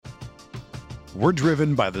We're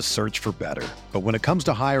driven by the search for better. But when it comes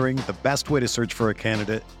to hiring, the best way to search for a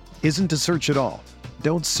candidate isn't to search at all.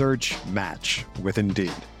 Don't search, match with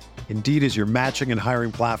Indeed. Indeed is your matching and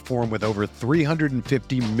hiring platform with over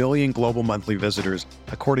 350 million global monthly visitors,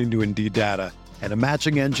 according to Indeed data, and a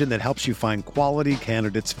matching engine that helps you find quality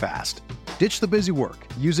candidates fast. Ditch the busy work.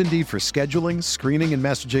 Use Indeed for scheduling, screening, and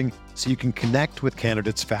messaging so you can connect with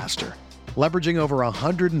candidates faster. Leveraging over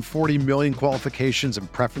 140 million qualifications and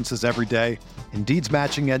preferences every day, Indeed's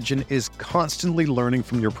matching engine is constantly learning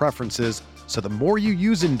from your preferences, so the more you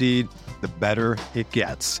use Indeed, the better it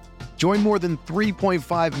gets. Join more than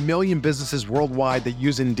 3.5 million businesses worldwide that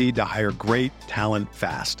use Indeed to hire great talent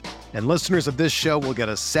fast. And listeners of this show will get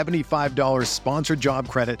a $75 sponsored job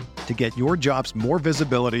credit to get your jobs more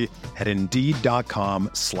visibility at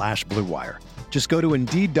Indeed.com/Blue Wire. Just go to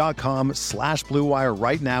Indeed.com/Blue Wire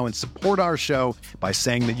right now and support our show by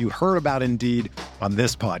saying that you heard about Indeed on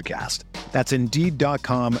this podcast. That's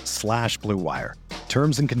Indeed.com/Blue Wire.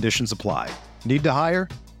 Terms and conditions apply. Need to hire?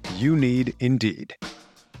 You need Indeed.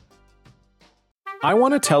 I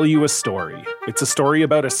want to tell you a story. It's a story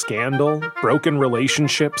about a scandal, broken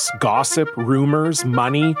relationships, gossip, rumors,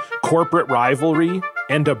 money, corporate rivalry,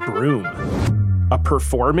 and a broom. A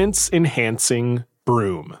performance-enhancing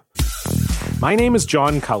broom. My name is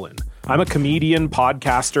John Cullen. I'm a comedian,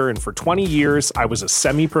 podcaster, and for 20 years, I was a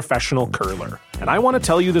semi-professional curler. And I want to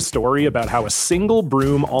tell you the story about how a single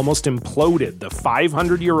broom almost imploded the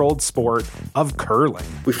 500-year-old sport of curling.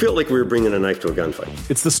 We feel like we were bringing a knife to a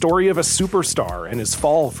gunfight. It's the story of a superstar and his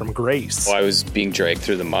fall from grace. Well, I was being dragged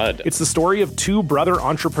through the mud. It's the story of two brother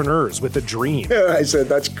entrepreneurs with a dream. I said,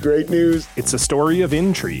 that's great news. It's a story of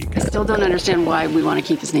intrigue. I still don't understand why we want to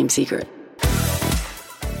keep his name secret.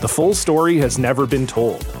 The full story has never been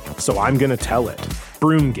told, so I'm going to tell it.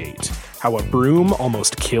 Broomgate, how a broom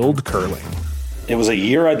almost killed curling. It was a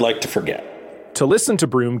year I'd like to forget. To listen to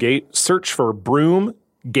Broomgate, search for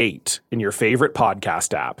Broomgate in your favorite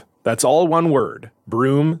podcast app. That's all one word,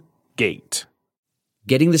 Broomgate.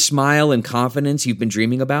 Getting the smile and confidence you've been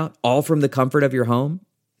dreaming about, all from the comfort of your home,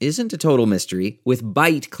 isn't a total mystery with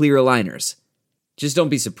Byte clear aligners. Just don't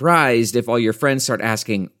be surprised if all your friends start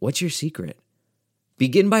asking, "What's your secret?"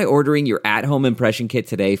 Begin by ordering your at-home impression kit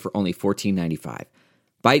today for only $14.95.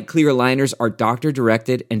 Byte clear aligners are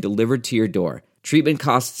doctor-directed and delivered to your door. Treatment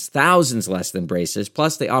costs thousands less than braces,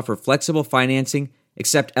 plus they offer flexible financing,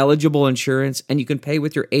 accept eligible insurance, and you can pay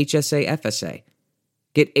with your HSA FSA.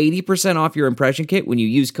 Get 80% off your impression kit when you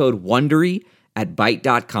use code WONDERY at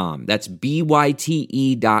Byte.com. That's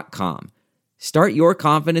BYTE.com. Start your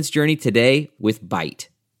confidence journey today with Byte.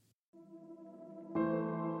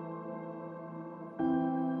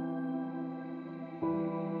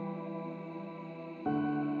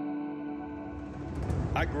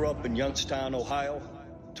 I grew up in Youngstown, Ohio,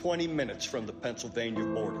 20 minutes from the Pennsylvania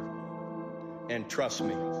border. And trust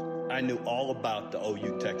me, I knew all about the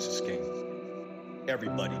OU Texas game.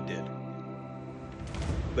 Everybody did.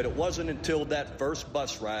 But it wasn't until that first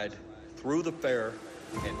bus ride through the fair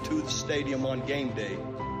and to the stadium on game day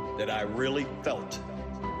that I really felt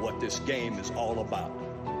what this game is all about.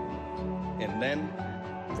 And then,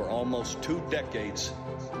 for almost 2 decades,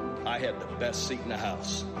 I had the best seat in the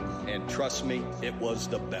house. And trust me, it was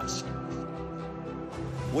the best.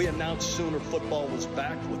 We announced Sooner football was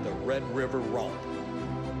back with the Red River Romp.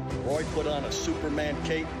 Roy put on a Superman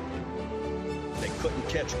cape. They couldn't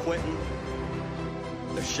catch Quentin.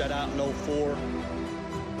 The shutout in 04.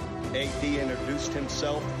 AD introduced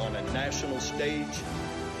himself on a national stage.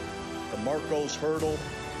 The Marcos hurdle,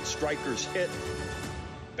 Striker's hit,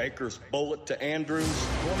 Baker's bullet to Andrews.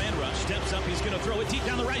 Four-man rush, steps up, he's going to throw it deep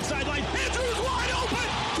down the right sideline. Andrews wide open!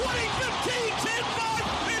 20-15,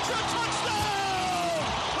 10-5, it's a touchdown!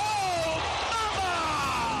 Oh,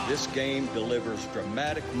 mama! This game delivers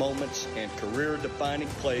dramatic moments and career-defining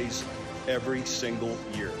plays every single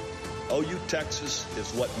year. OU Texas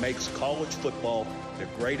is what makes college football the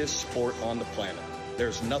greatest sport on the planet.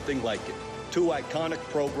 There's nothing like it. 2 iconic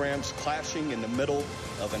programs clashing in the middle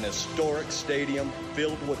of an historic stadium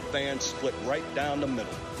filled with fans split right down the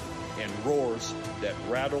middle and roars that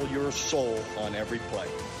rattle your soul on every play.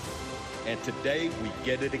 And today we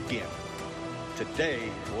get it again.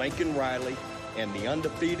 Today, Lincoln Riley and the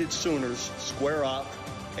undefeated Sooners square off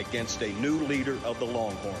against a new leader of the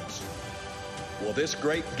Longhorns. Will this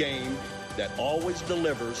great game that always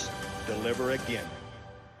delivers deliver again?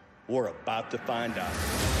 We're about to find out.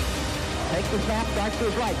 Takes the snap, starts to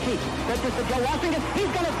his right, keeps, pitches to Joe Washington. He's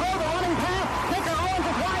going to throw the running pass. Baker Owens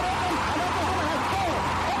is wide open, and Oklahoma has scored.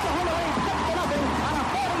 Oklahoma leads 6-0 on a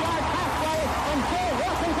 40-yard pass play from Joe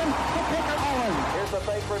Washington to Baker Owens. Here's the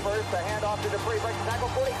fake reverse, the handoff to Dupree, breaks the tackle,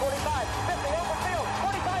 40-45, 50,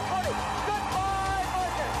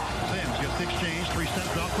 Three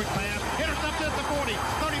steps off, quick pass. Intercepted at the 40,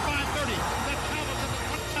 35-30. That's Calvin to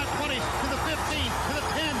the 20, to the 15, to the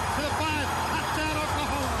 10, to the 5. Touchdown,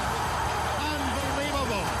 Oklahoma.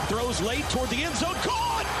 Unbelievable. Throws late toward the end zone.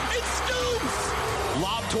 Caught! It scoops!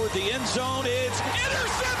 Lob toward the end zone. It's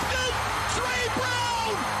intercepted! Trey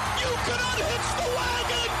Brown! You could unhitch the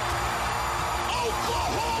wagon!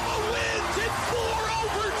 Oklahoma wins in 4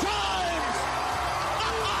 overtimes!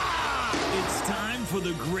 It's time for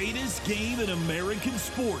the greatest game in American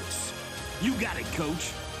sports. You got it,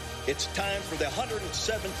 Coach. It's time for the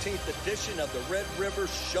 117th edition of the Red River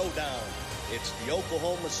Showdown. It's the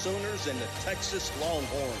Oklahoma Sooners and the Texas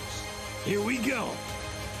Longhorns. Here we go.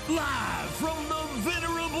 Live from the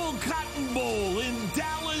venerable Cotton Bowl in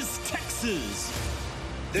Dallas, Texas.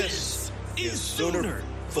 This is Sooner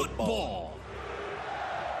Football.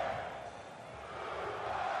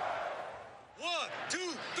 1, 2,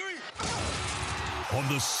 3. On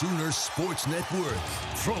the Sooner Sports Network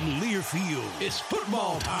from Learfield, It's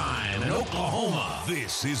football time in Oklahoma.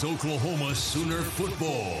 this is Oklahoma Sooner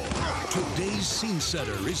Football. Today's Scene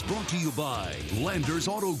Setter is brought to you by Landers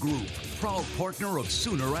Auto Group, proud partner of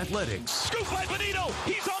Sooner Athletics. Scoop by Benito.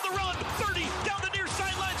 He's on the run. 30, down the near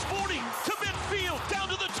sidelines, 40, to midfield, down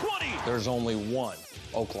to the 20. There's only one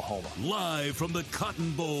Oklahoma. Live from the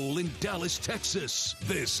Cotton Bowl in Dallas, Texas,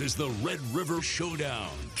 this is the Red River Showdown.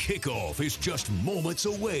 Kickoff is just moments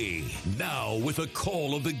away. Now with a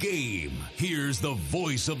call of the game, here's the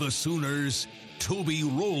voice of the Sooners, Toby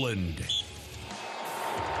Rowland.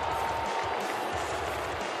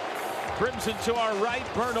 Crimson to our right,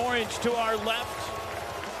 burnt orange to our left.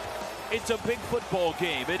 It's a big football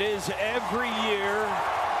game. It is every year.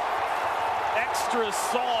 Extra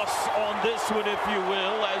sauce on this one, if you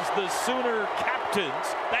will, as the Sooner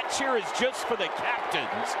captains, that cheer is just for the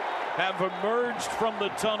captains, have emerged from the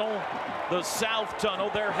tunnel, the south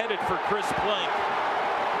tunnel. They're headed for Chris Plank.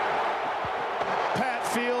 Pat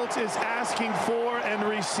Fields is asking for and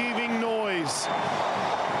receiving noise.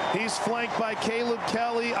 He's flanked by Caleb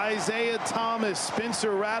Kelly, Isaiah Thomas,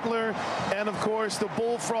 Spencer Rattler, and of course the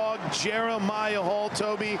Bullfrog, Jeremiah Hall.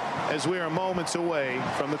 Toby, as we are moments away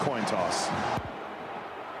from the coin toss.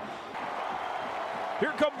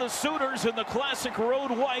 Here come the Sooners in the classic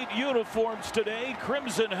road white uniforms today.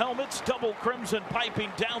 Crimson helmets, double crimson piping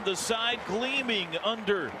down the side, gleaming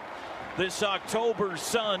under this October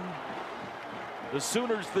sun. The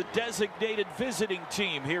Sooners, the designated visiting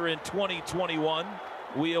team here in 2021.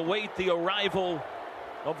 We await the arrival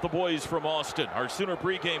of the boys from Austin. Our Sooner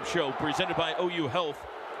pregame show presented by OU Health.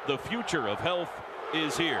 The future of health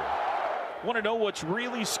is here. Want to know what's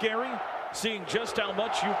really scary? Seeing just how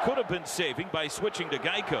much you could have been saving by switching to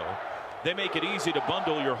Geico. They make it easy to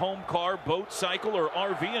bundle your home, car, boat, cycle, or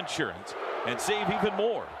RV insurance and save even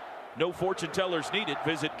more. No fortune tellers needed.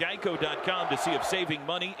 Visit geico.com to see if saving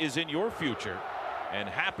money is in your future. And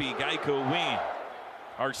happy Geico-ween.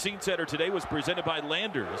 Our Scene Setter today was presented by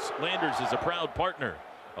Landers. Landers is a proud partner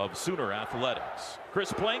of Sooner Athletics.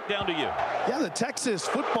 Chris Plank, down to you. Yeah, the Texas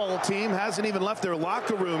football team hasn't even left their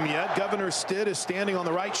locker room yet. Governor Stitt is standing on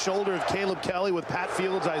the right shoulder of Caleb Kelly with Pat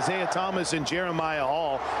Fields, Isaiah Thomas, and Jeremiah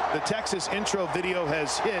Hall. The Texas intro video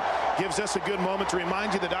has hit. Gives us a good moment to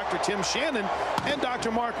remind you that Dr. Tim Shannon and Dr.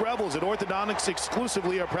 Mark Rebels at Orthodontics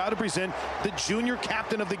exclusively are proud to present the junior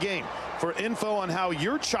captain of the game. For info on how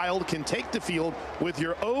your child can take the field with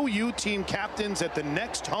your OU team captains at the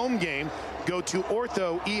next home game, go to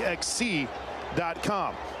orthoexc.com.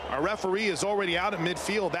 Our referee is already out at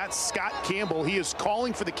midfield. That's Scott Campbell. He is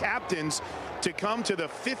calling for the captains to come to the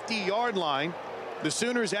 50-yard line. The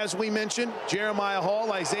Sooners, as we mentioned, Jeremiah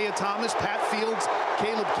Hall, Isaiah Thomas, Pat Fields,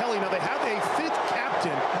 Caleb Kelly. Now, they have a fifth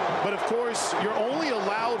captain, but, of course, you're only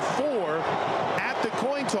allowed 4 at the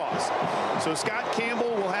coin toss. So Scott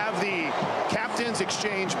Campbell will have the captains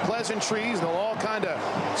exchange pleasantries. They'll all kind of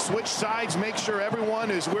switch sides, make sure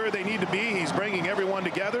everyone is where they need to be. He's bringing everyone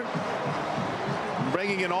together,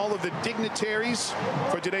 bringing in all of the dignitaries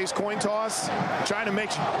for today's coin toss. Trying to make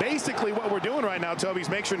basically what we're doing right now, Toby, is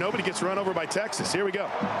make sure nobody gets run over by Texas. Here we go.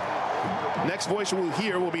 Next voice we'll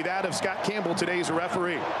hear will be that of Scott Campbell, today's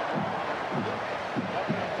referee.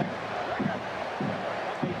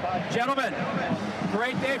 Gentlemen,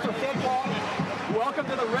 great day for football. Welcome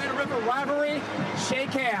to the Red River rivalry.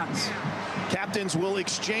 Shake hands. Captains will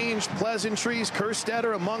exchange pleasantries.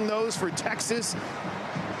 Kerstetter among those for Texas.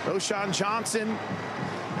 Roshan Johnson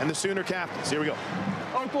and the Sooner captains. Here we go.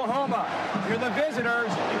 Oklahoma, you're the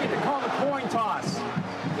visitors. You get to call the coin toss.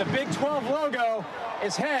 The Big 12 logo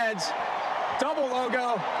is heads. Double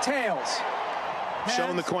logo, tails. Heads,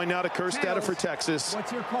 showing the coin now to Kerstetter for Texas.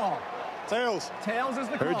 What's your call? Tails. Tails is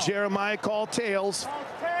the call. Heard Jeremiah call tails.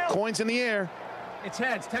 Tails. Coins in the air. It's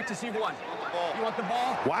heads. Texas, you won. You want the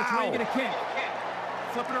ball? Wow. Which way you going to kick?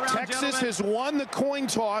 Flip it around, Texas gentlemen. has won the coin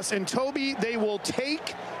toss, and Toby, they will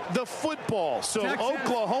take the football. So Texas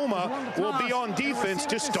Oklahoma will be on defense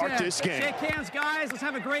to start this game. Shake hands, guys. Let's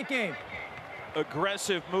have a great game.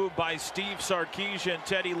 Aggressive move by Steve Sarkisian.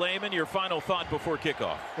 Teddy Lehman, your final thought before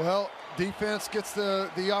kickoff. Well, defense gets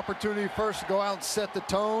the opportunity first to go out and set the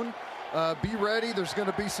tone. Be ready. There's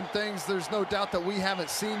going to be some things there's no doubt that we haven't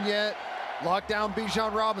seen yet. Lock down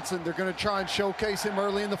Bijan Robinson. They're going to try and showcase him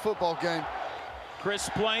early in the football game. Chris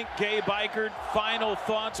Plank, Gabe Ikard, final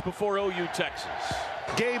thoughts before OU Texas.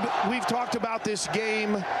 Gabe, we've talked about this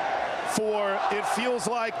game for, it feels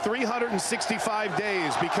like 365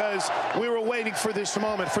 days, because we were waiting for this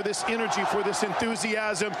moment, for this energy, for this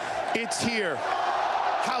enthusiasm. It's here.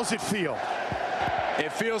 How's it feel?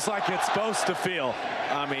 It feels like it's supposed to feel.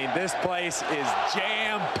 I mean, this place is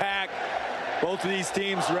jam-packed. Both of these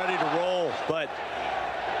teams ready to roll, but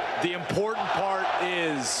the important part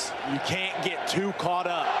is you can't get too caught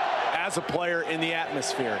up as a player in the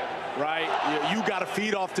atmosphere, right? You got to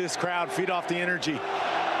feed off this crowd, feed off the energy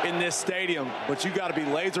in this stadium, but you got to be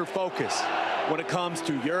laser focused when it comes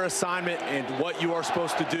to your assignment and what you are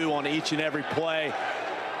supposed to do on each and every play.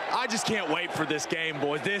 I just can't wait for this game,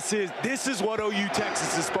 boys. This is what OU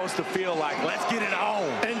Texas is supposed to feel like. Let's get it on.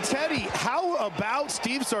 And Teddy, how about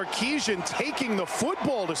Steve Sarkisian taking the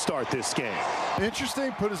football to start this game?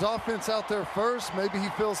 Interesting. Put his offense out there first. Maybe he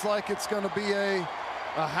feels like it's going to be a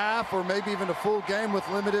half or maybe even a full game with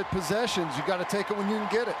limited possessions. You got to take it when you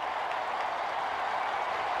can get it.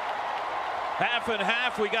 Half and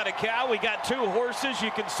half. We got a cow. We got two horses.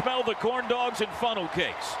 You can smell the corn dogs and funnel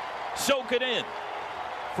cakes. Soak it in.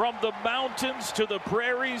 From the mountains to the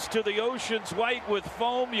prairies to the ocean's white with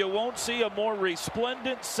foam, you won't see a more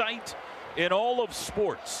resplendent sight in all of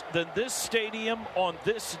sports than this stadium on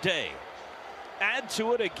this day. Add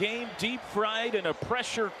to it a game deep fried in a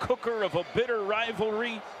pressure cooker of a bitter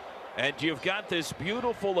rivalry, and you've got this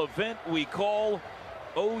beautiful event we call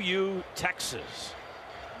OU Texas.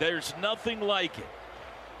 There's nothing like it.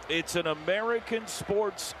 It's an American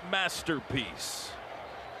sports masterpiece.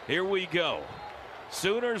 Here we go.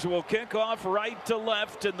 Sooners will kick off right to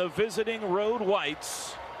left in the visiting Road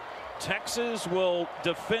Whites. Texas will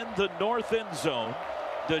defend the north end zone.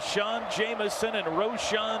 Deshaun Jameson and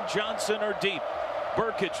Roschon Johnson are deep.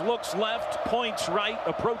 Burkich looks left, points right,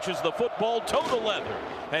 approaches the football, toe to leather.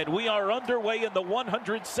 And we are underway in the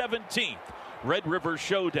 117th Red River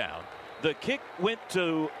Showdown. The kick went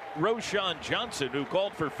to Roschon Johnson, who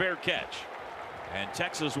called for fair catch. And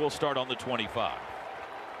Texas will start on the 25.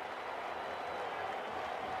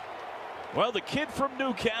 Well, the kid from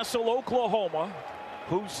Newcastle, Oklahoma,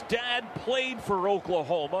 whose dad played for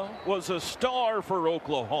Oklahoma, was a star for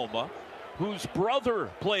Oklahoma, whose brother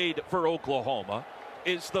played for Oklahoma,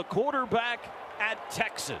 is the quarterback at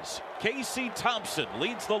Texas. Casey Thompson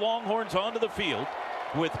leads the Longhorns onto the field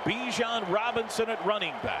with Bijan Robinson at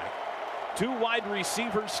running back. Two wide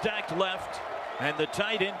receivers stacked left, and the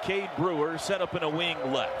tight end, Cade Brewer, set up in a wing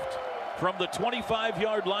left. From the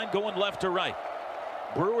 25-yard line, going left to right.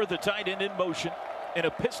 Brewer, the tight end, in motion in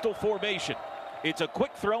a pistol formation. It's a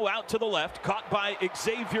quick throw out to the left, caught by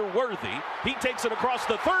Xavier Worthy. He takes it across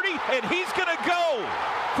the 30, and he's going to go.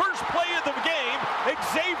 First play of the game,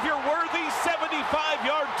 Xavier Worthy,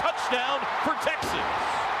 75-yard touchdown for Texas.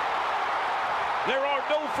 There are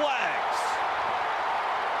no flags.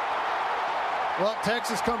 Well,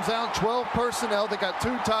 Texas comes out, 12 personnel. They got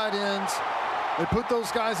two tight ends. They put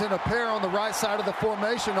those guys in a pair on the right side of the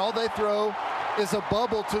formation. All they throw is a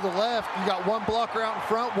bubble to the left. You got one blocker out in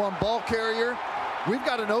front, one ball carrier. We've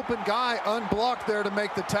got an open guy unblocked there to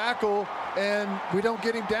make the tackle, and we don't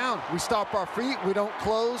get him down. We stop our feet, we don't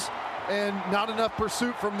close, and not enough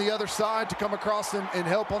pursuit from the other side to come across and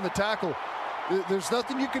help on the tackle. There's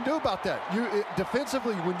nothing you can do about that.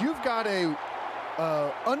 Defensively, when you've got a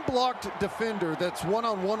unblocked defender that's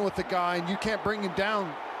one-on-one with the guy and you can't bring him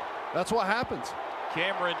down, that's what happens.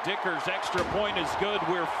 Cameron Dicker's extra point is good.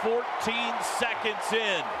 We're 14 seconds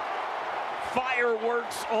in.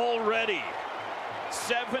 Fireworks already.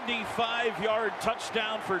 75-yard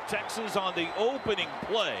touchdown for Texas on the opening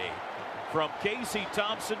play from Casey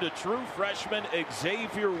Thompson to true freshman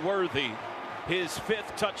Xavier Worthy, his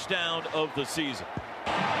fifth touchdown of the season.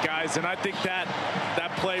 Guys, and I think that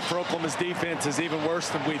play for Oklahoma's defense is even worse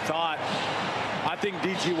than we thought. I think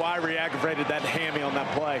DGY re-aggravated that hammy on that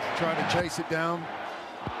play. Trying to chase it down.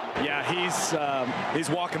 Yeah, he's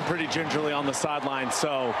walking pretty gingerly on the sideline,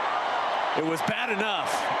 so it was bad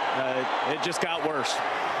enough. It just got worse.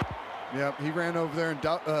 Yep, he ran over there and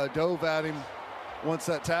dove at him once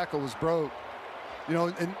that tackle was broke.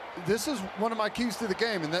 and this is one of my keys to the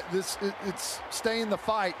game, and it's staying the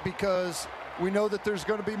fight, because we know that there's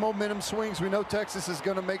going to be momentum swings. We know Texas is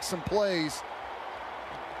going to make some plays.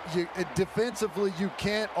 Defensively, you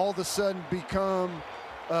can't all of a sudden become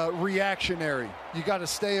reactionary. You got to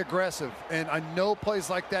stay aggressive, and I know plays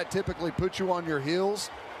like that typically put you on your heels,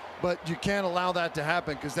 but you can't allow that to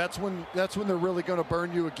happen, because that's when they're really going to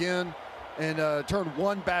burn you again and turn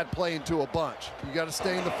one bad play into a bunch. You got to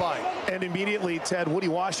stay in the fight. And immediately, Ted, Woody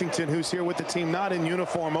Washington, who's here with the team, not in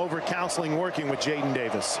uniform, over counseling, working with Jaden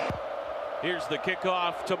Davis. Here's the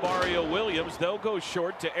kickoff to Mario Williams. They'll go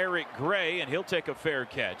short to Eric Gray, and he'll take a fair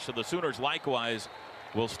catch. So the Sooners likewise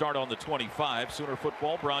will start on the 25. Sooner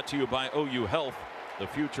football brought to you by OU Health. The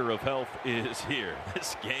future of health is here.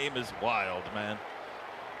 This game is wild, man.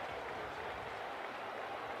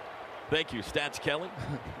 Thank you, Stats Kelly.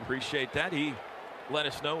 Appreciate that. He let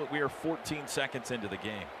us know that we are 14 seconds into the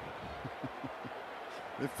game.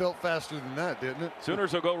 It felt faster than that, didn't it?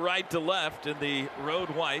 Sooners will go right to left in the road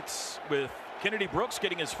whites, with Kennedy Brooks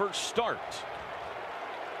getting his first start.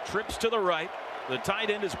 Trips to the right. The tight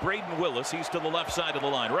end is Braden Willis. He's to the left side of the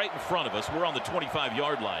line, right in front of us. We're on the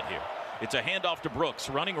 25-yard line here. It's a handoff to Brooks,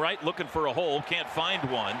 running right, looking for a hole, can't find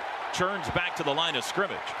one. Churns back to the line of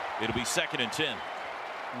scrimmage. It'll be 2nd and 10.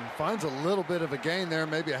 He finds a little bit of a gain there,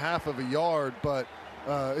 maybe a half of a yard, but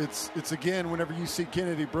it's again, whenever you see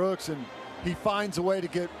Kennedy Brooks and he finds a way to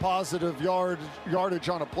get positive yardage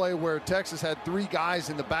on a play where Texas had 3 guys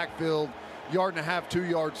in the backfield, 1.5 yards, 2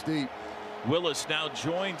 yards deep. Willis now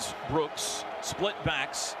joins Brooks, split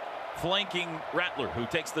backs, flanking Rattler, who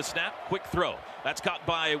takes the snap, quick throw. That's caught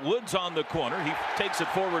by Woods on the corner. He takes it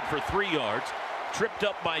forward for 3 yards, tripped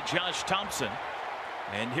up by Josh Thompson.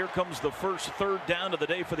 And here comes the first 3rd down of the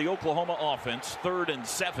day for the Oklahoma offense, 3rd and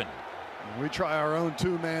 7. We try our own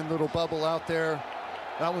 2-man little bubble out there.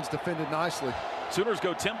 That one's defended nicely. Sooners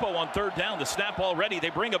go tempo on 3rd down. The snap already. They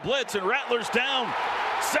bring a blitz, and Rattler's down.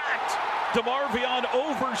 Sacked. DeMarvion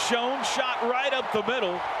overshown, shot right up the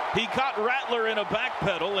middle. He caught Rattler in a back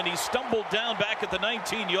pedal, and he stumbled down back at the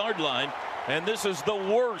 19-yard line. And this is the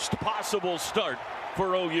worst possible start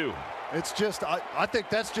for OU. It's just, I think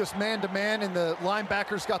that's just man-to-man, and the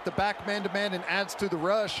linebackers got the back man-to-man and adds to the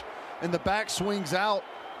rush, and the back swings out.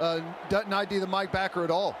 Doesn't ID the Mike backer at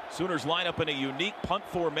all. Sooners line up in a unique punt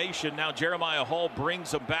formation. Now Jeremiah Hall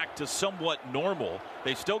brings them back to somewhat normal.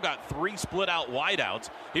 They still got 3 split-out wideouts.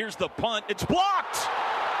 Here's the punt. It's blocked!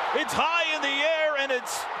 It's high in the air, and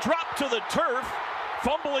it's dropped to the turf.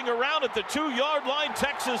 Fumbling around at the 2-yard line,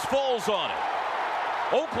 Texas falls on it.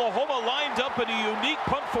 Oklahoma lined up in a unique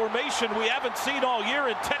punt formation we haven't seen all year,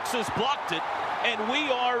 and Texas blocked it. And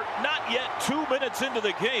we are not yet 2 minutes into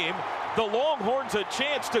the game. The Longhorns a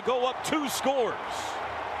chance to go up 2 scores.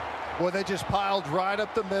 Boy, they just piled right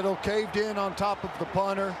up the middle, caved in on top of the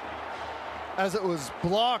punter. As it was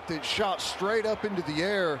blocked, it shot straight up into the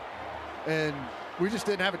air, and we just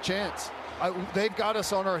didn't have a chance. They've got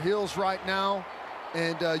us on our heels right now,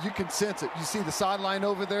 and you can sense it. You see the sideline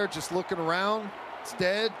over there just looking around. It's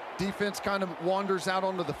dead. Defense kind of wanders out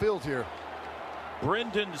onto the field here.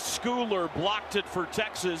 Brendan Schooler blocked it for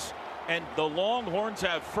Texas, and the Longhorns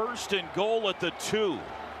have 1st and goal at the 2.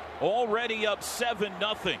 Already up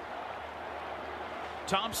 7-0.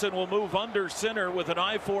 Thompson will move under center with an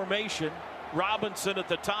I formation. Robinson at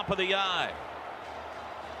the top of the I.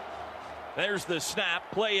 There's the snap,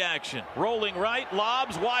 play action. Rolling right,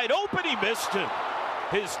 lobs wide open, he missed it.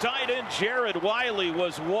 His tight end, Jared Wiley,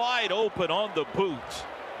 was wide open on the boot,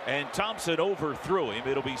 and Thompson overthrew him.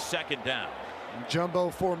 It'll be 2nd down. Jumbo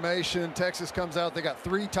formation. Texas comes out. They got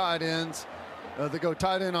 3 tight ends. They go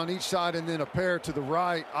tight end on each side and then a pair to the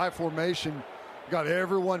right. I formation. Got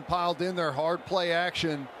everyone piled in there. Hard play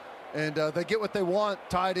action. And they get what they want.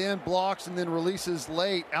 Tight end blocks and then releases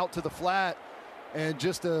late out to the flat. And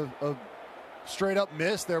just a straight up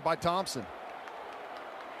miss there by Thompson.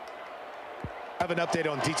 Have an update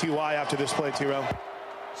on DTY after this play, T-Row.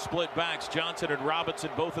 Split backs, Johnson and Robinson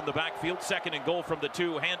both in the backfield. 2nd and goal from the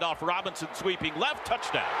 2. Handoff, Robinson sweeping left,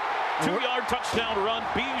 touchdown. 2-yard touchdown run,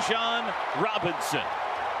 Bijan Robinson.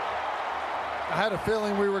 I had a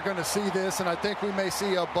feeling we were going to see this, and I think we may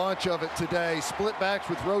see a bunch of it today. Split backs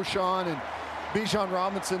with Roschon and Bijan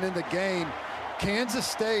Robinson in the game. Kansas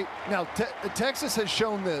State, now Texas has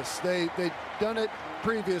shown this. They've done it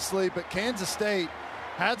previously, but Kansas State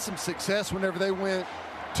had some success whenever they went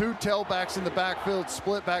 2 tailbacks in the backfield,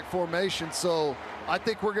 split back formation. So I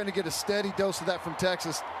think we're going to get a steady dose of that from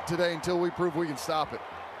Texas today until we prove we can stop it.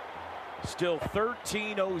 Still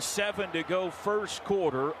 13:07 to go first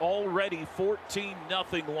quarter. Already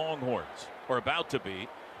 14-0 Longhorns, or about to be.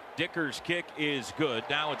 Dicker's kick is good.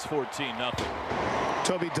 Now it's 14-0.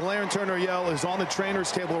 Toby, De'Aaron Turner-Yell is on the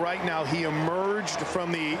trainer's table right now. He emerged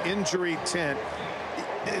from the injury tent.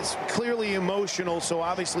 It's clearly emotional, so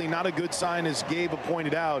obviously not a good sign, as Gabe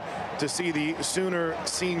pointed out, to see the Sooner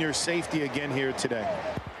senior safety again here today.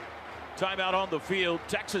 Timeout on the field.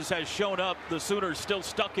 Texas has shown up. The Sooners still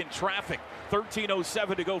stuck in traffic.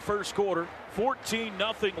 13:07 to go first quarter.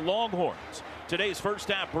 14-0 Longhorns. Today's first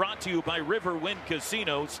half brought to you by Riverwind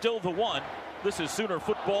Casino. Still the one. This is Sooner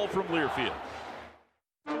football from Learfield.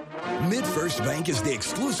 MidFirst Bank is the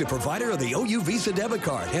exclusive provider of the OU Visa debit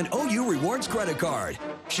card and OU Rewards credit card.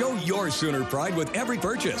 Show your Sooner pride with every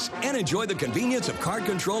purchase and enjoy the convenience of card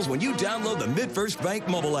controls when you download the MidFirst Bank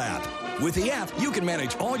mobile app. With the app, you can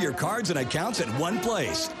manage all your cards and accounts at one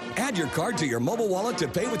place. Add your card to your mobile wallet to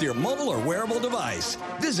pay with your mobile or wearable device.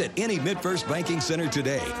 Visit any MidFirst banking center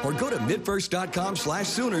today or go to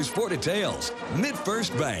midfirst.com/Sooners for details.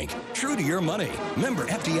 MidFirst Bank, true to your money. Member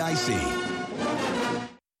FDIC.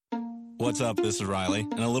 What's up? This is Riley.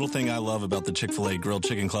 And a little thing I love about the Chick-fil-A Grilled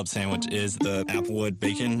Chicken Club sandwich is the Applewood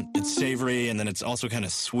bacon. It's savory, and then it's also kind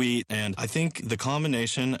of sweet. And I think the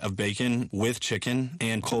combination of bacon with chicken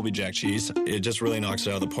and Colby Jack cheese, it just really knocks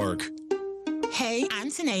it out of the park. Hey,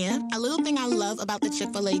 I'm Tanea. A little thing I love about the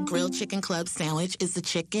Chick-fil-A Grilled Chicken Club sandwich is the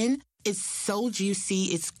chicken. It's so juicy.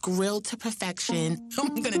 It's grilled to perfection. I'm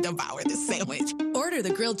going to devour this sandwich. Order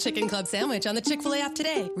the Grilled Chicken Club sandwich on the Chick-fil-A app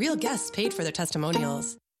today. Real guests paid for their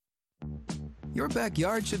testimonials. Your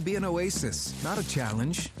backyard should be an oasis, not a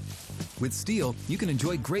challenge. With Steel, you can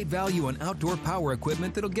enjoy great value on outdoor power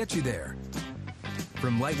equipment that'll get you there.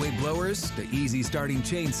 From lightweight blowers to easy starting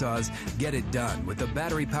chainsaws, get it done with the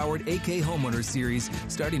battery-powered AK Homeowner Series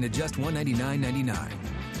starting at just $199.99.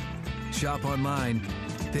 Shop online.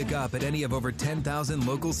 Pick up at any of over 10,000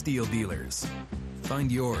 local Steel dealers. Find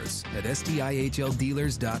yours at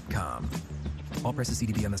STIHLdealers.com. All prices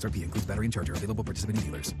CDB MSRP includes battery and charger. Available participating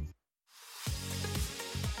dealers.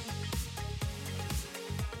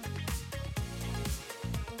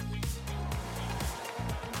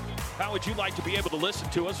 How would you like to be able to listen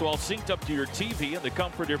to us while synced up to your TV in the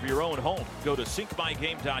comfort of your own home? Go to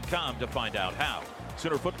syncmygame.com to find out how.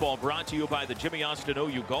 Sooner football brought to you by the Jimmy Austin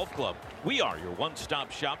OU Golf Club. We are your one-stop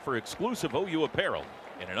shop for exclusive OU apparel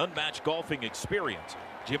and an unmatched golfing experience.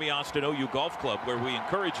 Jimmy Austin OU Golf Club, where we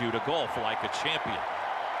encourage you to golf like a champion.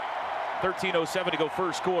 13:07 to go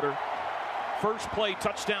first quarter. First play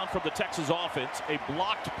touchdown from the Texas offense, a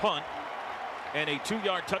blocked punt, and a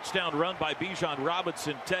 2-yard touchdown run by Bijan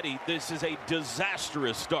Robinson. Teddy, this is a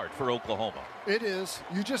disastrous start for Oklahoma. It is.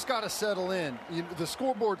 You just got to settle in. The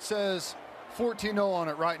scoreboard says 14-0 on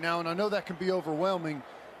it right now, and I know that can be overwhelming,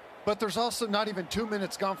 but there's also not even 2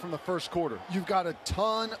 minutes gone from the first quarter. You've got a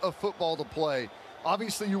ton of football to play.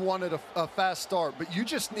 Obviously, you wanted a fast start, but you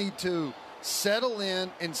just need to settle in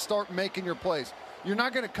and start making your plays. You're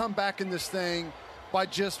not going to come back in this thing by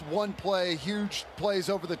just one play, huge plays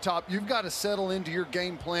over the top. You've got to settle into your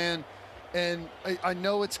game plan. And I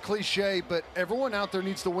know it's cliche, but everyone out there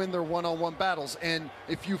needs to win their one-on-one battles. And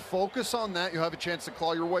if you focus on that, you'll have a chance to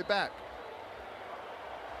claw your way back.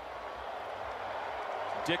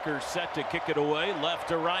 Dicker set to kick it away, left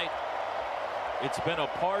to right. It's been a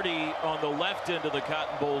party on the left end of the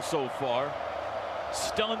Cotton Bowl so far.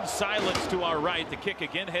 Stunned silence to our right. The kick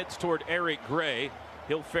again heads toward Eric Gray.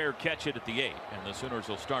 He'll fair catch it at the 8, and the Sooners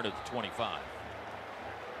will start at the 25.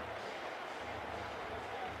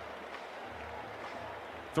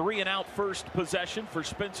 Three and out first possession for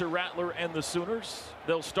Spencer Rattler and the Sooners.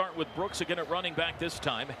 They'll start with Brooks again at running back this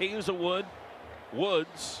time. Hazelwood,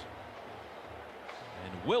 Woods,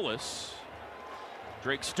 and Willis.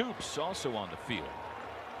 Drake Stoops also on the field.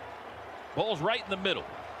 Ball's right in the middle,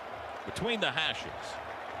 between the hashes.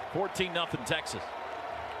 14-0 Texas.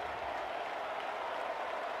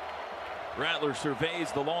 Rattler surveys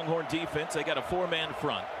the Longhorn defense. They got a 4-man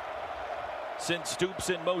front. Sends Stoops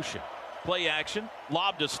in motion. Play action.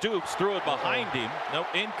 Lob to Stoops. Threw it behind him. No,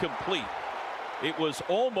 incomplete. It was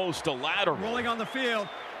almost a lateral. Rolling on the field.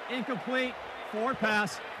 Incomplete. Forward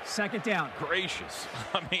pass. Second down. Gracious.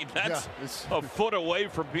 I mean, that's a foot away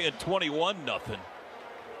from being 21-0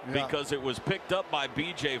 because it was picked up by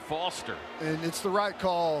B.J. Foster. And it's the right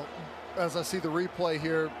call as I see the replay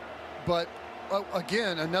here. But,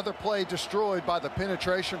 again, another play destroyed by the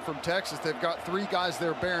penetration from Texas. They've got 3 guys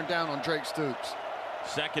there bearing down on Drake Stoops.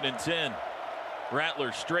 2nd and 10.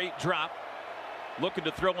 Rattler straight drop. Looking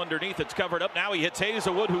to throw underneath. It's covered up. Now he hits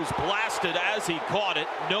Hazelwood, who's blasted as he caught it.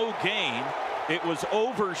 No gain. It was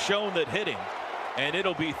overshown that hit him. And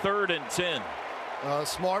it'll be 3rd and 10.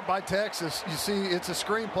 Smart by Texas. You see, it's a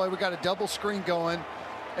screen play. We got a double screen going.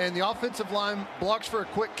 And the offensive line blocks for a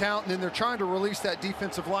quick count, and then they're trying to release that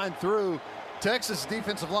defensive line through. Texas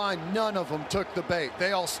defensive line, none of them took the bait.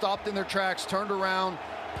 They all stopped in their tracks, turned around,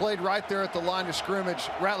 played right there at the line of scrimmage.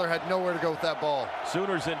 Rattler had nowhere to go with that ball.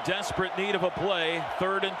 Sooners in desperate need of a play.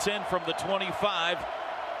 3rd and 10 from the 25.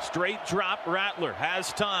 Straight drop. Rattler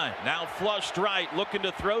has time. Now flushed right. Looking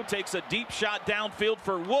to throw. Takes a deep shot downfield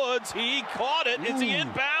for Woods. He caught it. Is he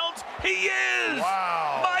inbounds? He is!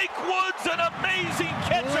 Wow. Mike Woods, an amazing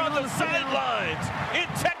catch on the sidelines in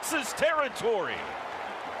Texas territory.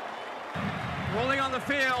 Rolling on the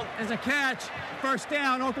field is a catch. First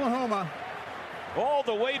down, Oklahoma. All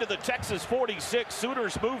the way to the Texas 46.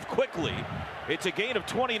 Sooners move quickly. It's a gain of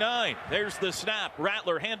 29. There's the snap.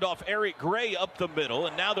 Rattler handoff Eric Gray up the middle,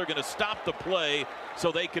 and now they're going to stop the play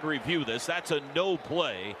so they can review this. That's a no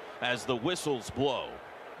play as the whistles blow.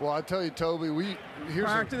 Well, I tell you, Toby,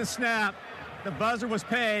 prior to the snap, the buzzer was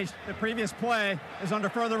paged. The previous play is under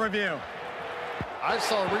further review. I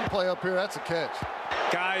saw a replay up here. That's a catch.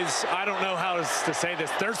 Guys, I don't know how to say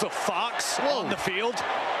this. There's a fox on the field.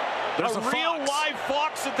 There's a real live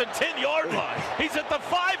fox at the 10-yard line. He's at the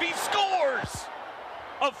 5. He scores.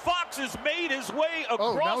 A fox has made his way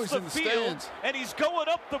across the field, and he's going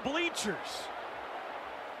up the bleachers.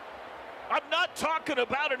 I'm not talking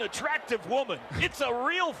about an attractive woman. It's a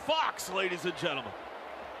real fox, ladies and gentlemen.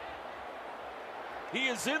 He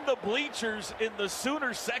is in the bleachers in the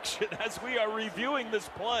Sooner section as we are reviewing this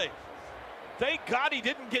play. Thank God he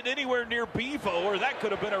didn't get anywhere near Bevo, or that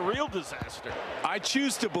could have been a real disaster. I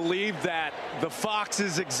choose to believe that the fox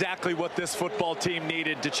is exactly what this football team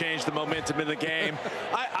needed to change the momentum in the game.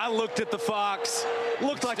 I looked at the fox,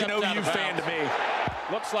 looked like an OU fan to me.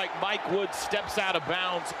 Looks like Mike Woods steps out of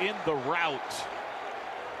bounds in the route.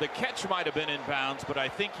 The catch might have been in bounds, but I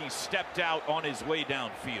think he stepped out on his way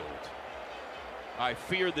downfield. I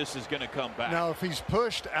fear this is going to come back. Now, if he's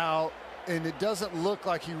pushed out, and it doesn't look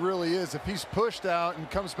like he really is, if he's pushed out and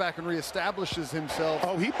comes back and reestablishes himself.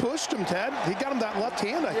 Oh, he pushed him, Ted. He got him that left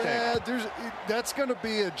hand, I think. Yeah, that's going to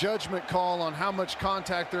be a judgment call on how much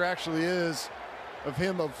contact there actually is of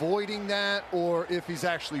him avoiding that, or if he's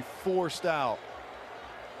actually forced out.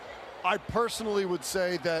 I personally would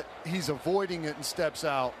say that he's avoiding it and steps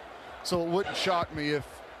out, so it wouldn't shock me if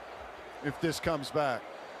this comes back.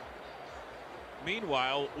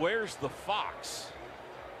 Meanwhile, where's the fox?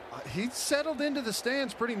 He settled into the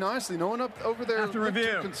stands pretty nicely. No one up over there after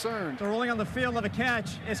review concerned. The ruling on the field of the catch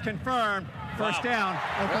is confirmed. First down,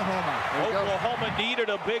 Oklahoma. Oklahoma needed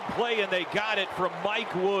a big play, and they got it from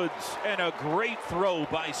Mike Woods, and a great throw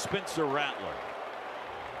by Spencer Rattler.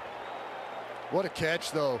 What a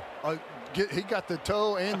catch, though. He got the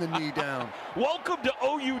toe and the knee down. Welcome to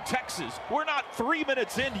OU Texas. We're not 3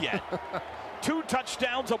 minutes in yet. 2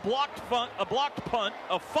 touchdowns, a blocked punt,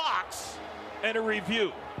 a fox, and a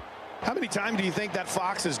review. How many times do you think that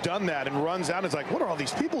fox has done that and runs out and is like, what are all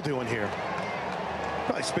these people doing here?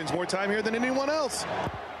 Probably spends more time here than anyone else.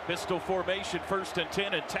 Pistol formation, 1st and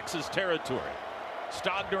 10 in Texas territory.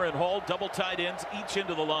 Stogner and Hall, double tight ends, each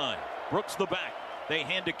into the line. Brooks the back. They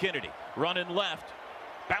hand to Kennedy. Running left.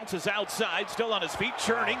 Bounces outside, still on his feet,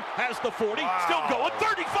 churning, has the 40, still going,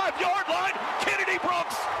 35-yard line. Kennedy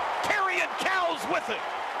Brooks carrying cows with it.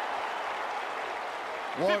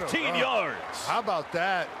 15 yards. How about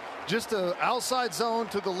that? Just an outside zone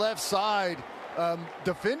to the left side.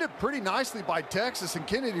 Defended pretty nicely by Texas, and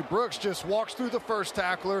Kennedy Brooks just walks through the first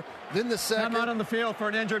tackler, then the second. Time out on the field for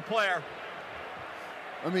an injured player.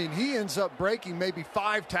 I mean, he ends up breaking maybe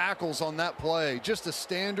 5 tackles on that play. Just a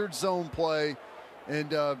standard zone play,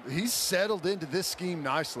 and he's settled into this scheme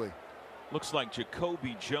nicely. Looks like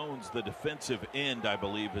Jacoby Jones, the defensive end, I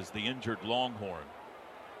believe, is the injured Longhorn.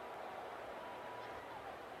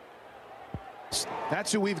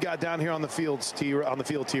 That's who we've got down here on the field,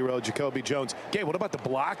 T-Row, Jacoby Jones. Gabe, what about the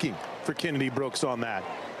blocking for Kennedy Brooks on that?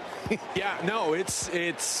 Yeah, no, it's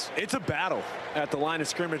a battle at the line of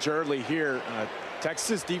scrimmage early here.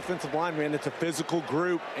 Texas defensive line, man, it's a physical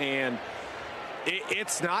group, and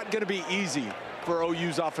it's not going to be easy for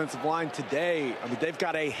OU's offensive line today. I mean, they've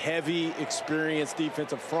got a heavy, experienced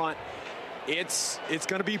defensive front. It's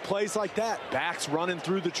going to be plays like that. Backs running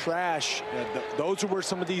through the trash. Those are where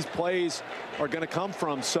some of these plays are going to come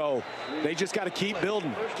from. So they just got to keep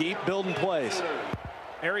building plays.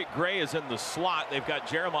 Eric Gray is in the slot. They've got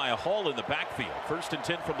Jeremiah Hall in the backfield. 1st and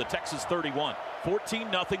 10 from the Texas 31.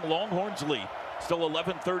 14-0 Longhorns lead. Still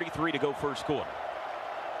 11:33 to go first quarter.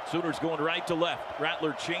 Sooners going right to left.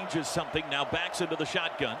 Rattler changes something. Now backs into the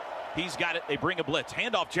shotgun. He's got it. They bring a blitz.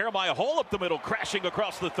 Handoff Jeremiah Hall up the middle, crashing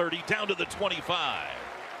across the 30, down to the 25.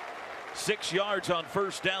 6 yards on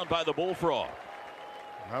first down by the Bullfrog.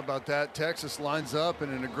 How about that? Texas lines up in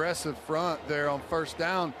an aggressive front there on first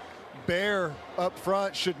down. Bear up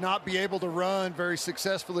front should not be able to run very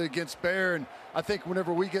successfully against Bear, and I think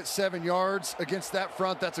whenever we get 7 yards against that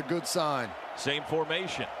front, that's a good sign. Same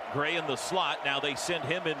formation. Gray in the slot. Now they send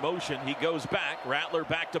him in motion. He goes back. Rattler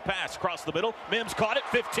back to pass. Across the middle. Mims caught it.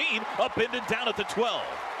 15. Upended down at the 12.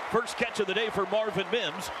 First catch of the day for Marvin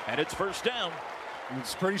Mims, and it's first down.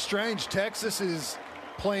 It's pretty strange. Texas is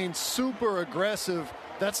playing super aggressive.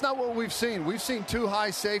 That's not what we've seen. We've seen 2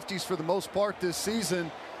 high safeties for the most part this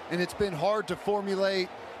season, and it's been hard to formulate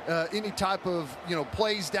any type of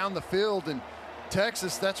plays down the field. And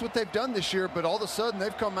Texas, that's what they've done this year, but all of a sudden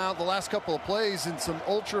they've come out the last couple of plays in some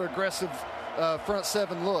ultra aggressive front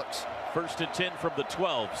 7 looks. First and 10 from the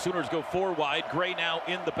 12. Sooners go 4 wide. Gray now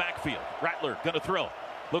in the backfield. Rattler gonna throw.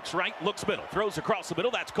 Looks right, looks middle. Throws across the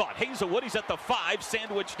middle. That's caught. Hazelwood, he's at the 5.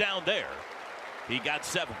 Sandwich down there. He got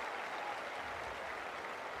 7.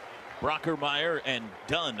 Brockermeyer and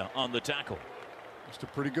Dunn on the tackle. Just a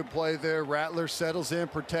pretty good play there. Rattler settles in.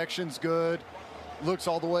 Protection's good. Looks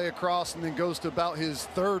all the way across and then goes to about his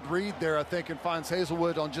 3rd read there, I think, and finds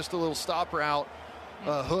Hazelwood on just a little stop route.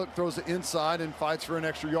 Hook throws it inside and fights for an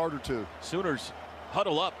extra yard or 2. Sooners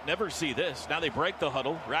huddle up. Never see this. Now they break the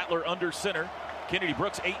huddle. Rattler under center. Kennedy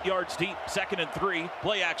Brooks 8 yards deep. 2nd and 3.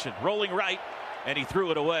 Play action. Rolling right. And he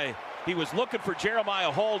threw it away. He was looking for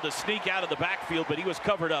Jeremiah Hall to sneak out of the backfield, but he was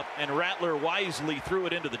covered up, and Rattler wisely threw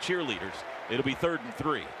it into the cheerleaders. It'll be 3rd and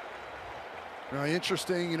 3. Now,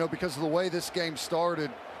 interesting, because of the way this game started,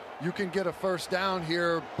 you can get a first down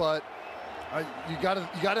here, but you got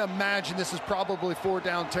to imagine this is probably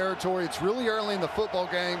 4-down territory. It's really early in the football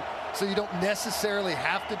game, so you don't necessarily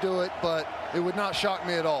have to do it, but it would not shock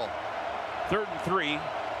me at all. 3rd and 3.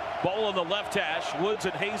 Ball on the left hash. Woods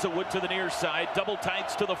and Hazelwood to the near side. Double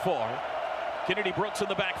tights to the far. Kennedy Brooks in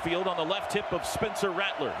the backfield on the left hip of Spencer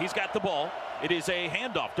Rattler. He's got the ball. It is a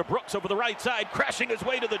handoff to Brooks over the right side, crashing his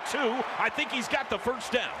way to the 2. I think he's got the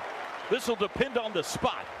first down. This will depend on the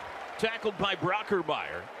spot. Tackled by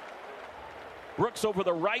Brockermeyer. Brooks over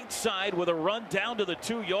the right side with a run down to the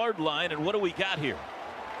 2-yard line. And what do we got here?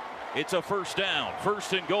 It's a first down.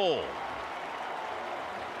 1st and goal.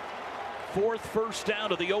 4th first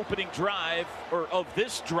down of the opening drive, or of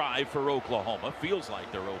this drive for Oklahoma. Feels like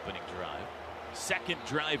their opening drive. 2nd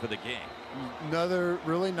drive of the game. Another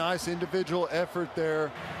really nice individual effort there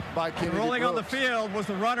by Kennedy Rolling Brooks. on the field was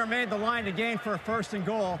the runner made the line to gain for a 1st and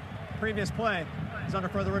goal. Previous play is under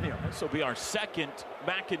further review. This will be our 2nd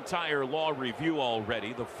McIntyre Law review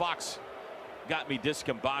already. The Fox got me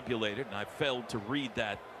discombobulated, and I failed to read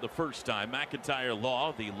that the first time. McIntyre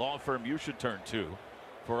Law, the law firm you should turn to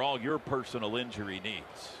for all your personal injury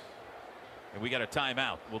needs. And we got a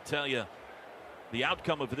timeout. We'll tell you the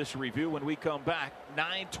outcome of this review when we come back.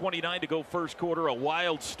 9:29 to go first quarter. A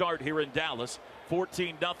wild start here in Dallas.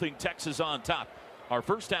 14-0 Texas on top. Our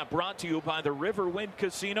first half brought to you by the Riverwind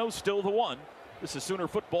Casino, still the one. This is Sooner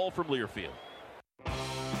football from Learfield.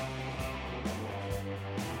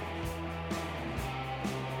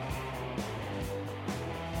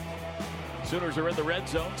 Sooners are in the red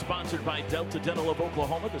zone, sponsored by Delta Dental of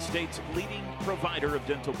Oklahoma, the state's leading provider of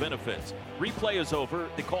dental benefits. Replay is over.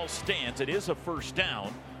 The call stands. It is a first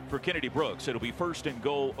down for Kennedy Brooks. It'll be 1st and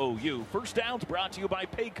goal OU. First downs brought to you by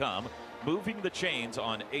Paycom, moving the chains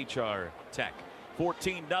on HR Tech.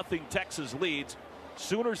 14-0 Texas leads.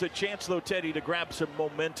 Sooners a chance, though, Teddy, to grab some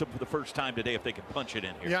momentum for the first time today if they can punch it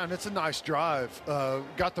in here. Yeah, and it's a nice drive.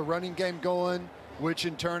 Got the running game going, which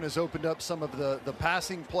in turn has opened up some of the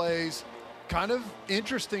passing plays. Kind of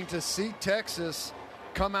interesting to see Texas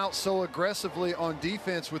come out so aggressively on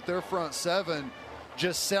defense with their front 7,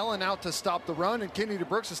 just selling out to stop the run, and Kennedy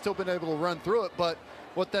Brooks has still been able to run through it, but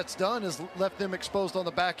what that's done is left them exposed on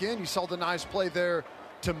the back end. You saw the nice play there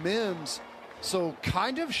to Mims, so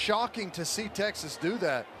kind of shocking to see Texas do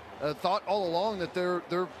that. Thought all along that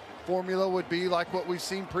their formula would be like what we've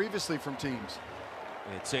seen previously from teams.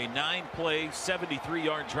 It's a 9-play,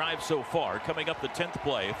 73-yard drive so far. Coming up the 10th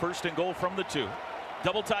play, 1st and goal from the 2.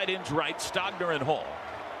 Double tight ends right, Stogner and Hall.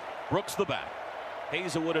 Brooks the back.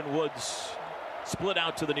 Hazelwood and Woods split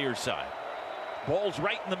out to the near side. Ball's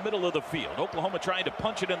right in the middle of the field. Oklahoma trying to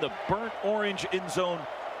punch it in the burnt orange end zone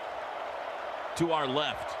to our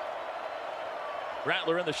left.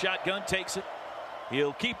 Rattler in the shotgun, takes it.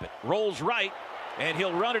 He'll keep it. Rolls right, and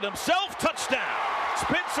he'll run it himself. Touchdown!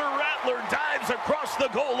 Spencer Rattler dives across the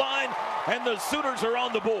goal line, and the Sooners are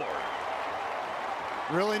on the board.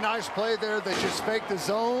 Really nice play there. They just faked the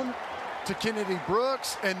zone to Kennedy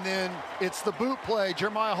Brooks, and then it's the boot play.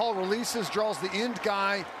 Jeremiah Hall releases, draws the end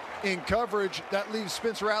guy in coverage. That leaves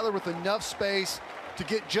Spencer Rattler with enough space to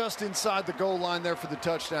get just inside the goal line there for the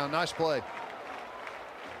touchdown. Nice play.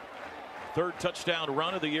 Third touchdown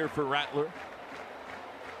run of the year for Rattler.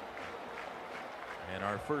 And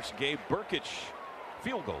our first Gabe Brkic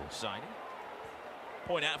field goal sighting.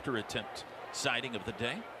 Point after attempt sighting of the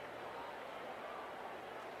day.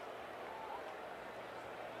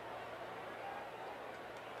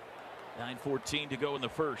 9:14 to go in the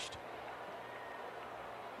first.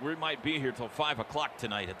 We might be here till 5 o'clock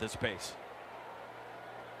tonight at this pace.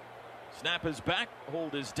 Snap is back.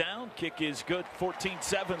 Hold is down. Kick is good.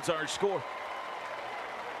 14-7's our score.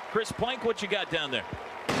 Chris Plank, what you got down there?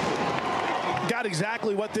 Got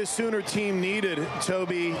exactly what this Sooner team needed,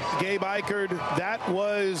 Toby. Gabe Ikard, that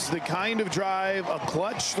was the kind of drive, a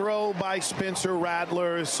clutch throw by Spencer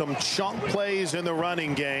Rattler, some chunk plays in the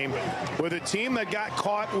running game, with a team that got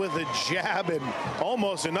caught with a jab and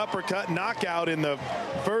almost an uppercut knockout in the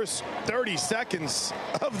first 30 seconds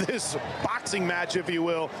of this boxing match, if you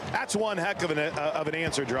will. That's one heck of an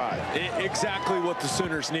answer drive. Exactly what the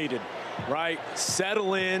Sooners needed, right?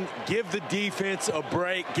 Settle in, give the defense a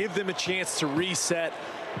break, give them a chance to reset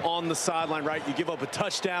on the sideline, right? You give up a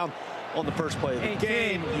touchdown on the first play of the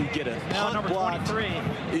game. You get a punt block.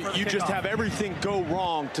 You just have everything go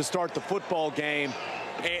wrong to start the football game.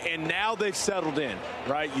 And now they've settled in,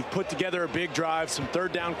 right? You've put together a big drive, some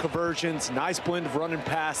third down conversions, nice blend of run and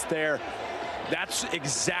pass there. That's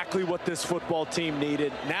exactly what this football team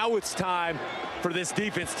needed. Now it's time for this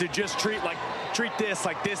defense to just treat this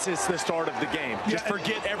like this is the start of the game. Just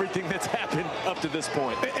forget everything that's happened up to this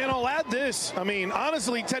point. And I'll add this. I mean,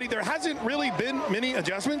 honestly, Teddy, there hasn't really been many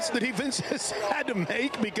adjustments the defense has had to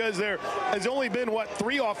make because there has only been,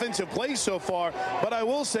 3 offensive plays so far. But I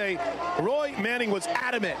will say, Roy Manning was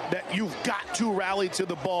adamant that you've got to rally to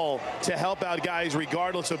the ball to help out guys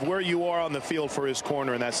regardless of where you are on the field for his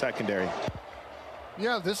corner in that secondary.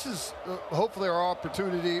 Yeah, this is hopefully our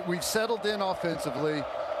opportunity. We've settled in offensively.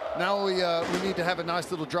 Now we need to have a nice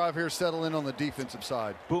little drive here, settle in on the defensive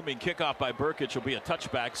side. Booming kickoff by Brkic will be a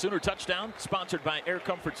touchback. Sooner touchdown sponsored by Air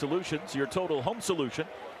Comfort Solutions, your total home solution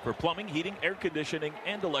for plumbing, heating, air conditioning,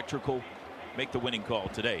 and electrical. Make the winning call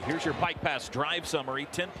today. Here's your Pike Pass drive summary.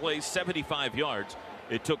 10 plays, 75 yards.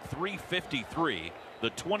 It took 3:53. The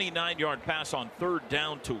 29-yard pass on third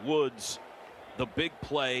down to Woods. The big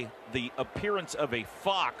play, the appearance of a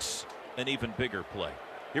Fox, an even bigger play.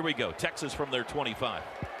 Here we go. Texas from their 25.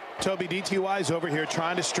 Toby, DTY's over here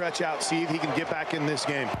trying to stretch out, see if he can get back in this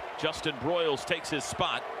game. Justin Broyles takes his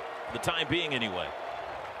spot, for the time being anyway.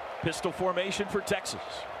 Pistol formation for Texas.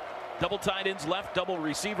 Double tight ends left, double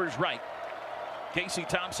receivers right. Casey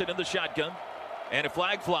Thompson in the shotgun. And a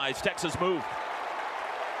flag flies. Texas moved.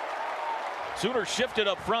 Sooners shifted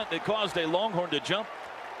up front. It caused a Longhorn to jump.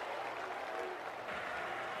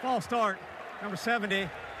 False start, number 70,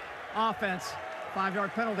 offense, 5-yard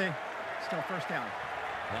penalty, still first down.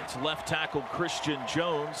 That's left tackle Christian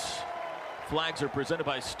Jones. Flags are presented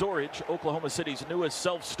by Storage, Oklahoma City's newest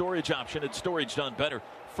self-storage option. It's storage done better.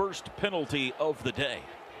 First penalty of the day.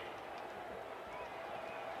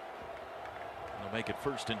 They'll make it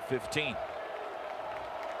 1st and 15.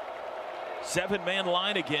 7-man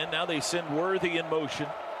line again. Now they send Worthy in motion.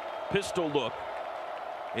 Pistol look.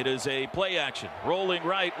 It is a play action. Rolling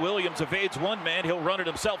right. Williams evades one man. He'll run it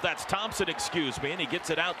himself. That's Thompson, excuse me. And he gets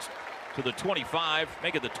it out to the 25.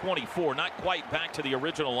 Make it the 24. Not quite back to the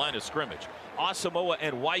original line of scrimmage. Asamoah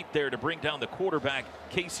and White there to bring down the quarterback,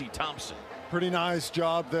 Casey Thompson. Pretty nice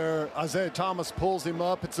job there. Isaiah Thomas pulls him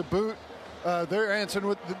up. It's a boot. They're answering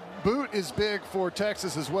with the boot is big for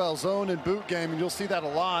Texas as well. Zone and boot game, and you'll see that a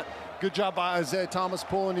lot. Good job by Isaiah Thomas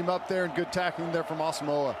pulling him up there, and good tackling there from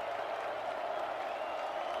Asamoah.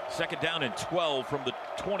 2nd down and 12 from the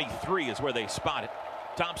 23 is where they spot it.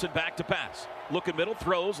 Thompson back to pass. Looking middle,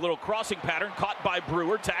 throws, little crossing pattern, caught by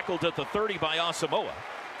Brewer, tackled at the 30 by Asamoah.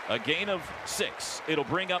 A gain of 6. It'll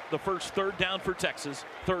bring up the first 3rd down for Texas,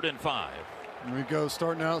 3rd and 5. Here we go,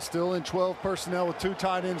 starting out still in 12 personnel with 2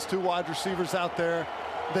 tight ends, 2 wide receivers out there.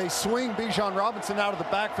 They swing Bijan Robinson out of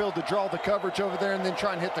the backfield to draw the coverage over there and then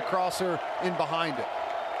try and hit the crosser in behind it.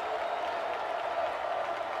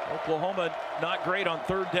 Oklahoma not great on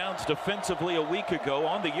 3rd downs defensively a week ago.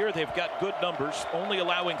 On the year, they've got good numbers, only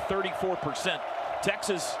allowing 34%.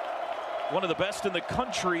 Texas, one of the best in the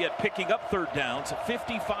country at picking up 3rd downs,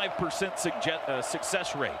 55%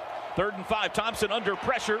 success rate. 3rd and 5, Thompson under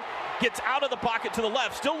pressure, gets out of the pocket to the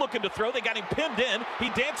left, still looking to throw. They got him pinned in. He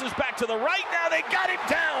dances back to the right. Now they got him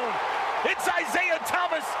down. It's Isaiah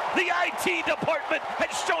Thomas. The IT department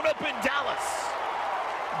has shown up in Dallas.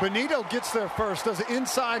 Benito gets there first, does an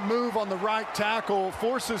inside move on the right tackle,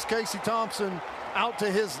 forces Casey Thompson out to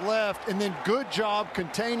his left, and then good job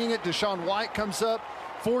containing it. Deshaun White comes up,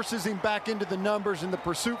 forces him back into the numbers in the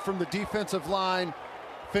pursuit from the defensive line.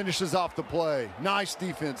 finishes off the play. Nice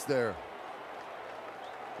defense there.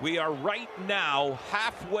 We are right now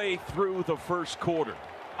halfway through the first quarter.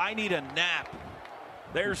 I need a nap.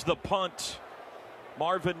 There's the punt.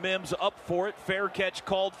 Marvin Mims up for it. Fair catch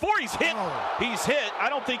called for. He's hit. He's hit. I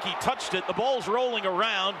don't think he touched it. The ball's rolling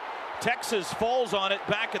around. Texas falls on it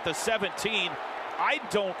back at the 17. I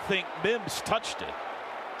don't think Mims touched it.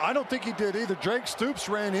 I don't think he did either. Drake Stoops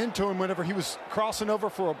ran into him whenever he was crossing over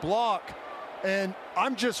for a block. And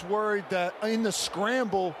I'm just worried that in the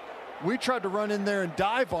scramble, we tried to run in there and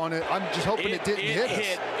dive on it. I'm just hoping it didn't hit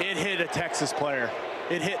us. It hit a Texas player.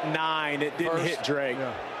 It hit 9. It didn't hit Drake.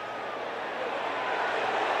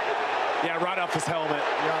 Yeah, right off his helmet.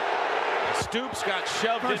 Yeah. Stoops got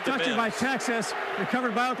shoved First into touching Mims. by Texas,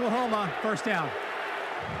 recovered by Oklahoma, first down.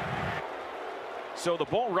 So the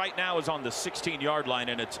ball right now is on the 16-yard line,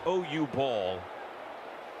 and it's OU ball.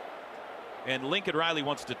 And Lincoln Riley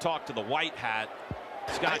wants to talk to the white hat,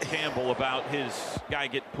 Scott Campbell, about his guy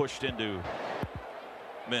getting pushed into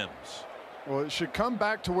Mims. Well, it should come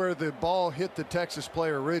back to where the ball hit the Texas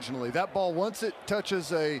player originally. That ball, once it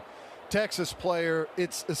touches a Texas player,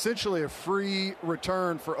 it's essentially a free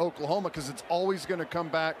return for Oklahoma because it's always going to come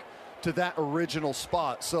back to that original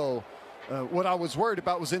spot. So what I was worried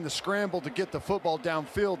about was in the scramble to get the football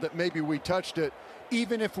downfield that maybe we touched it.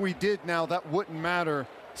 Even if we did now, that wouldn't matter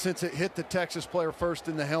since it hit the Texas player first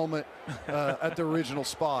in the helmet at the original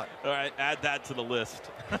spot. All right, add that to the list.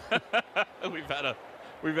 We've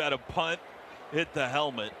had a punt hit the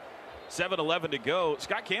helmet. 7:11 to go.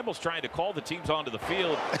 Scott Campbell's trying to call the teams onto the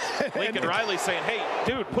field. Lincoln Riley saying, hey,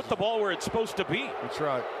 dude, put the ball where it's supposed to be. That's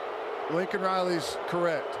right. Lincoln Riley's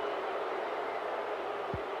correct.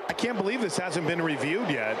 I can't believe this hasn't been reviewed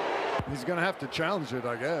yet. He's going to have to challenge it,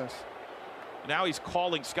 I guess. Now he's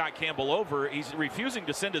calling Scott Campbell over. He's refusing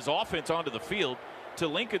to send his offense onto the field. To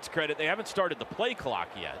Lincoln's credit, they haven't started the play clock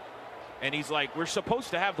yet. And he's like, we're supposed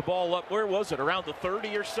to have the ball up. Where was it? Around the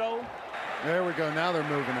 30 or so? There we go. Now they're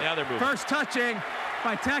moving it. Now they're moving. First touching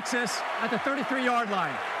by Texas at the 33-yard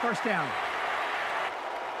line. First down.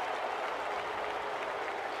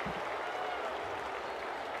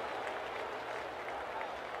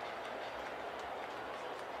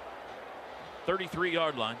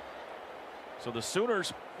 .33-yard line. So the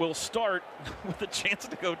Sooners will start with a chance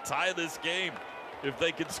to go tie this game if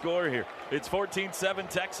they can score here. It's 14-7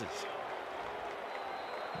 Texas.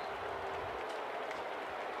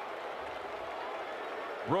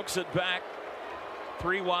 Brooks it back.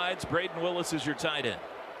 3 wides. Braden Willis is your tight end.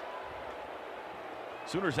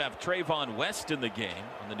 Sooners have Trayvon West in the game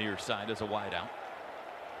on the near side as a wideout.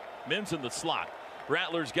 Mims in the slot.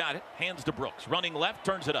 Rattler's got it. Hands to Brooks. Running left.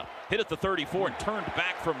 Turns it up. Hit at the 34 and turned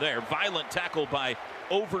back from there. Violent tackle by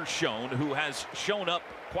Overshone, who has shown up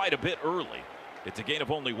quite a bit early. It's a gain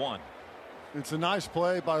of only 1. It's a nice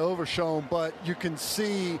play by Overshone, but you can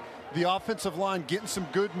see the offensive line getting some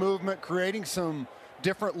good movement, creating some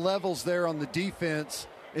different levels there on the defense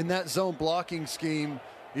in that zone blocking scheme.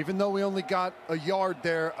 Even though we only got a yard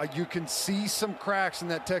there, you can see some cracks in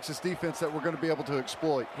that Texas defense that we're going to be able to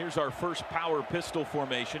exploit. Here's our first power pistol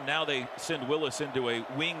formation. Now they send Willis into a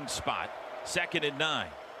wing spot. 2nd and 9.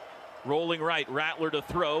 Rolling right, Rattler to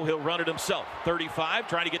throw. He'll run it himself. 35,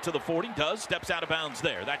 trying to get to the 40. Does. Steps out of bounds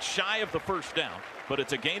there. That's shy of the first down, but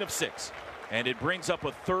it's a gain of 6. And it brings up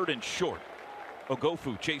a 3rd and short.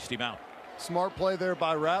 Ogofu chased him out. Smart play there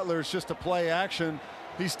by Rattler. It's just a play action.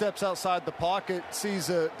 He steps outside the pocket, sees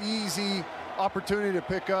an easy opportunity to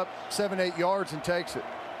pick up 7-8 yards and takes it.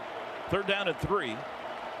 3rd down and 3.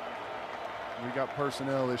 We got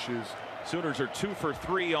personnel issues. Sooners are 2 for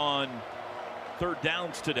 3 on 3rd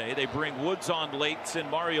downs today. They bring Woods on late,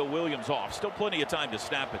 send Mario Williams off. Still plenty of time to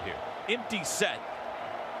snap it here. Empty set.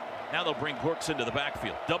 Now they'll bring Brooks into the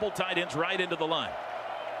backfield. Double tight ends right into the line.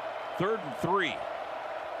 3rd and 3.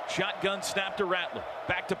 Shotgun snap to Rattler.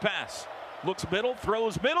 Back to pass. Looks middle,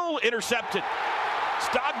 throws middle, intercepted.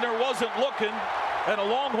 Stogner wasn't looking, and a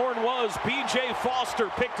Longhorn was. P.J. Foster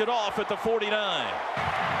picked it off at the 49.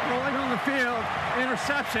 Rolling on the field,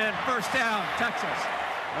 interception, first down, Texas.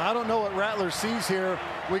 I don't know what Rattler sees here.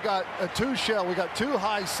 We got a 2-shell. We got 2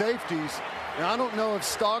 high safeties. And I don't know if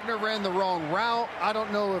Stogner ran the wrong route. I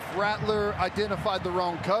don't know if Rattler identified the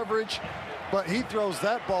wrong coverage. But he throws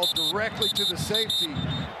that ball directly to the safety,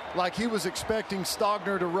 like he was expecting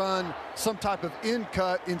Stogner to run some type of in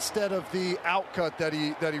cut instead of the out cut that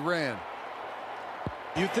he ran.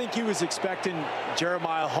 You think he was expecting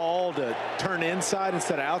Jeremiah Hall to turn inside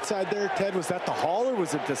instead of outside there, Ted? Was that the Hall or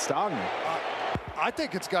was it the Stogner? I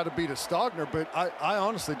think it's got to be to Stogner, but I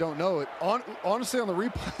honestly don't know it. Honestly, on the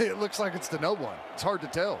replay, it looks like it's to no one. It's hard to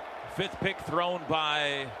tell. 5th pick thrown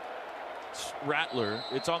by Rattler.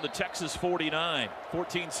 It's on the Texas 49.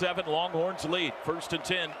 14-7, Longhorns lead. 1st and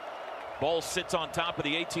 10. Ball sits on top of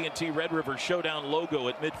the AT&T Red River Showdown logo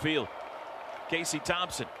at midfield. Casey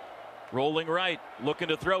Thompson rolling right, looking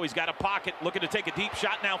to throw. He's got a pocket, looking to take a deep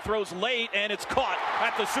shot. Now throws late, and it's caught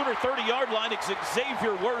at the Sooner 30-yard line. It's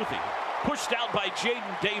Xavier Worthy, pushed out by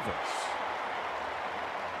Jaden Davis.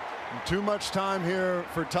 Too much time here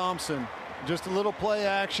for Thompson. Just a little play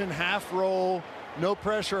action, half roll, no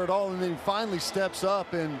pressure at all, and then he finally steps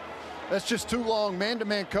up, and that's just too long.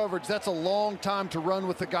 Man-to-man coverage, that's a long time to run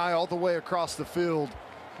with the guy all the way across the field.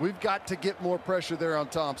 We've got to get more pressure there on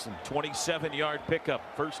Thompson. 27-yard pickup.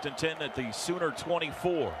 1st and 10 at the Sooner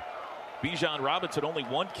 24. Bijan Robinson only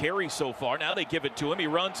 1 carry so far. Now they give it to him. He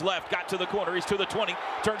runs left, got to the corner. He's to the 20,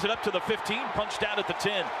 turns it up to the 15, punched out at the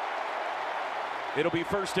 10. It'll be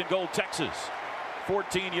 1st and goal, Texas.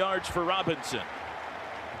 14 yards for Robinson.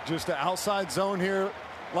 Just an outside zone here.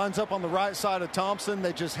 Lines up on the right side of Thompson.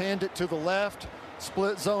 They just hand it to the left.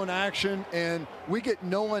 Split zone action, and we get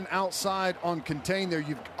no one outside on contain there.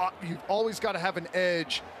 You've always got to have an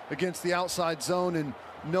edge against the outside zone, and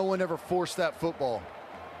no one ever forced that football.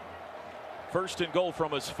 1st and goal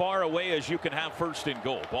from as far away as you can have 1st and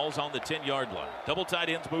goal. Ball's on the 10-yard line. Double tight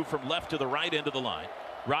ends move from left to the right end of the line.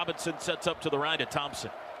 Robinson sets up to the right at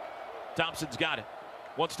Thompson. Thompson's got it.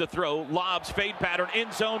 Wants to throw. Lobs, fade pattern,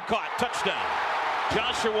 end zone, caught. Touchdown.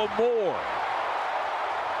 Joshua Moore.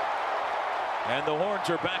 And the Horns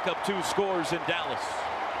are back up 2 scores in Dallas.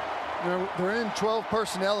 They're in 12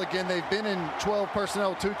 personnel again. They've been in 12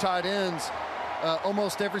 personnel, 2 tight ends,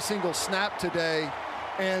 almost every single snap today.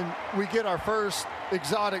 And we get our first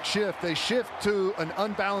exotic shift. They shift to an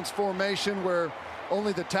unbalanced formation where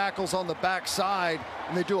only the tackle's on the backside,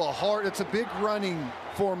 and they do it's a big running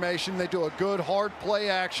formation. They do a good hard play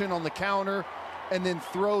action on the counter and then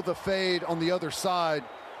throw the fade on the other side.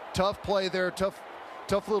 Tough play there, tough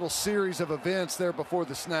little series of events there before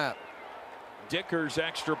the snap. Dicker's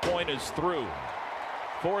extra point is through.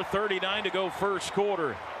 4:39 to go 1st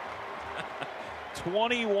quarter.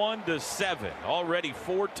 21-7. Already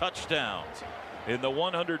 4 touchdowns in the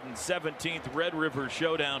 117th Red River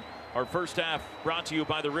Showdown. Our first half brought to you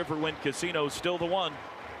by the Riverwind Casino. Still the one.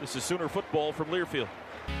 This is Sooner football from Learfield.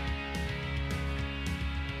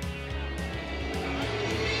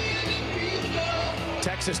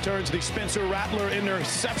 Texas turns the Spencer Rattler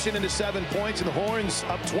interception into 7 points, and the Horns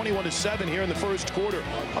up 21-7 here in the 1st quarter.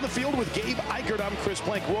 On the field with Gabe Eichert, I'm Chris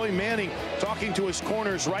Plank. Roy Manning talking to his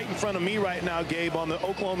corners right in front of me right now, Gabe, on the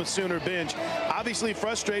Oklahoma Sooner bench. Obviously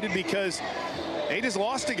frustrated because they just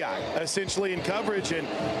lost a guy, essentially, in coverage. And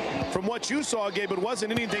from what you saw, Gabe, it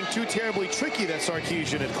wasn't anything too terribly tricky that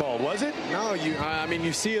Sarkisian had called, was it? No, I mean,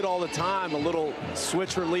 you see it all the time. A little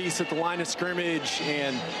switch release at the line of scrimmage,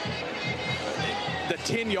 and the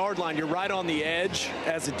 10-yard line, you're right on the edge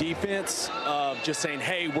as a defense of just saying,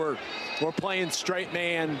 hey, we're playing straight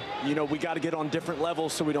man. You know, we got to get on different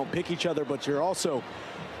levels so we don't pick each other, but you're also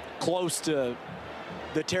close to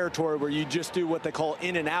the territory where you just do what they call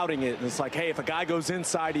in and outing it. And it's like, hey, if a guy goes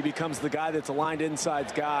inside, he becomes the guy that's aligned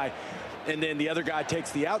inside's guy, and then the other guy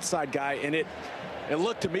takes the outside guy, and it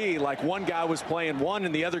looked to me like one guy was playing one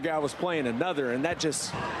and the other guy was playing another, and that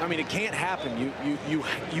just, I mean, it can't happen.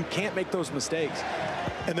 You can't make those mistakes.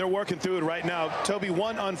 And they're working through it right now. Toby,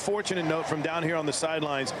 one unfortunate note from down here on the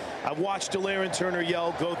sidelines. I've watched De'Aaron Turner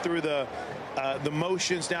Yell go through the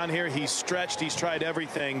motions down here. He's stretched, he's tried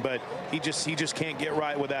everything, but he just can't get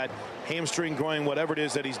right with that hamstring, groin, whatever it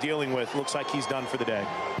is that he's dealing with. Looks like he's done for the day.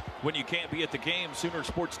 When you can't be at the game, Sooner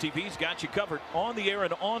Sports TV's got you covered on the air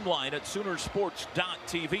and online at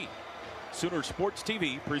Soonersports.tv. Sooner Sports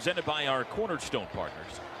TV, presented by our cornerstone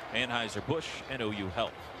partners, Anheuser-Busch and OU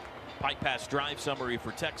Health. Pike Pass drive summary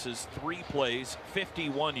for Texas: 3 plays,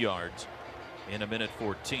 51 yards in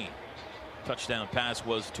 1:14. Touchdown pass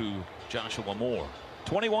was to Joshua Moore.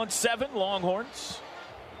 21-7 Longhorns.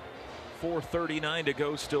 4:39 to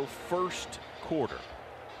go, still 1st quarter.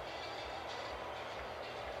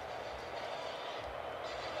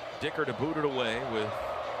 Dicker to boot it away with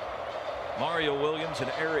Mario Williams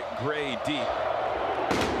and Eric Gray deep.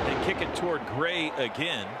 They kick it toward Gray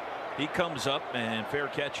again. He comes up and fair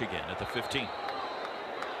catch again at the 15.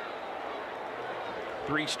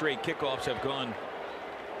 3 straight kickoffs have gone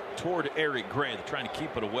toward Eric Gray. They're trying to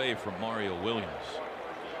keep it away from Mario Williams.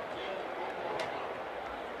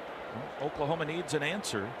 Well, Oklahoma needs an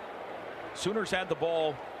answer. Sooners had the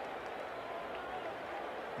ball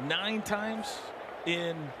 9 times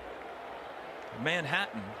in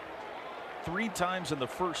Manhattan, 3 times in the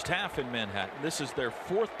first half in Manhattan. This is their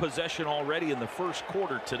 4th possession already in the 1st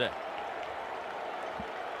quarter today.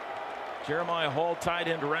 Jeremiah Hall, tight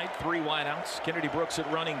end right, 3 wideouts. Kennedy Brooks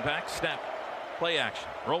at running back. Snap. Play action.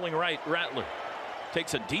 Rolling right, Rattler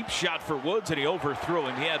takes a deep shot for Woods, and he overthrew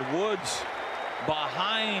him. He had Woods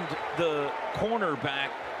behind the cornerback.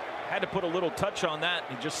 Had to put a little touch on that,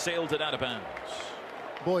 and he just sailed it out of bounds.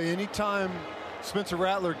 Boy, anytime Spencer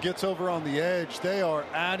Rattler gets over on the edge, they are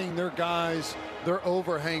adding their guys, their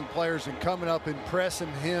overhang players, and coming up and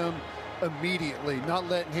pressing him immediately, not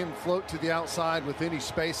letting him float to the outside with any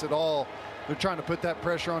space at all. They're trying to put that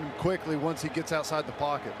pressure on him quickly once he gets outside the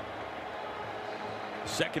pocket.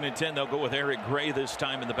 2nd and 10, they'll go with Eric Gray this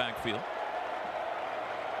time in the backfield.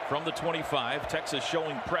 From the 25, Texas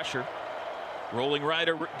showing pressure. Rolling right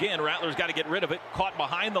again, Rattler's got to get rid of it. Caught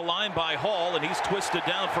behind the line by Hall, and he's twisted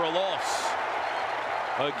down for a loss.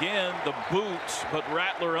 Again, the boot, but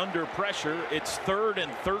Rattler under pressure. It's 3rd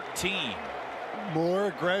and 13. More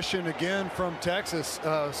aggression again from Texas,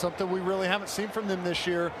 something we really haven't seen from them this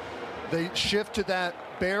year. They shift to that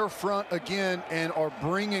bare front again and are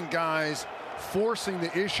bringing guys, forcing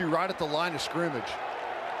the issue right at the line of scrimmage.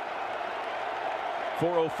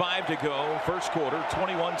 4:05 to go, first quarter,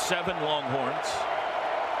 21-7 Longhorns.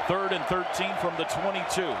 3rd and 13 from the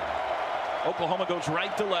 22. Oklahoma goes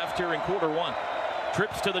right to left here in quarter 1.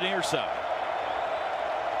 Trips to the near side.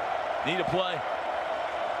 Need a play.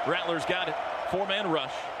 Rattler's got it. 4-man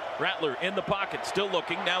rush. Rattler in the pocket, still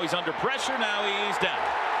looking. Now he's under pressure. Now he's down.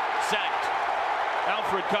 Sacked.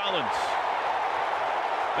 Alfred Collins.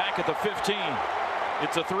 Back at the 15.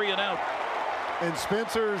 It's a 3 and out. And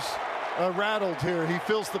Spencer's rattled here. He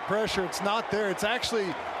feels the pressure. It's not there. It's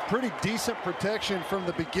actually pretty decent protection from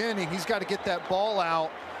the beginning. He's got to get that ball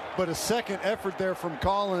out, but a second effort there from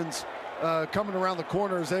Collins coming around the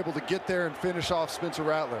corner is able to get there and finish off Spencer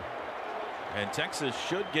Rattler. And Texas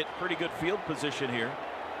should get pretty good field position here.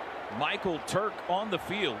 Michael Turk on the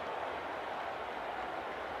field.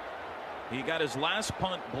 He got his last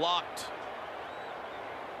punt blocked.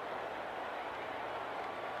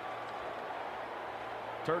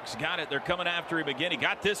 Turk's got it. They're coming after him again. He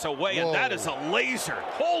got this away, and that is a laser.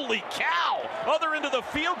 Holy cow. Other end of the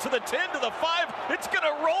field to the 10, to the 5. It's going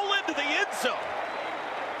to roll into the end zone.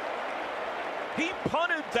 He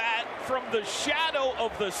punted that from the shadow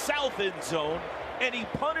of the south end zone, and he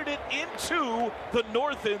punted it into the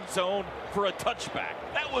north end zone for a touchback.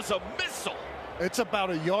 That was a missile. It's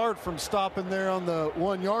about a yard from stopping there on the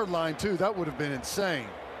 1-yard line, too. That would have been insane.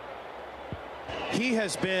 He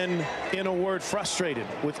has been, in a word, frustrated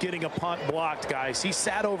with getting a punt blocked, guys. He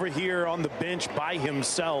sat over here on the bench by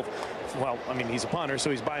himself. Well, I mean, he's a punter, so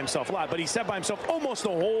he's by himself a lot, but he sat by himself almost the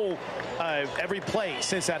whole, every play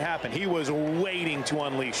since that happened. He was waiting to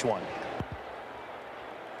unleash one.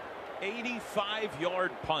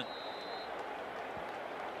 85-yard punt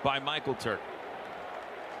by Michael Turk.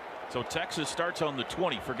 So Texas starts on the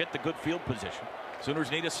 20. Forget the good field position.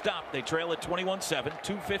 Sooners need a stop. They trail at 21-7.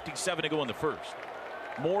 2:57 to go in the first.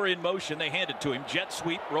 Moore in motion. They hand it to him. Jet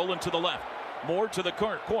sweep rolling to the left. Moore to the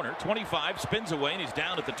corner. 25 spins away, and he's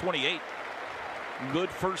down at the 28.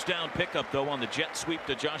 Good first down pickup, though, on the jet sweep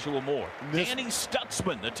to Joshua Moore. Danny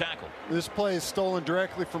Stutzman, the tackle. This play is stolen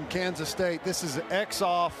directly from Kansas State. This is X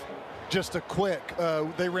off, just a quick.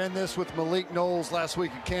 They ran this with Malik Knowles last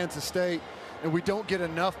week at Kansas State. And we don't get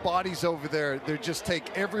enough bodies over there. They just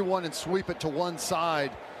take everyone and sweep it to one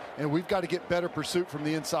side. And we've got to get better pursuit from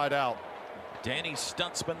the inside out. Danny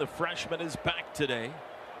Stutzman, the freshman, is back today.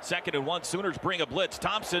 2nd and 1. Sooners bring a blitz.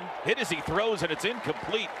 Thompson hit as he throws, and it's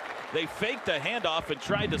incomplete. They faked the handoff and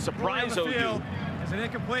tried to surprise OU. It's an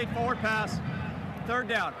incomplete forward pass. 3rd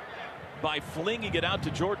down. By flinging it out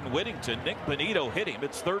to Jordan Whittington. Nick Benito hit him.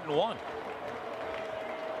 It's 3rd and 1.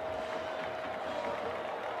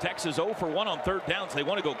 Texas 0 for 1 on 3rd downs. They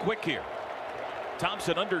want to go quick here.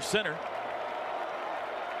 Thompson under center.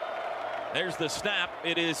 There's the snap.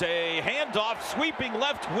 It is a handoff, sweeping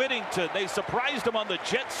left Whittington. They surprised him on the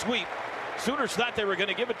jet sweep. Sooners thought they were going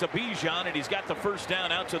to give it to Bijan, and he's got the first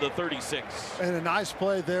down out to the 36. And a nice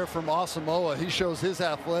play there from Asamoah. He shows his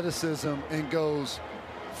athleticism and goes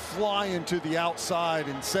flying to the outside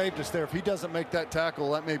and saved us there. If he doesn't make that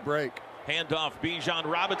tackle, that may break. Handoff, Bijan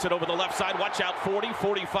Robinson over the left side. Watch out, 40,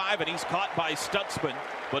 45, and he's caught by Stutzman,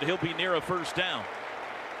 but he'll be near a first down.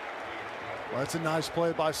 Well, that's a nice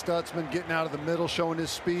play by Stutzman, getting out of the middle, showing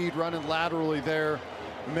his speed, running laterally there,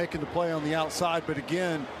 and making the play on the outside. But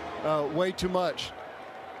again, way too much.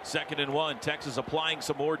 2nd and 1. Texas applying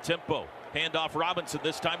some more tempo. Handoff Robinson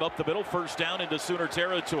this time up the middle. First down into Sooner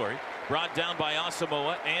territory. Brought down by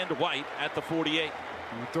Asamoah and White at the 48.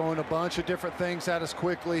 You're throwing a bunch of different things at us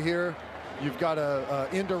quickly here. You've got a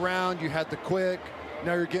end around. You had the quick.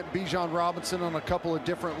 Now you're getting Bijan Robinson on a couple of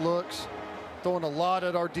different looks. throwing a lot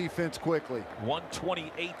at our defense quickly.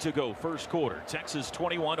 1:28 to go, first quarter. Texas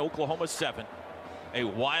 21, Oklahoma 7. A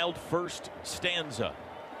wild first stanza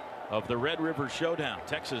of the Red River Showdown.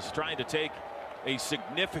 Texas trying to take a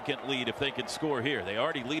significant lead if they can score here. They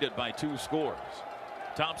already lead it by 2 scores.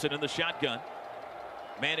 Thompson in the shotgun.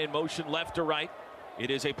 Man in motion left to right. It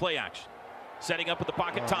is a play action. Setting up at the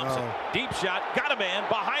pocket, Thompson. No. Deep shot, got a man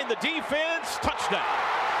behind the defense. Touchdown.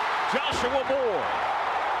 Joshua Moore.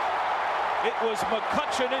 It was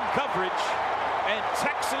McCutcheon in coverage, and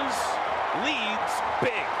Texas leads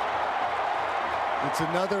big. It's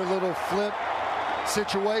another little flip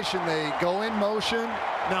situation. They go in motion.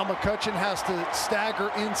 Now McCutcheon has to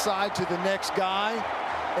stagger inside to the next guy,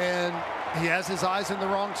 and he has his eyes in the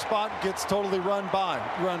wrong spot, gets totally run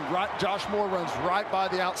right. Josh Moore runs right by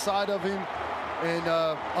the outside of him, and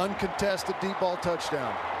uncontested deep ball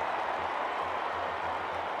touchdown.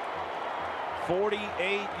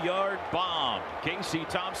 48-yard bomb. Casey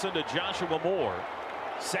Thompson to Joshua Moore.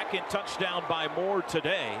 Second touchdown by Moore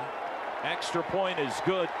today. Extra point is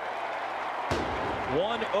good.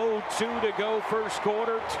 1:02 to go, first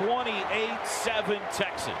quarter. 28-7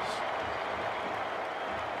 Texas.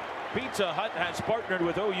 Pizza Hut has partnered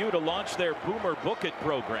with OU to launch their Boomer Book It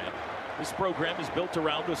program. This program is built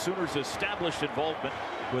around the Sooners' established involvement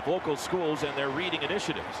with local schools and their reading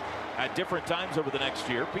initiatives. At different times over the next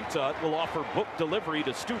year, Pizza Hut will offer book delivery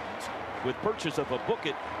to students with purchase of a Book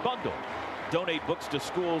It bundle. Donate books to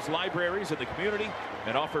schools, libraries, and the community,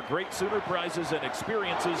 and offer great Sooner prizes and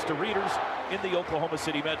experiences to readers in the Oklahoma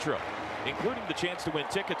City metro, including the chance to win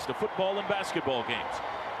tickets to football and basketball games.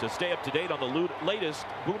 To stay up to date on the latest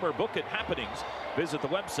Boomer Book It happenings, visit the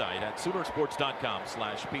website at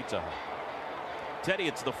Soonersports.com/Pizza Hut. Teddy,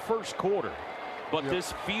 it's the first quarter, but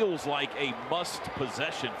this feels like a must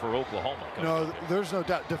possession for Oklahoma. No, there's no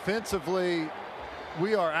doubt. Defensively,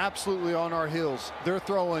 we are absolutely on our heels. They're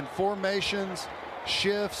throwing formations,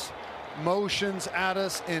 shifts, motions at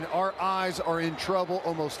us, and our eyes are in trouble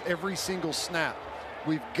almost every single snap.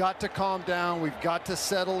 We've got to calm down. We've got to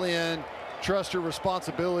settle in. Trust your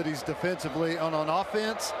responsibilities defensively. And on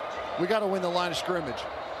offense, we got to win the line of scrimmage.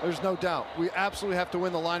 There's no doubt. We absolutely have to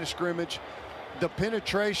win the line of scrimmage. The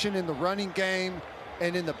penetration in the running game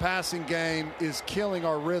and in the passing game is killing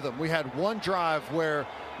our rhythm. We had one drive where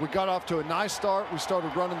we got off to a nice start. We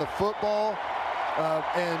started running the football,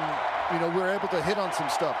 and we were able to hit on some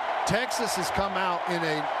stuff. Texas has come out in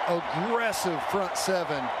an aggressive front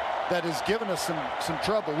seven that has given us some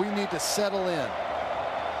trouble. We need to settle in.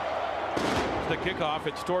 The kickoff,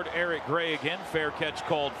 it's toward Eric Gray again. Fair catch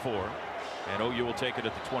called for, and OU will take it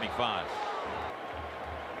at the 25.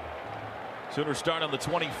 Sooners start on the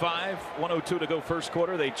 25. 1:02 to go, first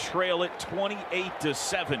quarter. They trail it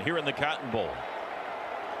 28-7 here in the Cotton Bowl.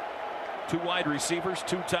 2 wide receivers,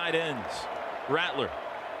 2 tight ends. Rattler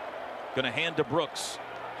going to hand to Brooks.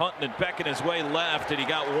 Hunting and pecking his way left, and he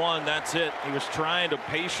got one. That's it. He was trying to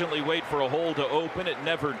patiently wait for a hole to open. It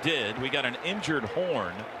never did. We got an injured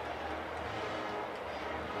Horn.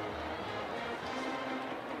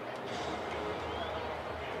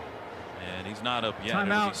 And he's not up yet.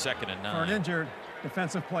 It'll be 2nd and 9. For an injured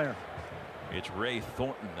defensive player. It's Ray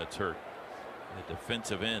Thornton that's hurt, the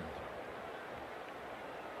defensive end.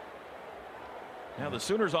 Now the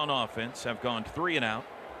Sooners on offense have gone 3 and out,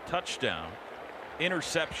 touchdown,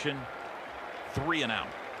 interception, 3 and out.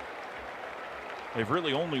 They've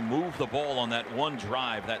really only moved the ball on that one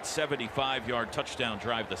drive, that 75-yard touchdown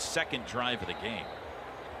drive, the second drive of the game.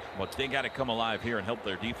 But they got to come alive here and help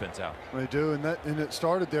their defense out. They do, and it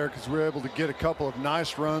started there because we were able to get a couple of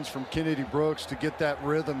nice runs from Kennedy Brooks to get that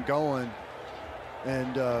rhythm going.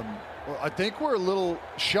 And I think we're a little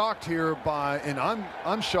shocked here and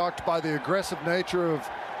I'm shocked by the aggressive nature of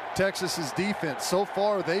Texas's defense. So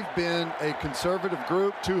far, they've been a conservative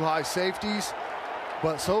group, 2 high safeties.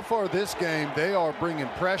 But so far this game, they are bringing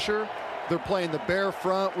pressure. They're playing the bare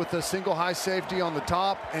front with a single high safety on the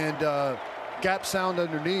top and gap sound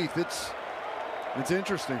underneath. It's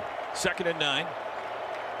interesting. 2nd and 9.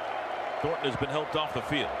 Thornton has been helped off the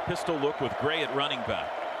field. Pistol look with Gray at running back.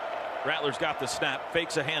 Rattler's got the snap,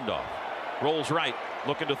 fakes a handoff, rolls right,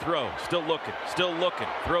 looking to throw, still looking,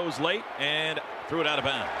 throws late, and threw it out of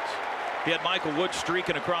bounds. He had Michael Wood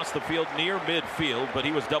streaking across the field near midfield, but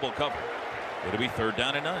he was double covered. It'll be 3rd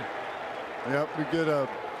down and 9. Yep, we get a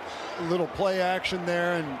little play action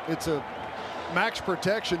there, and it's a max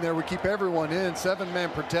protection there. We keep everyone in, 7-man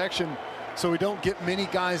protection, so we don't get many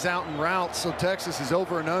guys out in routes. So Texas is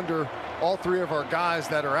over and under all 3 of our guys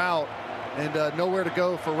that are out, and nowhere to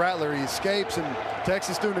go for Rattler. He escapes, and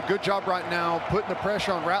Texas doing a good job right now putting the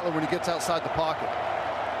pressure on Rattler when he gets outside the pocket.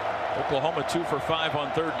 Oklahoma 2 for 5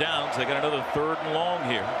 on third downs. They got another 3rd and long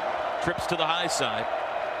here. Trips to the high side.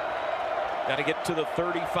 Got to get to the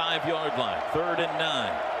 35-yard line. 3rd and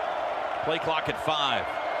 9. Play clock at 5.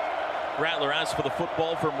 Rattler asks for the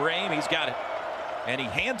football from Raym. He's got it. And he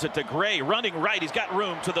hands it to Gray, running right. He's got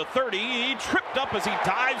room to the 30. He tripped up as he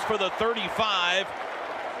dives for the 35.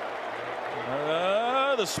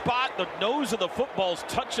 The spot, the nose of the football's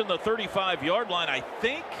touching the 35-yard line. I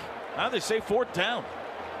think, they say 4th down.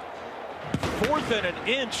 4th and an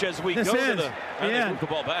inch as we go to the move the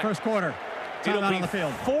ball back. First quarter. It'll be on the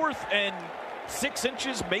field. 4th and 6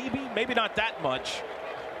 inches, maybe not that much,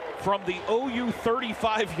 from the OU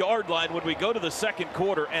 35-yard line when we go to the second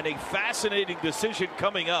quarter, and a fascinating decision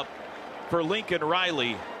coming up for Lincoln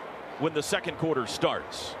Riley when the second quarter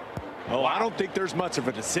starts. Oh, I don't think there's much of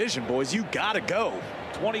a decision, boys. You got to go.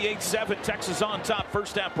 28-7, Texas on top.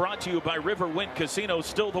 First half brought to you by Riverwind Casino,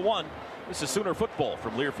 still the one. This is Sooner football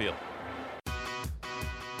from Learfield.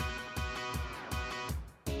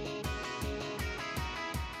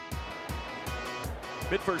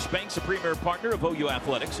 MidFirst Bank's a premier partner of OU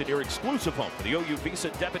Athletics and your exclusive home for the OU Visa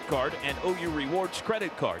debit card and OU Rewards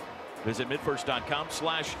credit card. Visit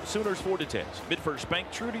midfirst.com/Sooners for details. MidFirst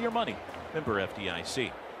Bank, true to your money. Member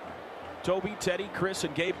FDIC. Toby, Teddy, Chris,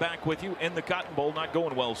 and Gabe back with you in the Cotton Bowl. Not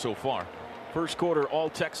going well so far. First quarter, all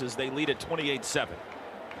Texas. They lead at 28-7.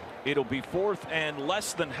 It'll be 4th and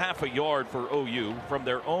less than half a yard for OU from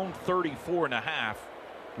their own 34.5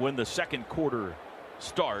 when the second quarter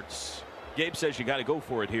starts. Gabe says you got to go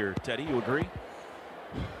for it here. Teddy, you agree?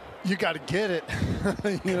 You got to get it.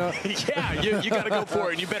 Yeah, you got to go for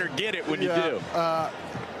it. And you better get it when you do.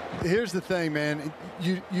 Here's the thing, man.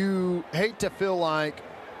 You hate to feel like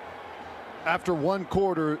after one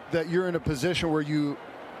quarter that you're in a position where you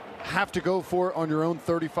have to go for it on your own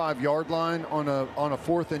 35-yard line on a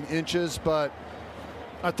 4th and inches, but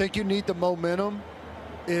I think you need the momentum.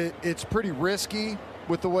 It's pretty risky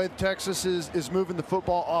with the way Texas is moving the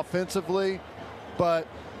football offensively, but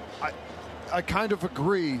I kind of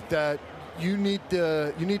agree that you need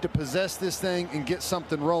to possess this thing and get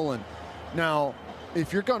something rolling. Now,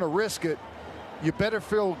 if you're going to risk it, you better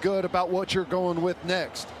feel good about what you're going with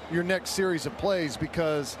next, your next series of plays,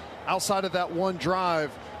 because outside of that one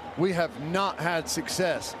drive, we have not had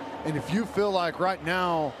success. And if you feel like right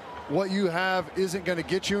now what you have isn't going to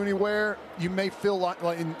get you anywhere, you may feel like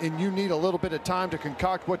and you need a little bit of time to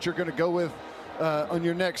concoct what you're going to go with on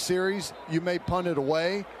your next series. You may punt it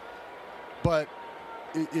away, but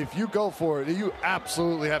if you go for it, you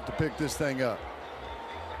absolutely have to pick this thing up.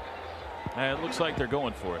 And it looks like they're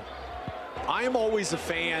going for it. I am always a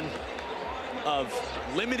fan of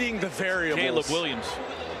limiting the variables. Caleb Williams.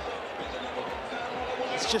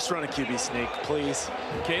 Let's just run a QB sneak, please.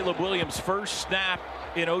 Caleb Williams' first snap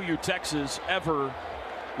in OU Texas ever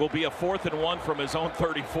will be a 4th and 1 from his own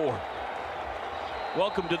 34.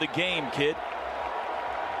 Welcome to the game, kid.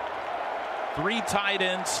 3 tight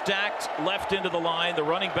ends stacked left into the line. The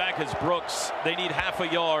running back is Brooks. They need half a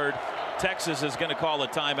yard. Texas is going to call a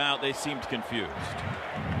timeout. They seemed confused.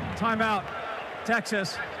 Timeout.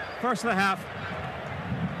 Texas. First of the half.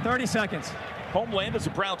 30 seconds. Homeland is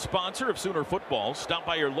a proud sponsor of Sooner football. Stop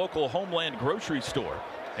by your local Homeland grocery store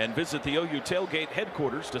and visit the OU Tailgate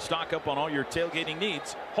headquarters to stock up on all your tailgating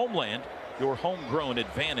needs. Homeland, your homegrown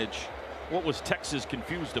advantage. What was Texas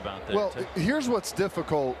confused about that? Well, here's what's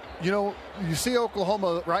difficult. You see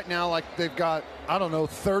Oklahoma right now like they've got,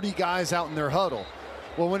 30 guys out in their huddle.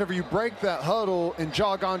 Well, whenever you break that huddle and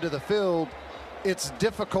jog onto the field, it's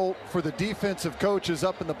difficult for the defensive coaches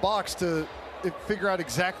up in the box to figure out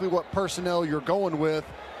exactly what personnel you're going with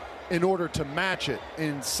in order to match it.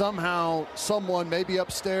 And somehow someone maybe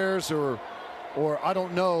upstairs or I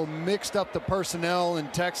don't know, mixed up the personnel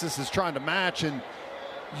and Texas is trying to match, and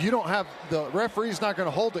you don't have the referee's not going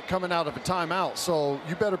to hold it coming out of a timeout. So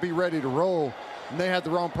you better be ready to roll. And they had the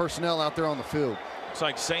wrong personnel out there on the field. It's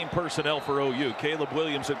like same personnel for OU. Caleb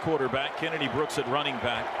Williams at quarterback, Kennedy Brooks at running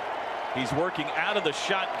back. He's working out of the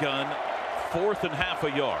shotgun, 4th and half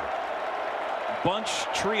a yard. Bunch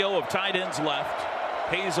trio of tight ends left.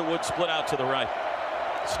 Hazelwood split out to the right.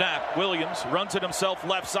 Snap. Williams runs it himself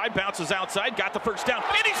left side, bounces outside, got the first down,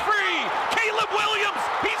 and he's free! Caleb Williams!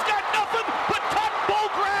 He's got nothing but cotton bowl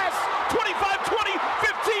grass! 25-20,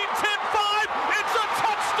 15-10-5, it's a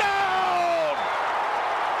touchdown!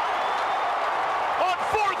 On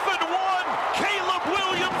 4th and 1, Caleb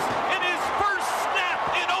Williams in his first snap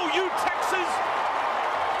in OU Texas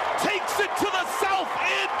takes it to the south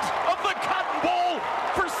end of the Cotton Bowl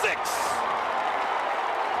for 6.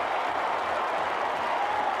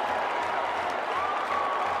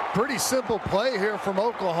 Pretty simple play here from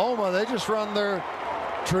Oklahoma. They just run their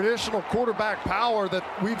traditional quarterback power that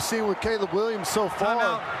we've seen with Caleb Williams so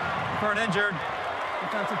far. Timeout for an injured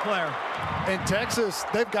defensive player. And Texas,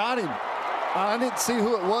 they've got him. I didn't see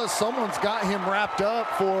who it was. Someone's got him wrapped up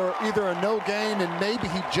for either a no gain, and maybe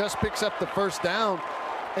he just picks up the first down,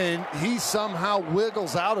 and he somehow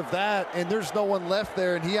wiggles out of that, and there's no one left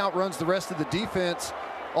there, and he outruns the rest of the defense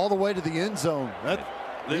all the way to the end zone.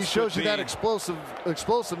 He shows you that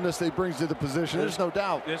explosiveness that he brings to the position. There's no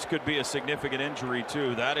doubt. This could be a significant injury,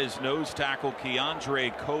 too. That is nose tackle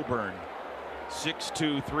Keandre Coburn,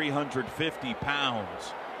 6'2", 350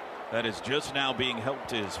 pounds. That is just now being helped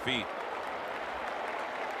to his feet.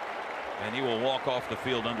 And he will walk off the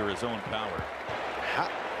field under his own power.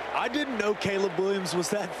 I didn't know Caleb Williams was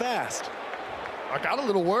that fast. I got a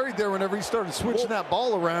little worried there whenever he started switching that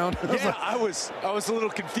ball around. I was a little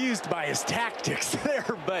confused by his tactics there,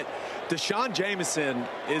 but Deshaun Jameson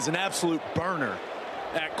is an absolute burner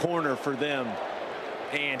at corner for them.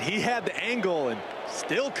 And he had the angle and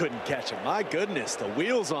still couldn't catch him. My goodness, the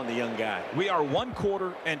wheels on the young guy. We are 1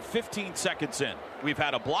 quarter and 15 seconds in. We've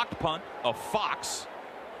had a blocked punt, a Fox,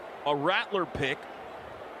 a Rattler pick,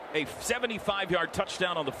 a 75-yard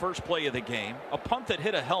touchdown on the first play of the game, a punt that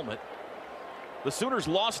hit a helmet. The Sooners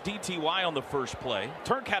lost DTY on the first play.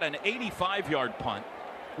 Turk had an 85-yard punt.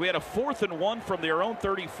 We had a 4th and 1 from their own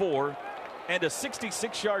 34 and a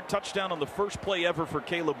 66-yard touchdown on the first play ever for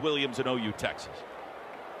Caleb Williams in OU Texas.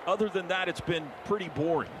 Other than that, it's been pretty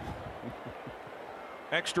boring.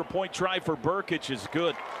 Extra point try for Burkich is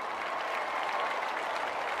good.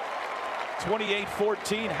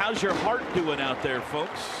 28-14. How's your heart doing out there,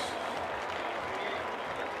 folks?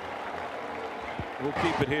 We'll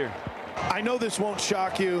keep it here. I know this won't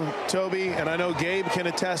shock you, Toby, and I know Gabe can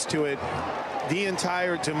attest to it. The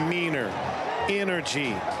entire demeanor,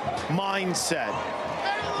 energy, mindset,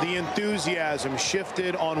 the enthusiasm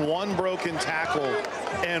shifted on one broken tackle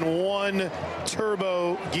and one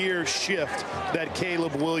turbo gear shift that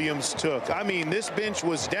Caleb Williams took. I mean, this bench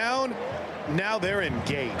was down. Now they're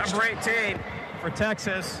engaged. Number 18 for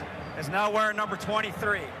Texas is now wearing number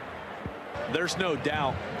 23. There's no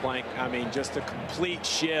doubt, Blank. I mean, just a complete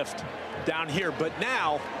shift down here. But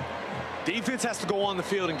now, defense has to go on the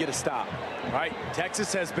field and get a stop, right?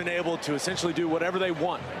 Texas has been able to essentially do whatever they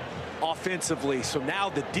want offensively. So now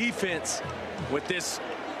the defense, with this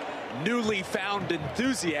newly found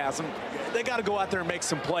enthusiasm, they got to go out there and make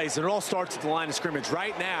some plays. And it all starts at the line of scrimmage.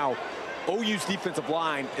 Right now, OU's defensive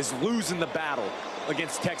line is losing the battle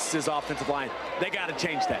against Texas's offensive line. They got to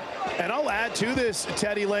change that. And I'll add to this,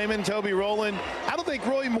 Teddy Lehman, Toby Rowland. I don't think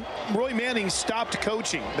Roy Manning stopped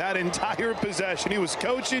coaching that entire possession. He was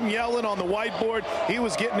coaching, yelling on the whiteboard. He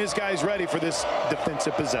was getting his guys ready for this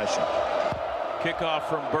defensive possession. Kickoff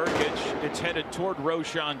from Burkich. It's headed toward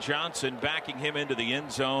Roschon Johnson, backing him into the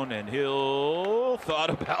end zone, and Hill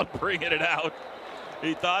thought about bringing it out.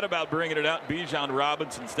 He thought about bringing it out. Bijan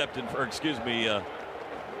Robinson stepped in, or excuse me,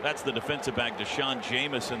 that's the defensive back, Deshaun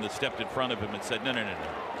Jameson, that stepped in front of him and said, no.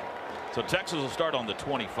 So Texas will start on the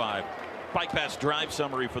 25. Pike Pass drive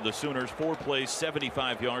summary for the Sooners. 4 plays,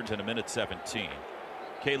 75 yards, and a minute 17.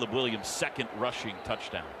 Caleb Williams' second rushing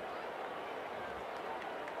touchdown.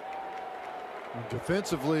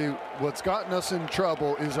 Defensively, what's gotten us in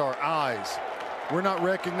trouble is our eyes. We're not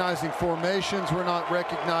recognizing formations. We're not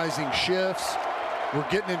recognizing shifts. We're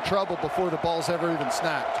getting in trouble before the ball's ever even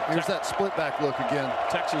snapped. Here's that split back look again.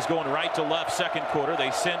 Texas going right to left second quarter.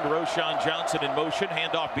 They send Roschon Johnson in motion.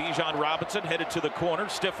 Handoff Bijan Robinson headed to the corner.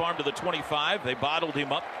 Stiff arm to the 25. They bottled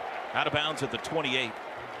him up out of bounds at the 28.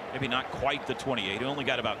 Maybe not quite the 28. He only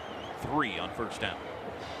got about 3 on first down.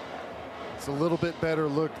 It's a little bit better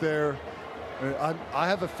look there. I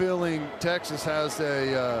have a feeling Texas has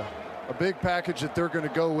a big package that they're going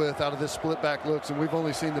to go with out of this split back looks, and we've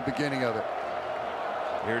only seen the beginning of it.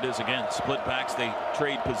 Here it is again. Split backs. They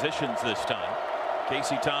trade positions this time.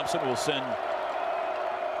 Casey Thompson will send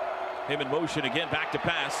him in motion again. Back to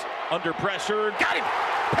pass. Under pressure. Got him.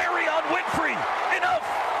 Perry on Winfrey. Enough.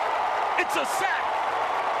 It's a sack.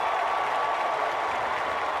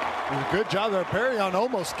 Good job there. Perrion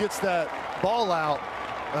almost gets that ball out.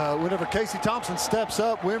 Whenever Casey Thompson steps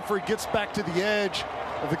up, Winfrey gets back to the edge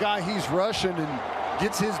of the guy he's rushing and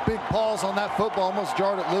gets his big paws on that football, almost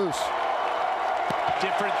jarred it loose.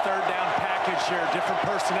 Different third down package here, different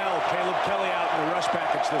personnel. Caleb Kelly out in the rush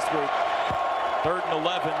package this week. 3rd and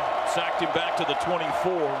 11, sacked him back to the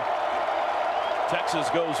 24. Texas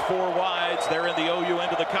goes 4 wides. They're in the OU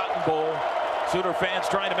end of the Cotton Bowl. Sooner fans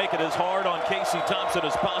trying to make it as hard on Casey Thompson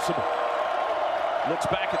as possible. Looks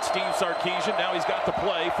back at Steve Sarkisian. Now he's got the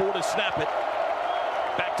play. 4 to snap it.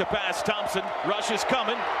 Back to pass. Thompson. Rush is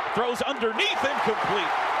coming. Throws underneath.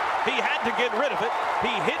 Incomplete. He had to get rid of it.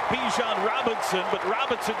 He hit Bijan Robinson, but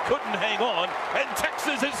Robinson couldn't hang on, and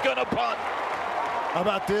Texas is going to punt. How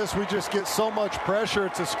about this? We just get so much pressure.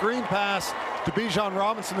 It's a screen pass to Bijan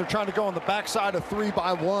Robinson. They're trying to go on the backside of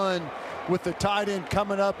 3-by-1 with the tight end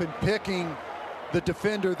coming up and picking the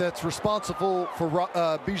defender that's responsible for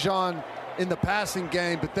Bijan in the passing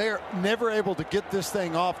game, but they're never able to get this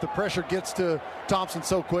thing off. The pressure gets to Thompson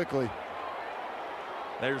so quickly.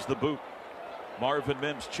 There's the boot. Marvin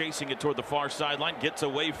Mims chasing it toward the far sideline, gets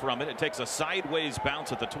away from it. It takes a sideways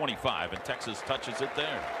bounce at the 25, and Texas touches it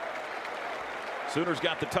there. Sooners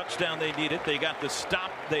got the touchdown they needed. They got the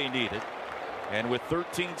stop they needed. And with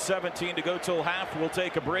 13-17 to go till half, we'll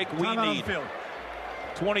take a break. We need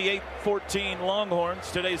 28-14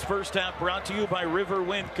 Longhorns. Today's first half brought to you by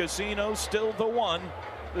Riverwind Casino. Still the one.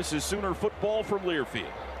 This is Sooner football from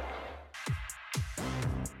Learfield.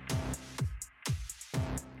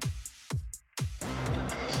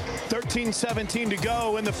 $13-17 to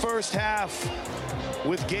go in the first half.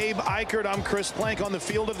 With Gabe Ikert, I'm Chris Plank on the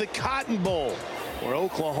field of the Cotton Bowl, where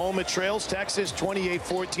Oklahoma trails Texas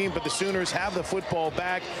 28-14, but the Sooners have the football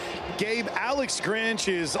back. Gabe, Alex Grinch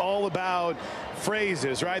is all about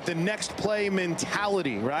phrases, right? The next play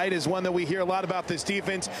mentality, right, is one that we hear a lot about this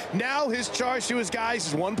defense. Now his charge to his guys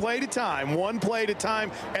is one play at a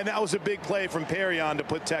time, and that was a big play from Perrion to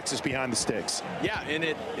put Texas behind the sticks. Yeah, and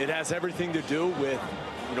it has everything to do with,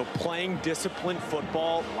 you know, playing disciplined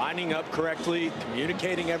football, lining up correctly,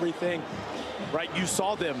 communicating everything. Right, you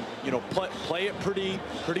saw them, you know, play it pretty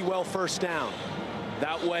well first down.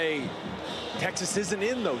 That way, Texas isn't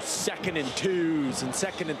in those 2nd and 2s and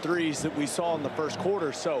 2nd and 3s that we saw in the first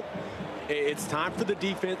quarter. So it's time for the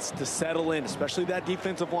defense to settle in, especially that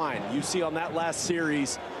defensive line. You see on that last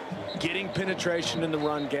series, getting penetration in the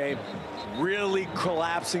run game, really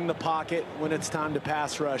collapsing the pocket when it's time to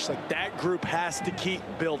pass rush. Like, that group has to keep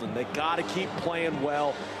building. They got to keep playing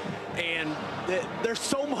well. And there's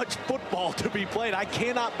so much football to be played. I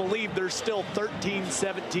cannot believe there's still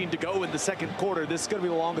 13-17 to go in the second quarter. This is going to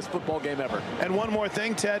be the longest football game ever. And one more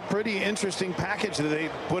thing, Ted, pretty interesting package that they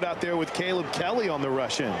put out there with Caleb Kelly on the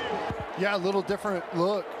rush in. Yeah, a little different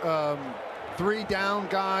look. 3 down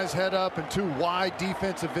guys, head up, and 2 wide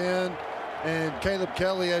defensive end. And Caleb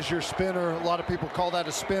Kelly as your spinner. A lot of people call that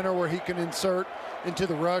a spinner, where he can insert into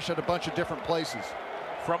the rush at a bunch of different places.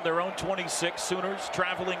 From their own 26, Sooners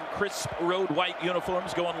traveling crisp road white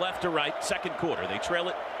uniforms, going left to right. Second quarter, they trail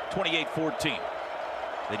it 28-14.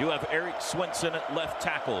 They do have Eric Swinson at left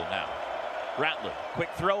tackle now. Rattler, quick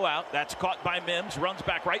throw out. That's caught by Mims. Runs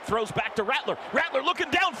back right, throws back to Rattler. Rattler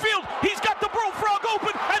looking downfield. He's got the bullfrog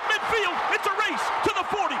open at midfield. It's a race to the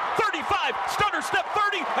 40, 35, stutter step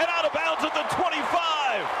 30, and out of bounds at the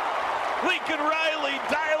 25. Lincoln Riley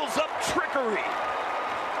dials up trickery.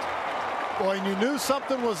 Boy, and you knew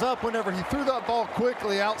something was up whenever he threw that ball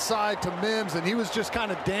quickly outside to Mims, and he was just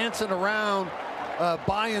kind of dancing around,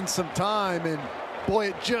 buying some time, and boy,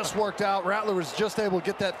 it just worked out. Rattler was just able to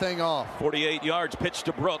get that thing off. 48 yards, pitch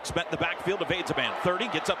to Brooks, met in the backfield, evades a man. 30,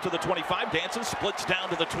 gets up to the 25, dances, splits down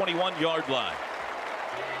to the 21-yard line.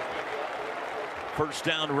 First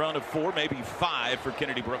down run of 4, maybe 5 for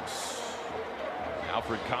Kennedy Brooks.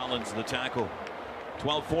 Alfred Collins, the tackle.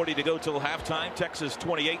 12:40 to go till halftime. Texas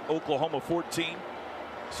 28, Oklahoma 14.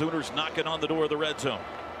 Sooners knocking on the door of the red zone.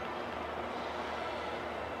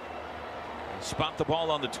 Spot the ball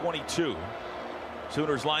on the 22.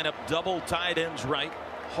 Sooners line up double tight ends right.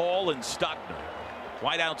 Hall and Stockner.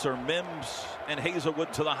 Wideouts are Mims and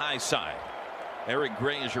Hazelwood to the high side. Eric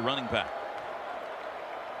Gray is your running back.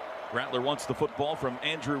 Rattler wants the football from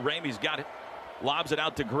Andrew Ramey. He's got it. Lobs it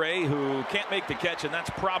out to Gray, who can't make the catch, and that's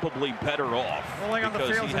probably better off. Rolling on the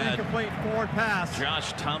field, an incomplete forward pass.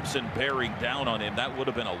 Josh Thompson bearing down on him. That would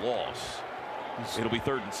have been a loss. It'll be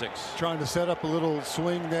 3rd and 6. Trying to set up a little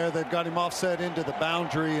swing there. They've got him offset into the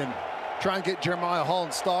boundary and try and get Jeremiah Hall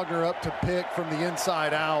and Stogner up to pick from the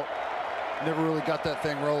inside out. Never really got that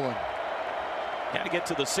thing rolling. Got to get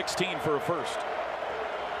to the 16 for a first.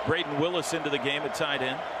 Braden Willis into the game at tight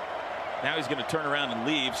end. Now he's going to turn around and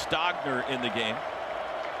leave. Stogner in the game.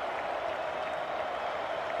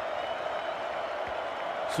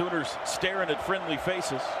 Sooners staring at friendly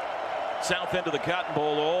faces. South end of the Cotton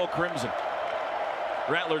Bowl, all crimson.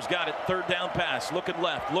 Rattler's got it. 3rd down pass. Looking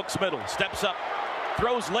left. Looks middle. Steps up.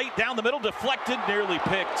 Throws late down the middle. Deflected. Nearly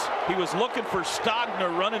picked. He was looking for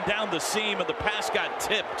Stogner running down the seam, and the pass got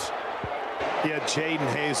tipped. Yeah, Jaden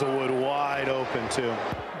Hazelwood wide open, too.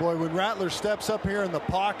 Boy, when Rattler steps up here in the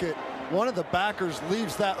pocket, one of the backers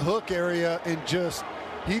leaves that hook area and just,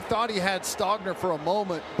 he thought he had Stogner for a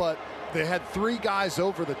moment, but they had 3 guys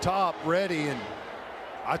over the top ready, and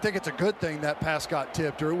I think it's a good thing that pass got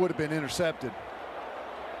tipped, or it would have been intercepted.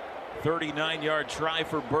 39-yard try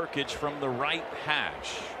for Brkic from the right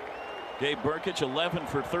hash. Gabe Brkic 11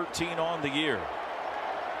 for 13 on the year.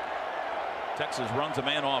 Texas runs a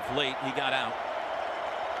man off late. He got out.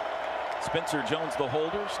 Spencer Jones, the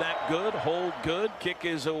holder. Snap good, hold good. Kick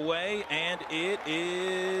is away, and it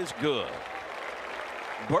is good.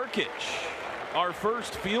 Brkic, our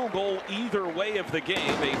first field goal either way of the game,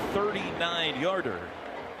 a 39-yarder.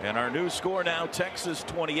 And our new score now, Texas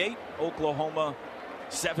 28, Oklahoma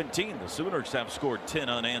 17. The Sooners have scored 10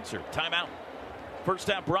 unanswered. Timeout. First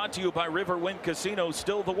half brought to you by Riverwind Casino,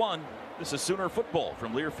 still the one. This is Sooner football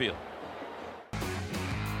from Learfield.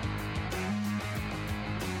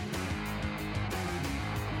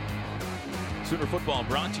 Sooner football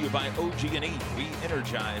brought to you by OG&E. We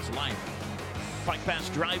energize life. Pike Pass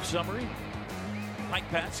drive summary. Pike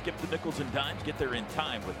Pass, skip the nickels and dimes. Get there in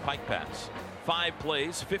time with Pike Pass. 5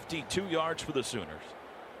 plays, 52 yards for the Sooners.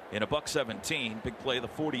 In a $117, big play, the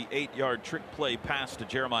 48-yard trick play pass to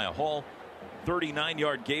Jeremiah Hall.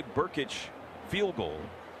 39-yard Gabe Brkic field goal.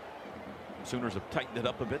 Sooners have tightened it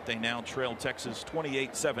up a bit. They now trail Texas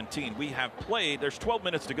 28-17. We have played, there's 12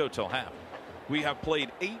 minutes to go till half. We have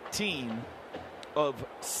played 18 of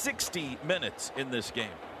 60 minutes in this game.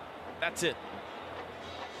 That's it.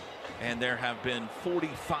 And there have been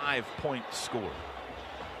 45 points scored.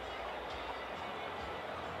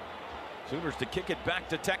 Sooners to kick it back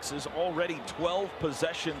to Texas. Already 12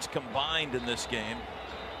 possessions combined in this game.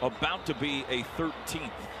 About to be a 13th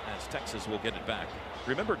as Texas will get it back.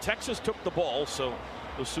 Remember, Texas took the ball, so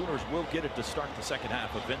the Sooners will get it to start the second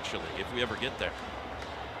half eventually if we ever get there.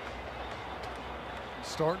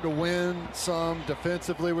 Starting to win some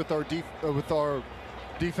defensively with our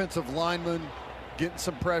defensive linemen, getting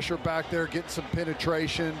some pressure back there, getting some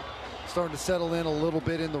penetration, starting to settle in a little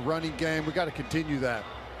bit in the running game. We got to continue that.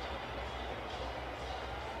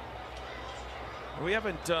 We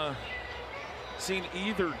haven't seen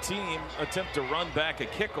either team attempt to run back a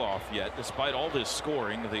kickoff yet, despite all this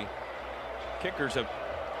scoring. The kickers have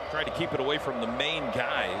tried to keep it away from the main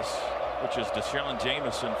guys, which is Deshaun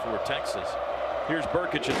Jamison for Texas. Here's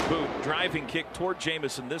Brkic's boot, driving kick toward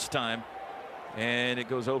Jamison this time, and it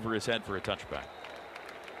goes over his head for a touchback.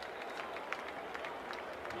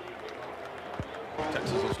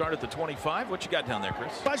 Texas will start at the 25. What you got down there,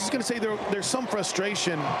 Chris? I was just going to say there's some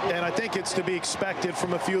frustration, and I think it's to be expected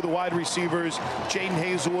from a few of the wide receivers. Jaden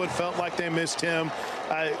Hazelwood felt like they missed him.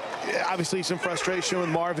 Obviously some frustration with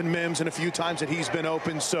Marvin Mims and a few times that he's been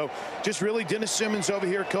open. So just really Dennis Simmons over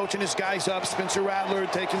here coaching his guys up. Spencer Rattler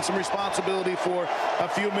taking some responsibility for a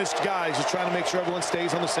few missed guys, just trying to make sure everyone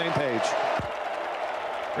stays on the same page.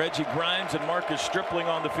 Reggie Grimes and Marcus Stripling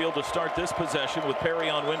on the field to start this possession with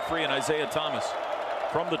Perrion Winfrey and Isaiah Thomas.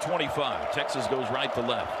 From the 25, Texas goes right to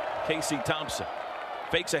left. Casey Thompson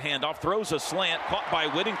fakes a handoff, throws a slant, caught by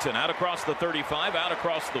Whittington, out across the 35, out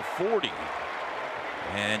across the 40.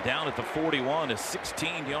 And down at the 41, a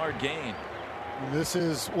 16-yard gain. This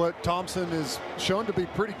is what Thompson is shown to be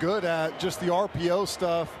pretty good at, just the RPO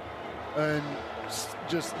stuff, and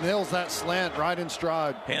just nails that slant right in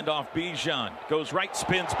stride. Handoff Bijan, goes right,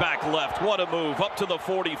 spins back left. What a move, up to the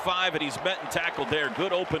 45, and he's met and tackled there.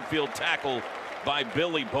 Good open field tackle by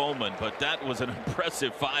Billy Bowman, but that was an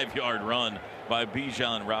impressive 5-yard run by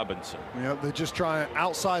Bijan Robinson. Yeah, they just try an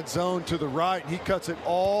outside zone to the right, and he cuts it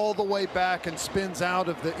all the way back and spins out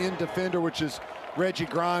of the end defender, which is Reggie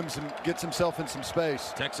Grimes, and gets himself in some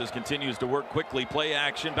space. Texas continues to work quickly. Play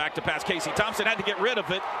action, back to pass. Casey Thompson had to get rid of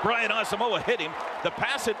it. Brian Asamoah hit him. The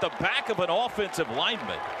pass hit the back of an offensive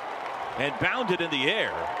lineman and bounded in the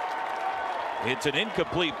air. It's an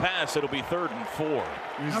incomplete pass. It'll be 3rd and 4.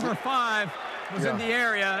 Number 5 was in the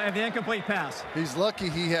area and the incomplete pass. He's lucky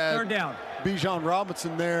he had 3rd down. Bijan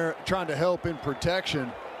Robinson there trying to help in protection,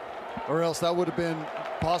 or else that would have been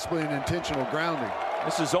possibly an intentional grounding.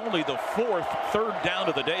 This is only the 4th 3rd down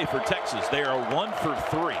of the day for Texas. They are 1 for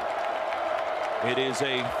 3. It is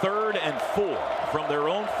a 3rd and 4 from their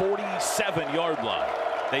own 47-yard line.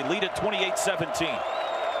 They lead at 28-17.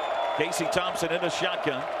 Casey Thompson in a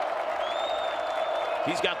shotgun.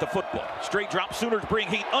 He's got the football. Straight drop. Sooners bring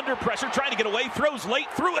heat under pressure, trying to get away. Throws late,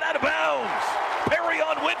 threw it out of bounds.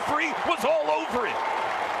 Perrion Winfrey was all over it.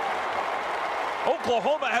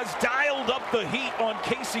 Oklahoma has dialed up the heat on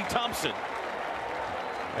Casey Thompson.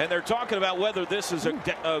 And they're talking about whether this is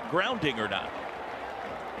a grounding or not.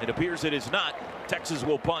 It appears it is not. Texas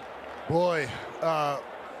will punt. Boy,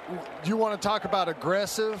 you want to talk about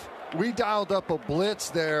aggressive? We dialed up a blitz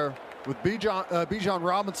there with Bijan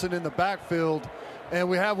Robinson in the backfield. And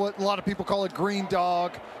we have what a lot of people call a green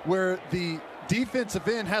dog, where the defensive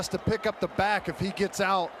end has to pick up the back if he gets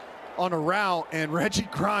out on a route, and Reggie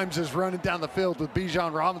Grimes is running down the field with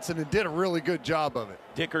Bijan Robinson and did a really good job of it.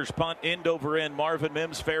 Dicker's punt end over end. Marvin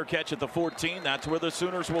Mims fair catch at the 14. That's where the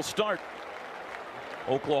Sooners will start.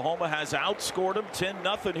 Oklahoma has outscored them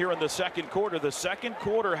 10-0 here in the second quarter. The second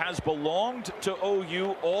quarter has belonged to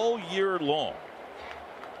OU all year long.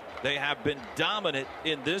 They have been dominant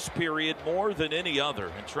in this period more than any other,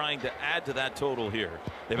 and trying to add to that total here.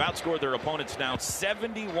 They've outscored their opponents now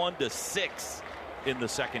 71-6 in the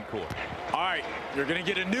second quarter. All right, you're going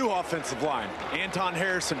to get a new offensive line. Anton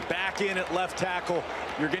Harrison back in at left tackle.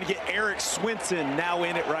 You're going to get Eric Swinson now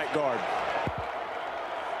in at right guard.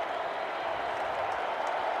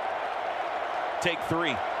 Take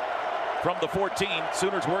 3 from the 14.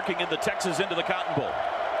 Sooners working in the Texas into the Cotton Bowl.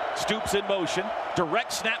 Stoops in motion.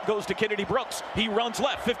 Direct snap goes to Kennedy Brooks. He runs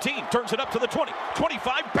left. 15. Turns it up to the 20.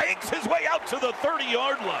 25. Banks his way out to the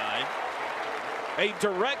 30-yard line. A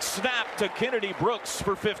direct snap to Kennedy Brooks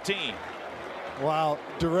for 15. Wow.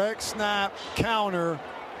 Direct snap counter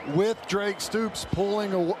with Drake Stoops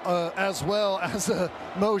pulling as well as a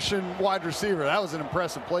motion wide receiver. That was an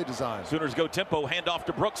impressive play design. Sooners go tempo, handoff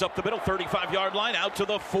to Brooks up the middle, 35-yard line, out to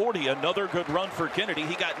the 40. Another good run for Kennedy.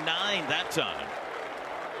 He got 9 that time.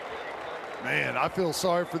 Man, I feel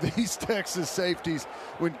sorry for these Texas safeties.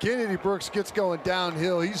 When Kennedy Brooks gets going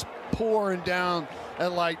downhill, he's pouring down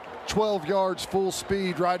at like 12 yards full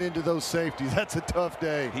speed right into those safeties. That's a tough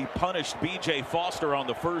day. He punished B.J. Foster on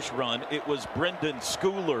the first run. It was Brendan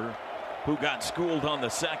Schooler who got schooled on the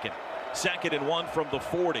second. 2nd and 1 from the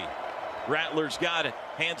 40. Rattler's got it.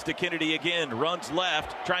 Hands to Kennedy again. Runs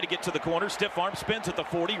left. Trying to get to the corner. Stiff arm spins at the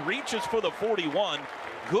 40. Reaches for the 41.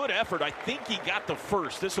 Good effort. I think he got the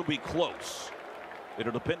first. This will be close.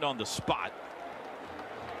 It'll depend on the spot.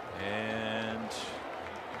 And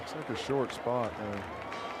it's like a short spot there.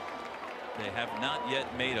 They have not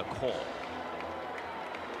yet made a call.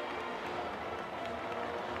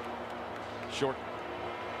 Short.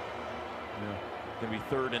 Yeah. Gonna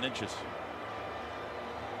be 3rd and inches.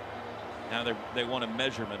 Now they want a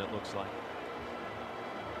measurement, it looks like.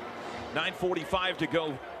 9:45 to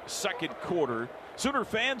go, second quarter. Sooner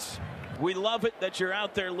fans, we love it that you're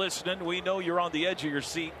out there listening. We know you're on the edge of your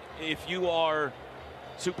seat. If you are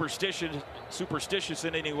superstitious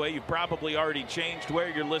in any way, you've probably already changed where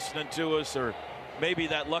you're listening to us, or maybe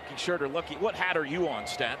that lucky shirt or lucky. What hat are you on,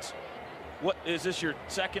 Stats? What is this, your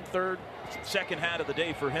second hat of the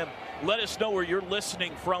day for him? Let us know where you're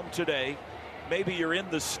listening from today. Maybe you're in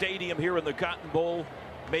the stadium here in the Cotton Bowl.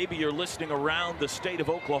 Maybe you're listening around the state of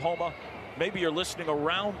Oklahoma. Maybe you're listening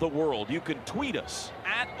around the world. You can tweet us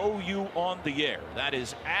at OU on the air. That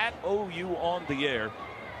is at OU on the air.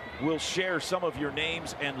 We'll share some of your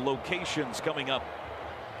names and locations coming up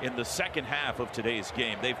in the second half of today's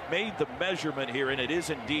game. They've made the measurement here, and it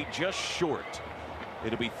is indeed just short.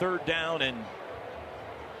 It'll be 3rd down and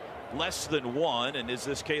less than 1. And is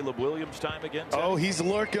this Caleb Williams time again, Teddy? Oh, he's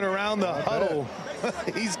lurking around the huddle.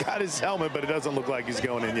 He's got his helmet, but it doesn't look like he's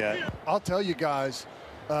going in yet. I'll tell you guys,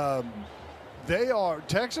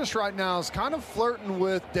 Texas right now is kind of flirting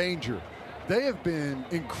with danger. They have been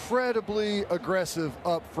incredibly aggressive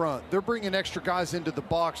up front. They're bringing extra guys into the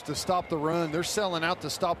box to stop the run. They're selling out to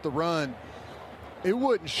stop the run. It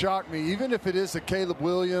wouldn't shock me, even if it is a Caleb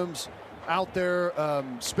Williams out there,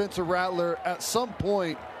 Spencer Rattler, at some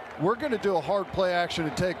point, we're going to do a hard play action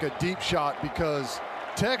and take a deep shot, because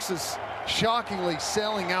Texas shockingly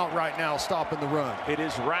selling out right now, stopping the run. It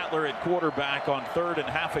is Rattler at quarterback on 3rd and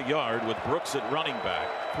half a yard with Brooks at running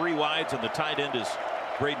back. 3 wides, and the tight end is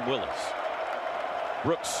Braden Willis.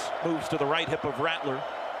 Brooks moves to the right hip of Rattler.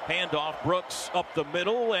 Handoff, Brooks up the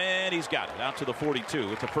middle, and he's got it out to the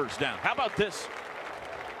 42. It's a first down. How about this?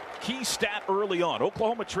 Key stat early on.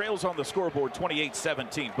 Oklahoma trails on the scoreboard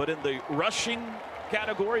 28-17, but in the rushing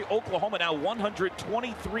category, Oklahoma now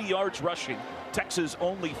 123 yards rushing. Texas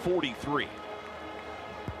only 43.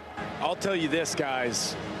 I'll tell you this,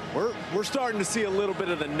 guys. We're starting to see a little bit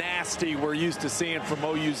of the nasty we're used to seeing from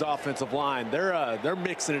OU's offensive line. They're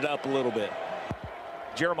mixing it up a little bit.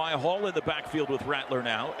 Jeremiah Hall in the backfield with Rattler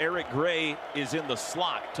now. Eric Gray is in the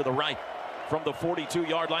slot to the right from the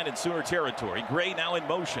 42-yard line in Sooner territory. Gray now in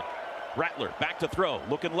motion. Rattler back to throw,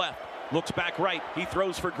 looking left. Looks back right. He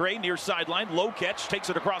throws for Gray near sideline. Low catch. Takes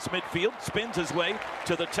it across midfield. Spins his way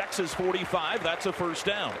to the Texas 45. That's a first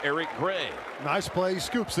down. Eric Gray. Nice play. He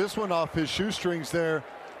scoops this one off his shoestrings there.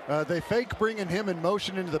 They fake bringing him in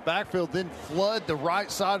motion into the backfield, then flood the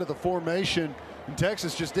right side of the formation. And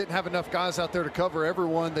Texas just didn't have enough guys out there to cover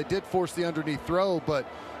everyone. They did force the underneath throw, but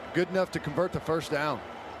good enough to convert the first down.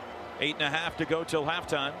 8.5 to go till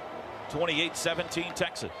halftime. 28-17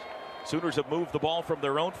 Texas. Sooners have moved the ball from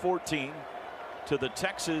their own 14 to the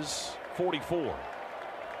Texas 44.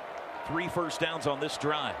 3 first downs on this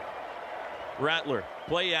drive. Rattler,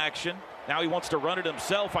 play action. Now he wants to run it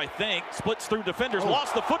himself, I think. Splits through defenders,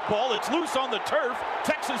 lost the football. It's loose on the turf.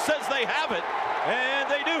 Texas says they have it, and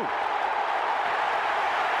they do.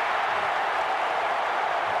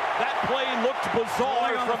 That play looked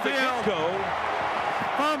bizarre from the get-go.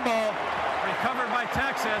 Fumble, recovered by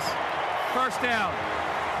Texas. First down.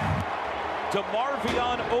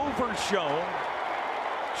 DeMarvion Overshown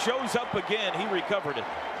shows up again. He recovered it.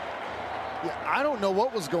 Yeah, I don't know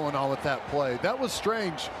what was going on with that play. That was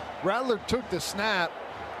strange. Rattler took the snap,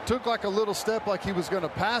 took like a little step like he was going to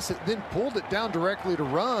pass it, then pulled it down directly to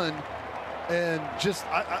run. And just,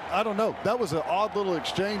 I don't know. That was an odd little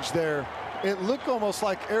exchange there. It looked almost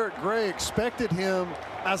like Eric Gray expected him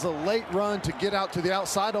as a late run to get out to the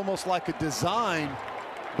outside, almost like a design.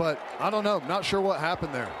 But I don't know. Not sure what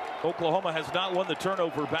happened there. Oklahoma has not won the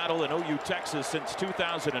turnover battle in OU Texas since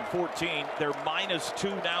 2014. They're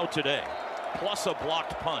 -2 now today, plus a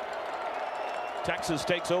blocked punt. Texas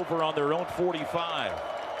takes over on their own 45.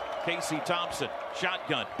 Casey Thompson,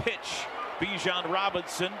 shotgun, pitch. Bijan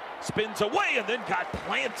Robinson spins away and then got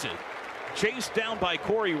planted. Chased down by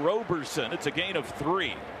Corey Roberson. It's a gain of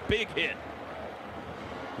 3. Big hit.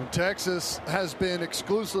 And Texas has been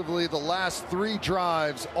exclusively the last 3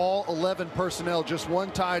 drives, all 11 personnel, just 1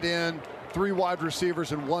 tight end, 3 wide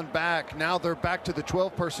receivers, and 1 back. Now they're back to the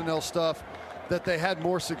 12 personnel stuff that they had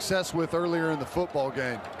more success with earlier in the football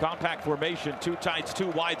game. Compact formation, 2 tights, 2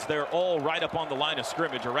 wides. They're all right up on the line of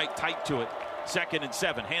scrimmage, or right tight to it. 2nd and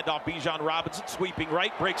 7. Handoff Bijan Robinson, sweeping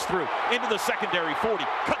right, breaks through into the secondary 40,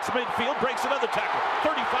 cuts midfield, breaks another tackle.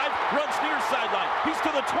 35, runs near sideline. He's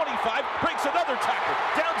to the 25, breaks another tackle.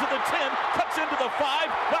 Down to the 10, cuts into the 5,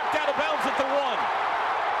 knocked out of bounds at the 1.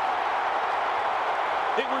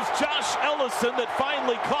 It was Josh Ellison that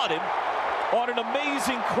finally caught him on an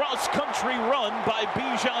amazing cross-country run by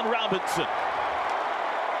Bijan Robinson.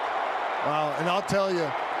 Wow, and I'll tell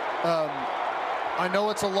you, I know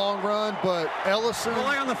it's a long run, but Ellison... The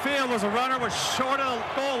play on the field was a runner was short of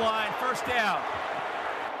the goal line, first down.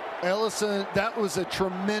 Ellison, that was a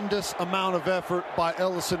tremendous amount of effort by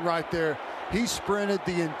Ellison right there. He sprinted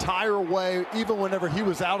the entire way, even whenever he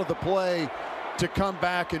was out of the play, to come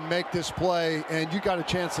back and make this play, and you got a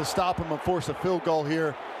chance to stop him and force a field goal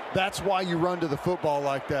here. That's why you run to the football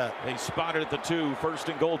like that. They spotted at the 2, 1st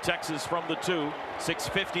and goal, Texas from the 2.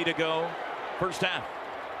 6:50 to go, first half.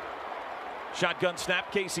 Shotgun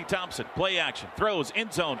snap, Casey Thompson, play action, throws,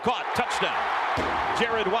 end zone, caught, touchdown.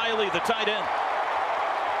 Jared Wiley, the tight end.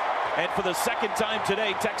 And for the 2nd time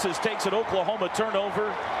today, Texas takes an Oklahoma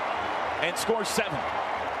turnover and scores 7.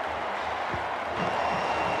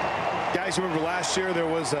 Guys, remember last year there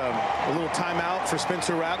was a little timeout for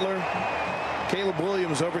Spencer Rattler. Caleb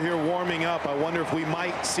Williams over here warming up. I wonder if we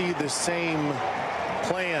might see the same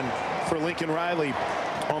plan for Lincoln Riley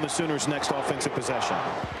on the Sooners' next offensive possession.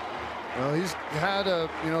 Well, he's had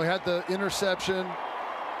he had the interception,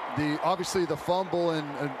 obviously the fumble, and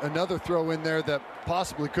another throw in there that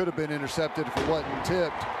possibly could have been intercepted if it wasn't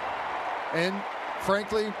tipped. And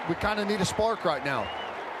frankly, we kind of need a spark right now.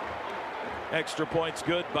 Extra points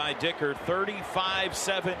good by Dicker.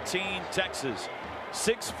 35-17 Texas.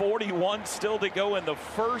 6:41 still to go in the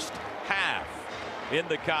first half in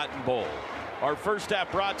the Cotton Bowl. Our first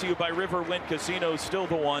half brought to you by Riverwind Casino, still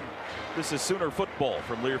the one. This is Sooner football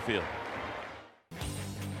from Learfield.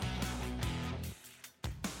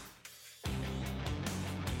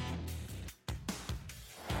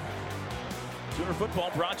 Sooner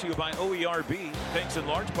football brought to you by OERB, thanks in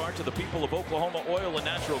large part to the people of Oklahoma Oil and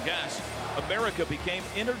Natural Gas. America became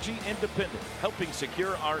energy independent, helping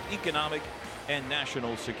secure our economic and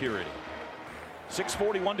national security.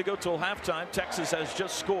 6:41 to go till halftime. Texas has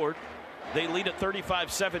just scored. They lead at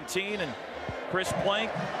 35-17, and Chris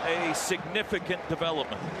Plank, a significant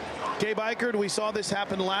development. Gabe Ikard, we saw this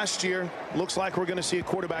happen last year. Looks like we're going to see a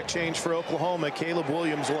quarterback change for Oklahoma. Caleb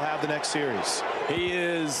Williams will have the next series. He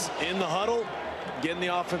is in the huddle, getting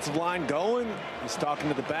the offensive line going. He's talking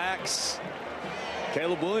to the backs.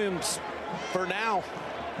 Caleb Williams, for now,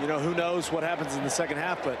 who knows what happens in the second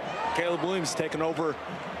half, but Caleb Williams taking over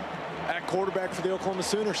at quarterback for the Oklahoma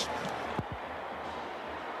Sooners.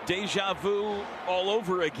 Deja vu all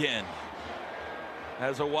over again.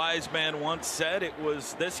 As a wise man once said, it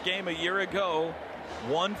was this game a year ago.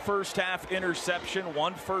 1 first half interception,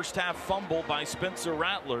 1 first half fumble by Spencer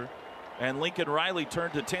Rattler, and Lincoln Riley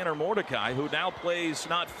turned to Tanner Mordecai, who now plays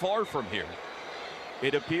not far from here.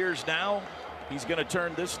 It appears now he's going to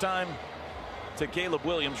turn this time to Caleb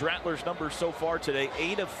Williams. Rattler's numbers so far today,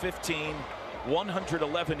 8 of 15,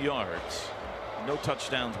 111 yards. No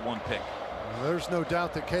touchdowns, 1 pick. There's no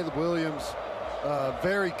doubt that Caleb Williams,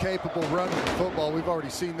 very capable running the football. We've already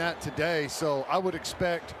seen that today, so I would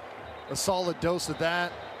expect a solid dose of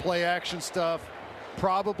that, play action stuff,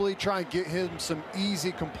 probably try and get him some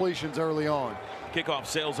easy completions early on. Kickoff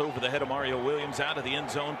sails over the head of Mario Williams out of the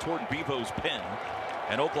end zone toward Bevo's pin.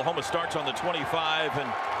 And Oklahoma starts on the 25,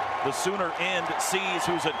 and the Sooner end sees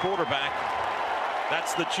who's at quarterback.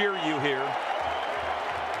 That's the cheer you hear.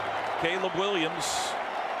 Caleb Williams,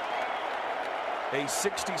 a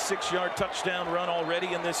 66-yard touchdown run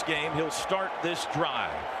already in this game. He'll start this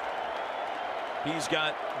drive. He's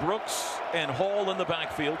got Brooks and Hall in the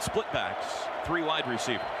backfield, split backs, 3 wide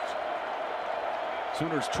receivers.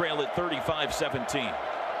 Sooners trail at 35-17.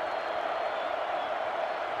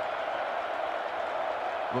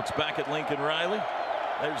 Looks back at Lincoln Riley.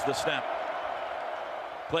 There's the snap.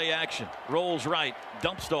 Play action. Rolls right.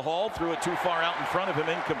 Dumps to Hall. Threw it too far out in front of him.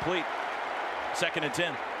 Incomplete. 2nd and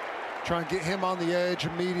 10. Try and get him on the edge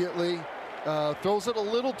immediately. Throws it a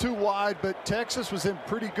little too wide, but Texas was in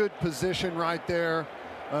pretty good position right there.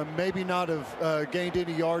 Maybe not have gained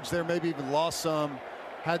any yards there. Maybe even lost some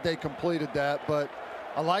had they completed that. But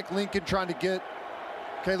I like Lincoln trying to get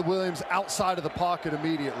Caleb Williams outside of the pocket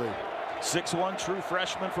immediately. 6'1", true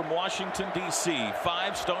freshman from Washington, D.C.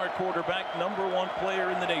 5-star quarterback, #1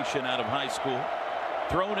 player in the nation out of high school.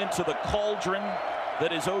 Thrown into the cauldron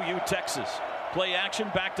that is OU Texas. Play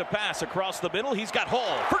action, back to pass across the middle. He's got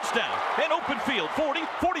Hall. First down, and open field. 40,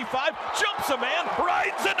 45, jumps a man,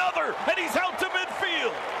 rides another, and he's out to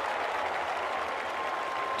midfield.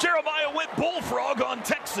 Jeremiah went bullfrog on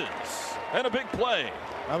Texas, and a big play.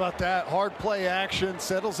 How about that? Hard play action,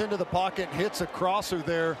 settles into the pocket, hits a crosser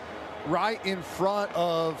there right in front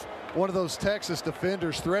of one of those Texas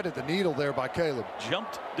defenders. Threaded the needle there by Caleb.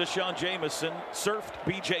 Jumped Deshaun Jameson, surfed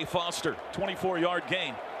B.J. Foster. 24-yard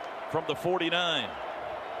gain from the 49.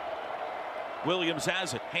 Williams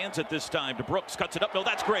has it, hands it this time to Brooks, cuts it up. No,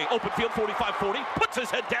 that's great. Open field, 45-40, puts his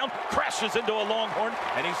head down, crashes into a Longhorn,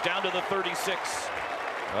 and he's down to the 36.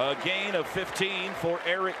 A gain of 15 for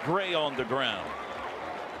Eric Gray on the ground.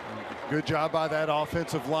 Good job by that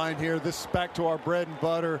offensive line here. This is back to our bread and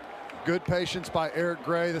butter. Good patience by Eric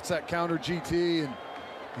Gray. That's that counter GT, and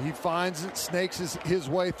he finds it, snakes his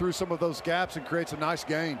way through some of those gaps and creates a nice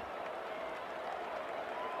gain.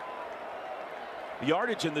 The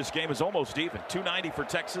yardage in this game is almost even. 290 for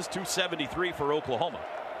Texas, 273 for Oklahoma.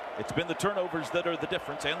 It's been the turnovers that are the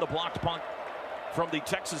difference, and the blocked punt from the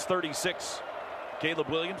Texas 36. Caleb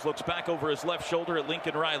Williams looks back over his left shoulder at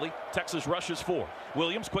Lincoln Riley. Texas rushes 4.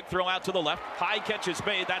 Williams, quick throw out to the left. High catch is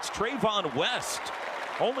made. That's Trayvon West.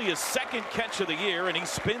 Only his 2nd catch of the year, and he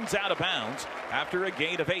spins out of bounds after a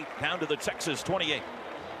gain of 8 down to the Texas 28.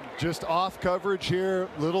 Just off coverage here.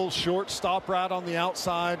 Little short stop route on the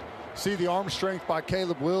outside. See the arm strength by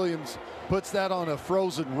Caleb Williams. Puts that on a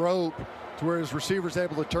frozen rope to where his receiver's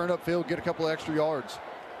able to turn upfield, get a couple of extra yards.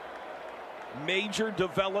 Major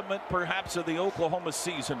development perhaps of the Oklahoma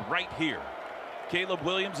season right here. Caleb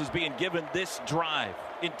Williams is being given this drive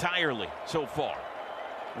entirely so far.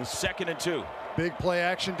 The 2nd and 2. Big play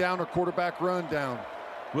action down or quarterback run down.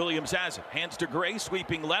 Williams has it. Hands to Gray,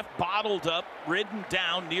 sweeping left, bottled up, ridden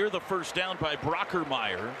down near the first down by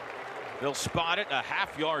Brockermeyer. They'll spot it a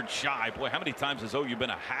half-yard shy. Boy, how many times has OU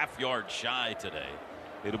been a half-yard shy today?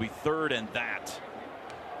 It'll be 3rd and that.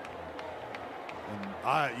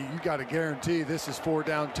 You got to guarantee this is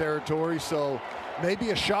 4-down territory, so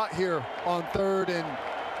maybe a shot here on 3rd and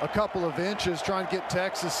a couple of inches, trying to get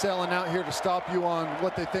Texas selling out here to stop you on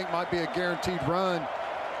what they think might be a guaranteed run.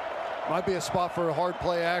 Might be a spot for a hard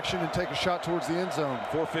play action and take a shot towards the end zone.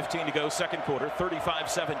 4:15 to go, 2nd quarter,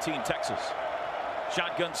 35-17 Texas.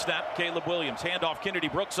 Shotgun snap, Caleb Williams, handoff Kennedy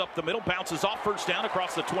Brooks up the middle, bounces off, first down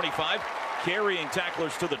across the 25, carrying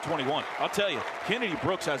tacklers to the 21. I'll tell you, Kennedy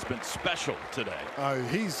Brooks has been special today.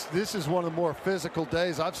 This is one of the more physical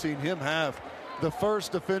days I've seen him have. The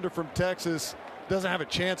first defender from Texas doesn't have a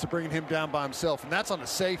chance of bringing him down by himself, and that's on a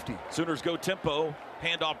safety. Sooners go tempo,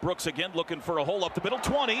 handoff Brooks again, looking for a hole up the middle,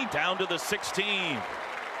 20, down to the 16.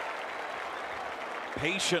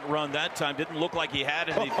 Patient run that time. Didn't look like he had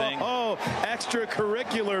anything.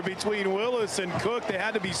 Extracurricular between Willis and Cook. They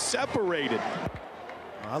had to be separated.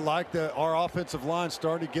 I like that our offensive line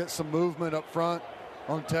starting to get some movement up front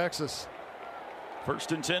on Texas.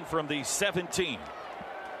 1st and 10 from the 17.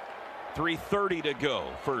 3:30 to go,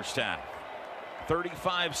 first half.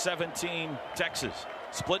 35-17 Texas.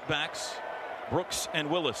 Split backs, Brooks and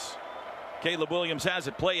Willis. Caleb Williams has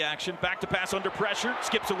it, play action, back to pass under pressure,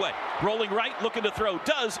 skips away. Rolling right, looking to throw,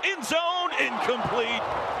 does, end zone, incomplete.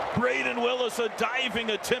 Braden Willis, a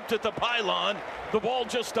diving attempt at the pylon. The ball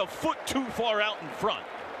just a foot too far out in front.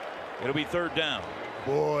 It'll be third down.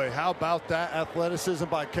 Boy, how about that athleticism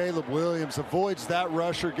by Caleb Williams? Avoids that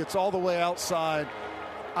rusher, gets all the way outside.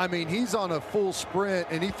 I mean, he's on a full sprint,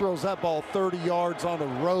 and he throws that ball 30 yards on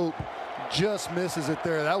a rope. Just misses it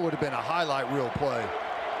there. That would have been a highlight reel play.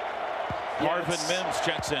 Marvin Mims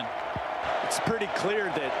checks in. It's pretty clear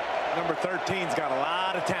that number 13's got a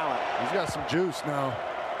lot of talent. He's got some juice now.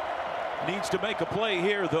 Needs to make a play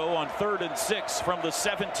here, though, on 3rd and 6 from the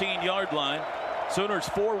 17-yard line. Sooners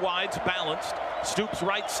 4 wides, balanced. Stoops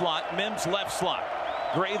right slot, Mims left slot.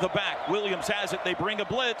 Gray the back, Williams has it. They bring a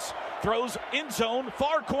blitz, throws end zone,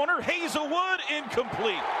 far corner, Hazelwood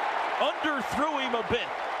incomplete. Underthrew him a bit.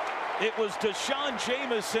 It was Deshaun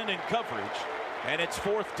Jameson in coverage, and it's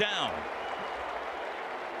 4th down.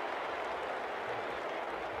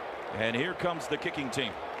 And here comes the kicking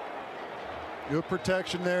team. Good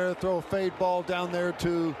protection there. Throw a fade ball down there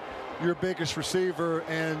to your biggest receiver,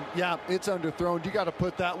 and yeah, it's underthrown. You got to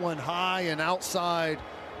put that one high and outside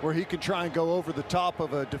where he can try and go over the top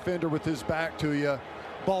of a defender with his back to you.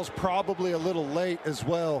 Ball's probably a little late as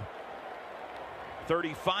well.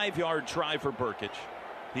 35-yard try for Burkich.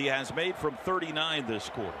 He has made from 39 this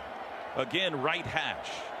quarter. Again, right hash.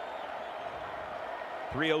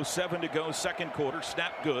 3:07 to go, second quarter.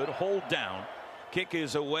 Snap good, hold down. Kick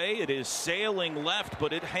is away. It is sailing left,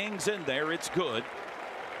 but it hangs in there. It's good.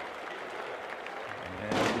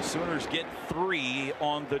 And the Sooners get 3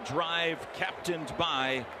 on the drive, captained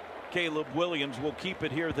by Caleb Williams. Will keep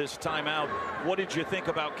it here this timeout. What did you think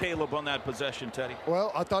about Caleb on that possession, Teddy?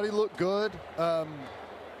 Well, I thought he looked good.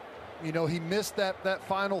 You know, he missed that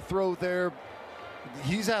final throw there.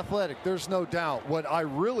 He's athletic, there's no doubt. What I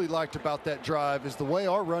really liked about that drive is the way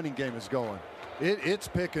our running game is going. It's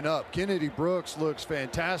picking up. Kennedy Brooks looks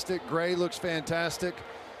fantastic. Gray looks fantastic.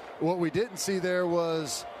 What we didn't see there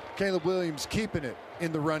was Caleb Williams keeping it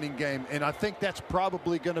in the running game, and I think that's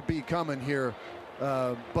probably going to be coming here.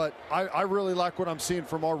 But I really like what I'm seeing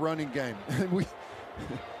from our running game.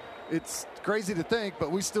 It's crazy to think,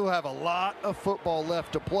 but we still have a lot of football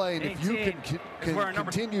left to play, and if you can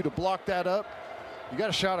continue to block that up, you got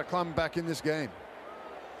a shot at climbing back in this game.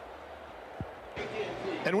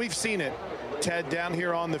 And we've seen it, Ted, down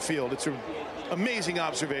here on the field. It's an amazing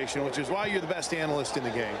observation, which is why you're the best analyst in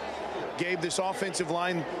the game. Gabe, this offensive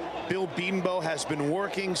line, Bill Bedenbaugh has been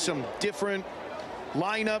working some different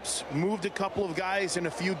lineups, moved a couple of guys in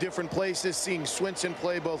a few different places, seeing Swinson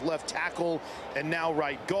play both left tackle and now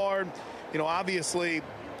right guard. You know, obviously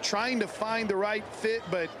trying to find the right fit,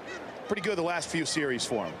 but pretty good the last few series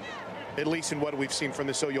for him, at least in what we've seen from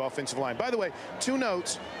this OU offensive line. By the way, two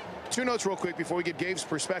notes real quick before we get Gabe's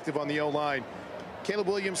perspective on the O-line. Caleb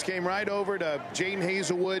Williams came right over to Jaden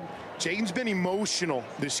Hazelwood. Jaden's been emotional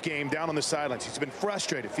this game down on the sidelines. He's been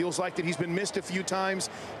frustrated. Feels like that he's been missed a few times.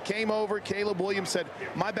 Came over. Caleb Williams said,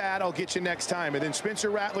 "My bad, I'll get you next time." And then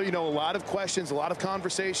Spencer Rattler, you know, a lot of questions, a lot of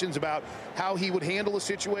conversations about how he would handle a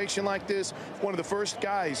situation like this. One of the first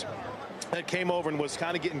guys that came over and was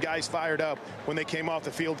kind of getting guys fired up when they came off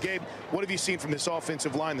the field. Gabe, what have you seen from this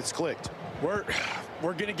offensive line that's clicked? We're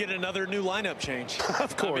going to get another new lineup change.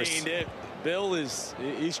 Of course. I mean, Bill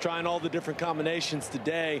he's trying all the different combinations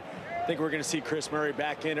today. I think we're going to see Chris Murray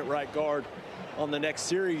back in at right guard on the next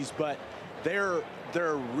series, but they're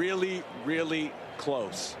really, really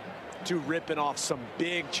close to ripping off some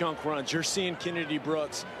big chunk runs. You're seeing Kennedy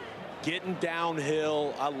Brooks getting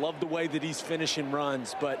downhill. I love the way that he's finishing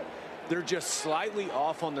runs, but they're just slightly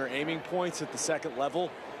off on their aiming points at the second level.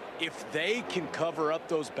 If they can cover up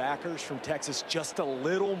those backers from Texas just a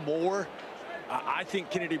little more, I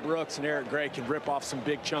think Kennedy Brooks and Eric Gray can rip off some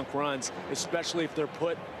big chunk runs, especially if they're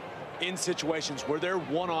put in situations where they're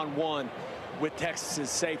one-on-one with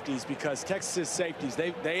Texas's safeties, because Texas's safeties,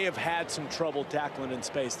 they have had some trouble tackling in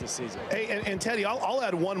space this season. Hey, and Teddy, I'll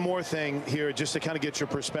add one more thing here just to kind of get your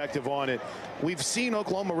perspective on it. We've seen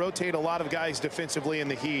Oklahoma rotate a lot of guys defensively in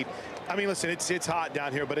the heat. I mean, listen, it's hot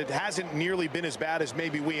down here, but it hasn't nearly been as bad as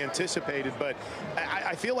maybe we anticipated. But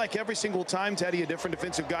I feel like every single time, Teddy, a different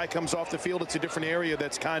defensive guy comes off the field, it's a different area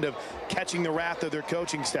that's kind of catching the wrath of their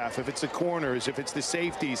coaching staff. If it's the corners, if it's the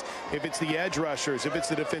safeties, if it's the edge rushers, if it's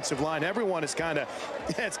the defensive line, everyone is kind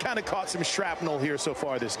of caught some shrapnel here so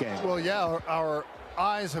far this game. Well, yeah, our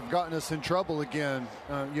eyes have gotten us in trouble again.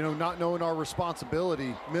 You know, not knowing our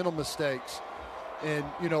responsibility, mental mistakes. And,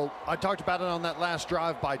 you know, I talked about it on that last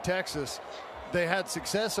drive by Texas. They had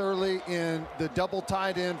success early in the double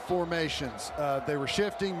tight end formations. They were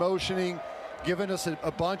shifting, motioning, giving us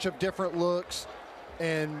a bunch of different looks.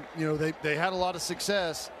 And, you know, they had a lot of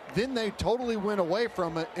success. Then they totally went away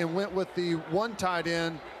from it and went with the one tight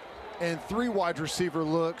end and 3 wide receiver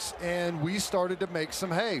looks, and we started to make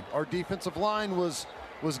some hay. Our defensive line was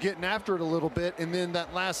getting after it a little bit, and then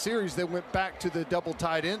that last series they went back to the double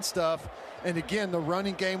tight end stuff, and again the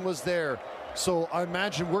running game was there. So I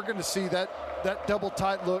imagine we're going to see that double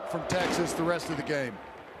tight look from Texas the rest of the game.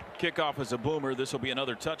 Kickoff is a boomer. This will be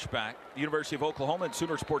another touchback. The University of Oklahoma and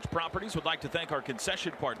Sooner Sports Properties would like to thank our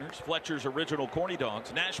concession partners, Fletcher's Original Corny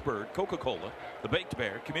Dogs, Nashbird, Coca-Cola, The Baked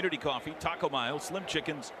Bear, Community Coffee, Taco Mile, Slim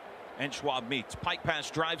Chickens, and Schwab Meats. Pike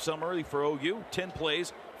Pass drive some early for OU. 10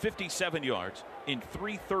 plays, 57 yards in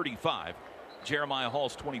 3:35. Jeremiah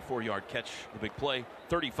Hall's 24-yard catch, the big play,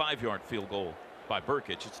 35-yard field goal by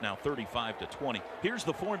Burkich. It's now 35-20. Here's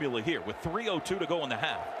the formula here with 3:02 to go in the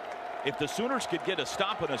half. If the Sooners could get a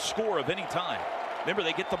stop and a score of any time, remember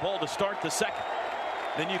they get the ball to start the second,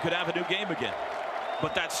 then you could have a new game again.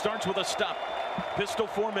 But that starts with a stop. Pistol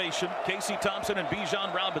formation, Casey Thompson and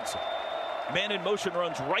Bijan Robinson. Man in motion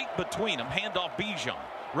runs right between them. Handoff Bijan.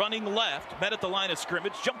 Running left, met at the line of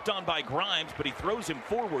scrimmage, jumped on by Grimes, but he throws him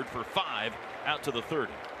forward for 5 out to the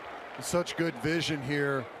 30. Such good vision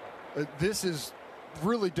here. This is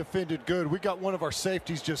really defended good. We got one of our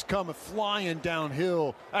safeties just coming flying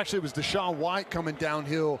downhill. Actually, it was Deshaun White coming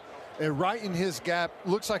downhill, and right in his gap.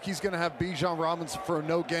 Looks like he's going to have Bijan Robinson for a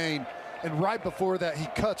no gain. And right before that, he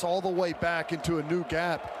cuts all the way back into a new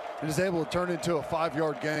gap and is able to turn into a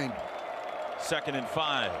 5-yard gain. 2nd and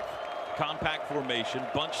 5. Compact formation,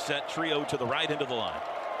 bunch set, trio to the right end of the line.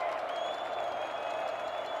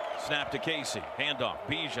 Snap to Casey, handoff,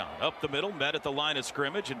 Bijan up the middle, met at the line of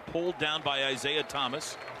scrimmage and pulled down by Isaiah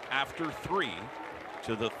Thomas after 3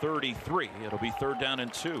 to the 33. It'll be 3rd down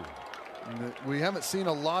and 2. We haven't seen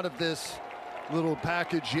a lot of this little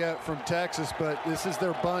package yet from Texas, but this is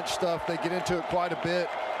their bunch stuff. They get into it quite a bit,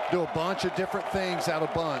 do a bunch of different things out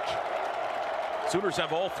of bunch. Sooners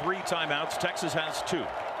have all 3 timeouts. Texas has 2.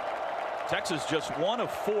 Texas just 1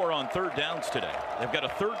 of 4 on 3rd downs today. They've got a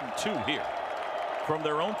 3rd and 2 here from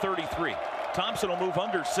their own 33. Thompson will move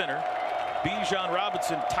under center. Bijan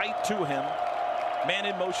Robinson tight to him. Man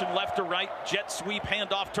in motion left to right. Jet sweep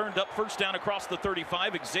handoff turned up. 1st down across the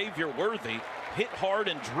 35. Xavier Worthy hit hard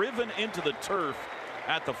and driven into the turf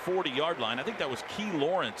at the 40-yard line. I think that was Key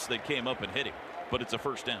Lawrence that came up and hit him, but it's a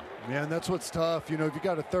 1st down. Yeah, and that's what's tough. You know, if you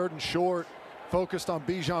got a 3rd and short, focused on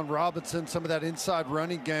Bijan Robinson, some of that inside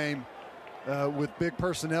running game with big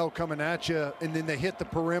personnel coming at you, and then they hit the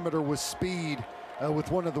perimeter with speed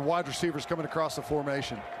with one of the wide receivers coming across the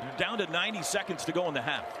formation. You're down to 90 seconds to go in the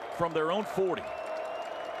half from their own 40.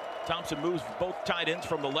 Thompson moves both tight ends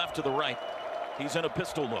from the left to the right. He's in a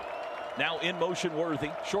pistol look. Now in motion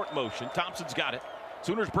Worthy, short motion. Thompson's got it.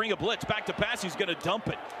 Sooners bring a blitz, back to pass. He's going to dump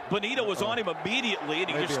it. Bonita was on him immediately,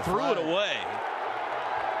 and he just threw it away.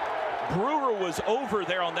 Brewer was over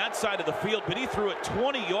there on that side of the field, but he threw it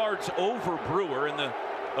 20 yards over Brewer, and the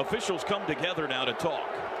officials come together now to talk.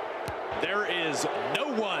 There is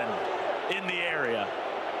no one in the area.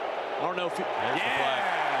 I don't know if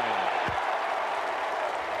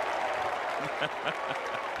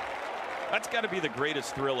That's got to be the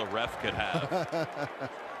greatest thrill a ref could have.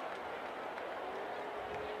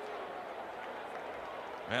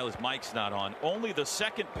 Well, his mic's not on. Only the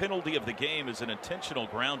 2nd penalty of the game is an intentional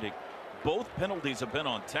grounding. Both penalties have been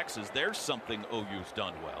on Texas. There's something OU's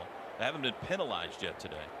done well. They haven't been penalized yet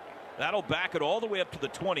today. That'll back it all the way up to the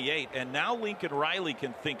 28, and now Lincoln Riley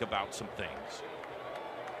can think about some things.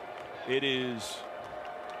 It is,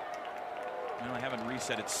 I haven't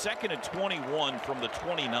reset it. 2nd and 21 from the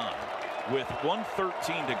 29 with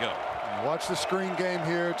 1:13 to go. Watch the screen game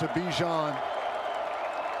here to Bijan.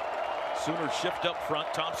 Sooners shift up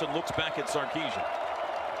front. Thompson looks back at Sarkisian.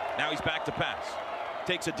 Now he's back to pass.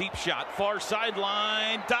 Takes a deep shot. Far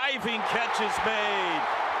sideline. Diving catch is made.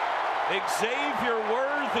 Xavier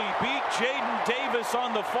Worthy beat Jaden Davis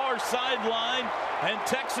on the far sideline, and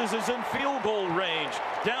Texas is in field goal range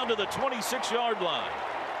down to the 26-yard line.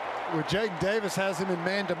 Well, Jaden Davis has him in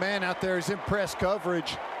man-to-man out there. He's in press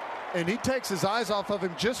coverage, and he takes his eyes off of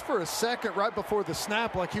him just for a second right before the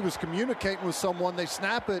snap, like he was communicating with someone. They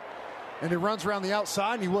snap it, and he runs around the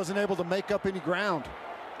outside, and he wasn't able to make up any ground.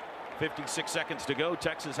 56 seconds to go.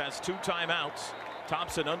 Texas has 2 timeouts.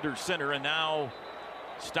 Thompson under center, and now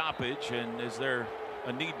stoppage. And is there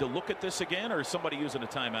a need to look at this again, or is somebody using a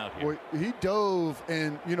timeout here? Well, he dove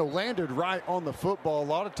and, landed right on the football. A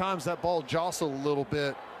lot of times that ball jostled a little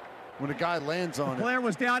bit when a guy lands on it. The player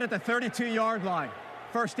was down at the 32-yard line.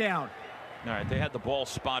 1st down. All right, they had the ball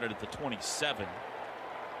spotted at the 27.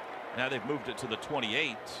 Now they've moved it to the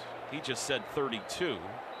 28. He just said 32.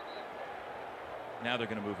 Now they're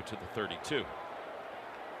going to move it to the 32.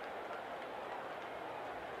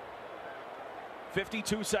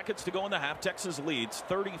 52 seconds to go in the half. Texas leads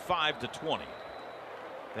 35-20.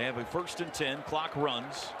 They have a 1st and 10. Clock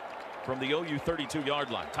runs from the OU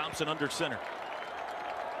 32-yard line. Thompson under center.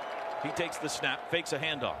 He takes the snap, fakes a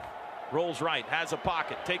handoff, rolls right, has a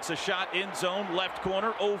pocket, takes a shot, end zone, left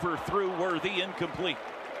corner, overthrew Worthy, incomplete.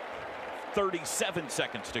 37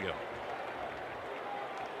 seconds to go.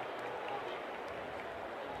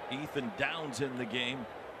 Ethan Downs in the game.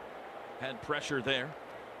 Had pressure there.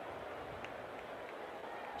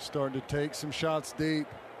 Starting to take some shots deep.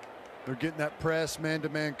 They're getting that press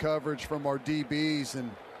man-to-man coverage from our DBs and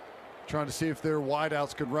trying to see if their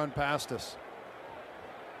wideouts could run past us.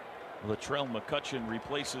 Latrell McCutcheon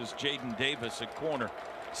replaces Jaden Davis at corner.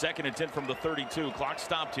 2nd and 10 from the 32. Clock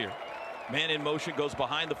stopped here. Man in motion, goes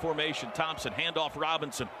behind the formation. Thompson, handoff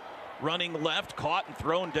Robinson. Running left, caught and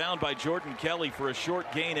thrown down by Jordan Kelly for a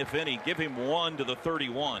short gain, if any. Give him 1 to the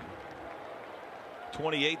 31.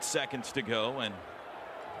 28 seconds to go, and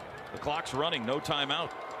the clock's running. No timeout.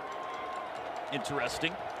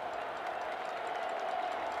 Interesting.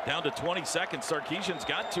 Down to 20 seconds. Sarkisian's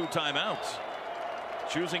got 2 timeouts.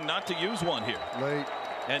 Choosing not to use one here. Late.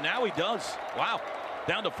 And now he does. Wow.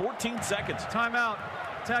 Down to 14 seconds. Timeout.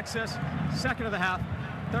 Texas. 2nd of the half.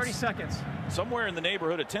 30 seconds. Somewhere in the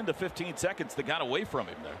neighborhood of 10 to 15 seconds that got away from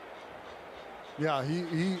him there. Yeah,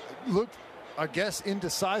 he looked, I guess,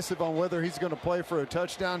 indecisive on whether he's going to play for a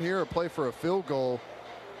touchdown here or play for a field goal,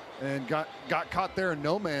 and got caught there in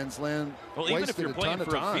no man's land. Well, even if you're playing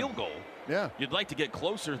for a field goal, yeah, you'd like to get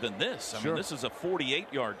closer than this. I mean, this is a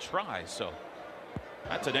 48-yard try, so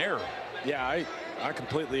that's an error. Yeah, I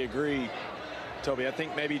completely agree, Toby. I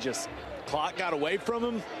think maybe just clock got away from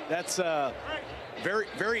him. That's a very,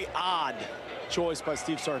 very odd choice by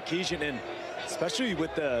Steve Sarkisian, and especially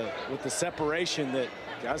with the separation that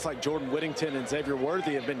guys like Jordan Whittington and Xavier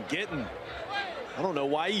Worthy have been getting. I don't know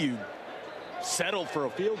why you settle for a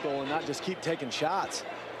field goal and not just keep taking shots.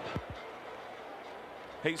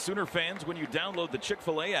 Hey, Sooner fans, when you download the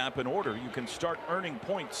Chick-fil-A app and order, you can start earning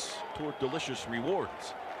points toward delicious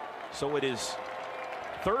rewards. So it is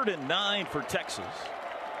 3rd and 9 for Texas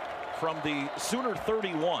from the Sooner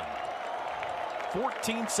 31.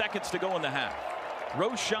 14 seconds to go in the half.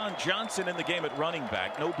 Roschon Johnson in the game at running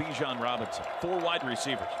back. No Bijan Robinson. 4 wide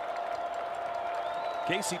receivers.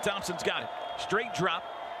 Casey Thompson's got it. Straight drop.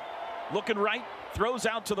 Looking right. Throws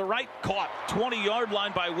out to the right. Caught. 20-yard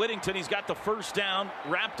line by Whittington. He's got the first down.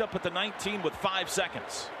 Wrapped up at the 19 with 5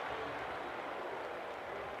 seconds.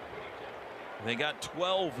 They got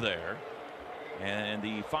 12 there. And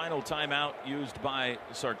the final timeout used by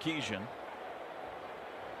Sarkisian.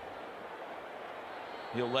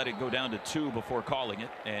 He'll let it go down to 2 before calling it.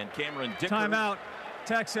 And Cameron Dicker. Timeout.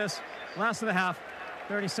 Texas. Last of the half.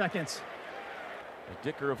 30 seconds.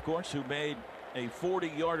 Dicker, of course, who made a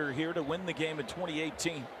 40-yarder here to win the game in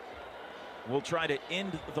 2018. Will try to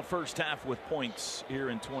end the first half with points here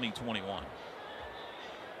in 2021.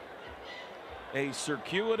 A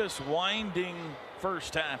circuitous, winding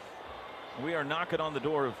first half. We are knocking on the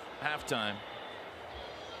door of halftime.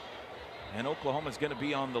 And Oklahoma's going to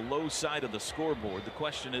be on the low side of the scoreboard. The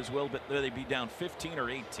question is, will they be down 15 or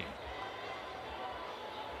 18?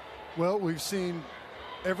 Well, we've seen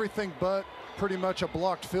everything but pretty much a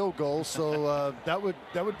blocked field goal, so that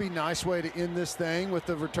would be a nice way to end this thing with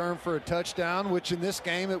the return for a touchdown, which in this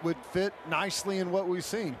game it would fit nicely in what we've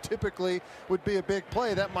seen. Typically would be a big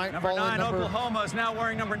play that might number fall 9 in Oklahoma is now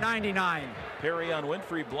wearing number 99. Perrion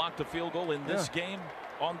Winfrey blocked a field goal in this game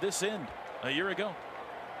on this end a year ago.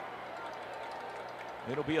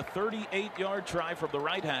 It'll be a 38-yard try from the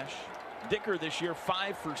right hash. Dicker this year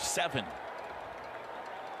 5 for 7.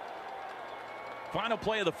 Final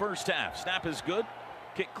play of the first half. Snap is good.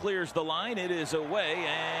 Kick clears the line. It is away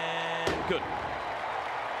and good.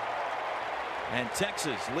 And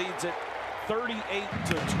Texas leads it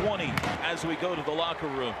 38-20 as we go to the locker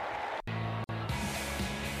room.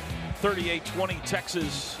 38-20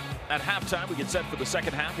 Texas at halftime. We get set for the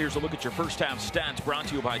second half. Here's a look at your first half stats brought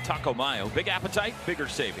to you by Taco Mayo. Big appetite, bigger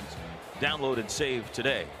savings. Download and save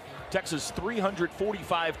today. Texas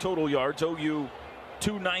 345 total yards. OU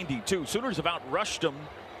 292. Sooners have outrushed them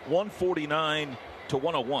 149 to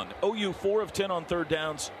 101. OU 4 of 10 on third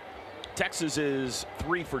downs. Texas is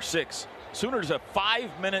 3 for 6. Sooners have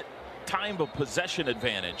 5-minute time of possession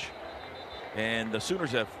advantage. And the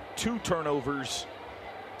Sooners have 2 turnovers.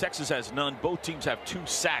 Texas has none. Both teams have 2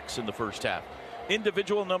 sacks in the first half.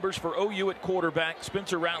 Individual numbers for OU at quarterback.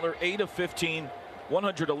 Spencer Rattler 8 of 15,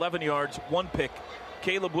 111 yards, 1 pick.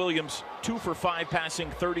 Caleb Williams 2 for 5 passing,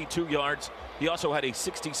 32 yards. He also had a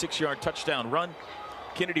 66-yard touchdown run.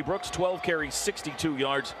 Kennedy Brooks 12 carries, 62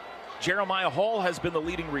 yards. Jeremiah Hall has been the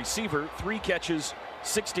leading receiver, 3 catches,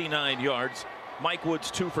 69 yards. Mike Woods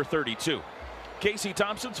 2 for 32. Casey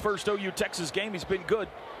Thompson's first OU Texas game, he's been good.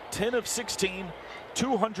 10 of 16,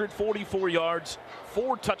 244 yards,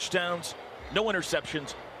 4 touchdowns, no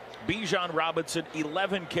interceptions. Bijan Robinson,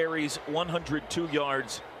 11 carries, 102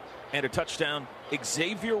 yards, and a touchdown.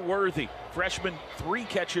 Xavier Worthy, freshman, 3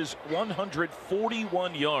 catches,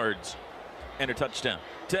 141 yards, and a touchdown.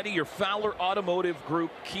 Teddy, your Fowler Automotive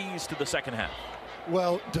Group keys to the second half.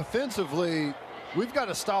 Well, defensively, we've got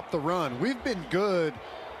to stop the run. We've been good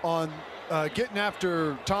on getting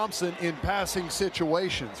after Thompson in passing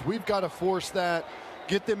situations. We've got to force that,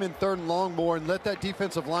 get them in 3rd and long more, and let that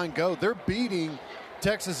defensive line go. They're beating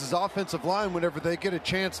Texas's offensive line whenever they get a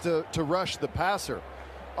chance to rush the passer.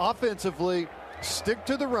 Offensively, stick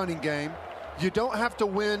to the running game. You don't have to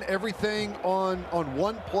win everything on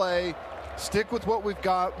one play. Stick with what we've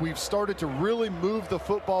got. We've started to really move the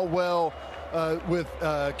football well with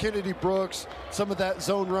Kennedy Brooks, some of that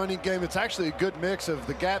zone running game. It's actually a good mix of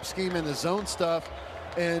the gap scheme and the zone stuff.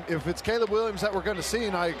 And if it's Caleb Williams that we're going to see,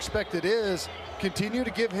 and I expect it is, continue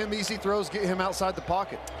to give him easy throws, get him outside the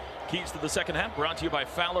pocket. Keys to the second half brought to you by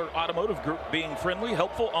Fowler Automotive Group. Being friendly,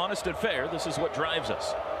 helpful, honest, and fair. This is what drives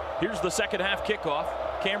us. Here's the second half kickoff.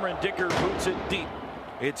 Cameron Dicker boots it deep.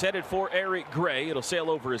 It's headed for Eric Gray. It'll sail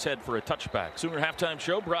over his head for a touchback. Sooner halftime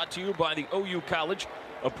show brought to you by the OU College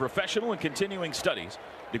of Professional and Continuing Studies.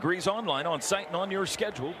 Degrees online, on site, and on your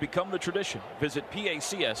schedule. Become the tradition. Visit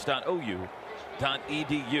pacs.ou.edu.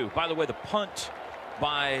 By the way, the punt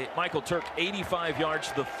by Michael Turk, 85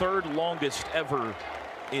 yards, the 3rd longest ever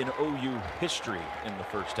in OU history in the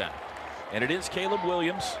first half. And it is Caleb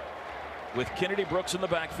Williams with Kennedy Brooks in the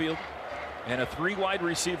backfield and a 3 wide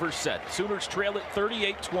receiver set. Sooners trail it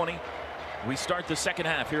 38-20. We start the second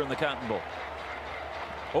half here in the Cotton Bowl.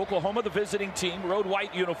 Oklahoma, the visiting team, road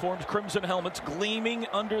white uniforms, crimson helmets, gleaming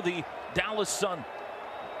under the Dallas sun.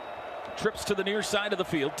 Trips to the near side of the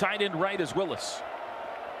field. Tight end right is Willis.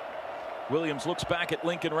 Williams looks back at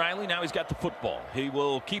Lincoln Riley. Now he's got the football. He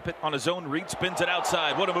will keep it on a zone read, spins it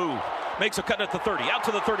outside. What a move. Makes a cut at the 30, out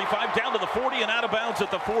to the 35, down to the 40, and out of bounds at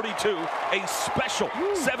the 42. A special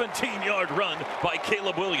 17-yard run by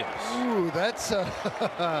Caleb Williams. Ooh, that's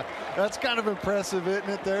kind of impressive, isn't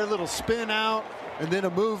it? There, a little spin out, and then a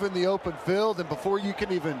move in the open field, and before you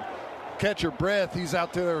can even catch your breath, he's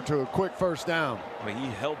out there to a quick first down. I mean, he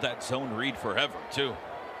held that zone read forever, too.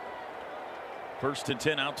 1st and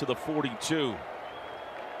 10 out to the 42.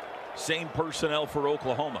 Same personnel for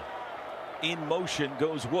Oklahoma. In motion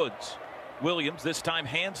goes Woods. Williams this time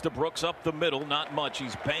hands to Brooks up the middle. Not much.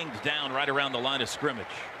 He's banged down right around the line of scrimmage.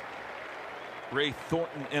 Ray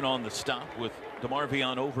Thornton in on the stop with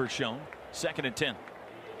DeMarvion Overshown. 2nd and 10.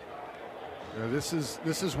 Yeah, this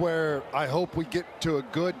is where I hope we get to a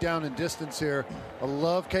good down and distance here. I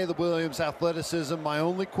love Caleb Williams' athleticism. My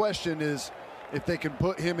only question is if they can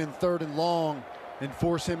put him in 3rd and long and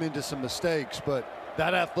force him into some mistakes, but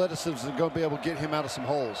that athleticism is going to be able to get him out of some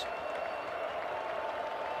holes.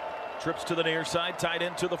 Trips to the near side, tight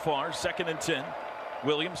end to the far, 2nd and 10.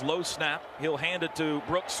 Williams, low snap. He'll hand it to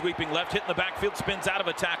Brooks, sweeping left, hitting the backfield, spins out of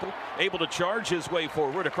a tackle, able to charge his way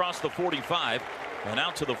forward across the 45 and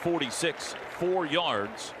out to the 46. 4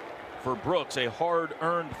 yards for Brooks, a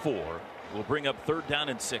hard-earned 4. Will bring up 3rd down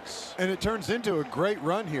and 6. And it turns into a great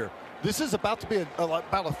run here. This is about to be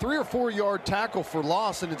about a 3 or 4 yard tackle for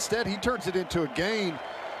loss, and instead he turns it into a gain,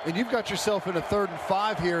 and you've got yourself in a 3rd and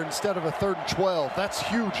 5 here instead of a 3rd and 12. That's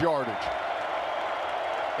huge yardage.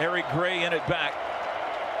 Eric Gray in it back.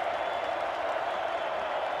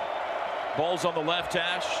 Ball's on the left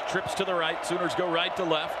hash, trips to the right. Sooners go right to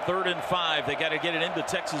left. 3rd and 5. They got to get it into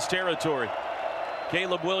Texas territory.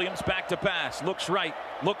 Caleb Williams back to pass. Looks right,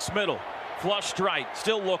 looks middle. Flushed right,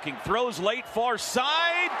 still looking. Throws late, far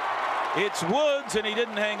side. It's Woods, and he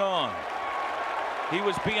didn't hang on. He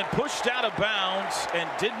was being pushed out of bounds and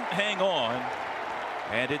didn't hang on.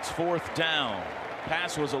 And it's 4th down.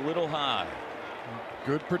 Pass was a little high.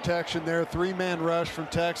 Good protection there. 3-man rush from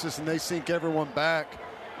Texas, and they sink everyone back.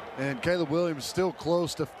 And Caleb Williams still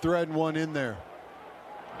close to threading one in there.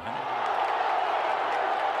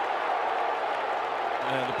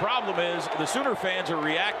 The problem is the Sooner fans are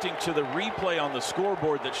reacting to the replay on the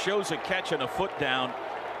scoreboard that shows a catch and a foot down.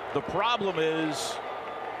 The problem is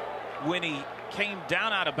when he came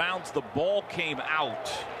down out of bounds, the ball came out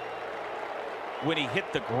when he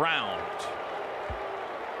hit the ground.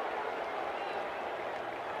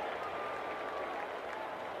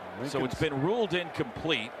 So it's been ruled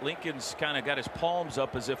incomplete. Lincoln's kind of got his palms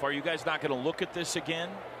up as if, are you guys not going to look at this again?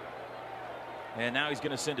 And now he's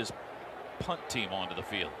going to send his punt team onto the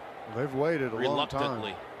field. They've waited a long time.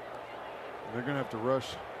 Reluctantly. They're going to have to rush.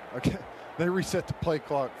 Okay. They reset the play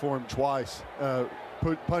clock for him twice.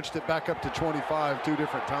 Punched it back up to 25 2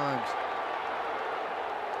 different times.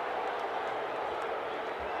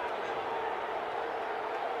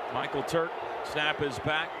 Michael Turk, snap is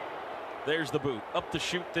back. There's the boot. Up the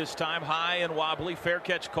chute this time, high and wobbly. Fair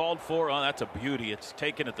catch called for. Oh, that's a beauty. It's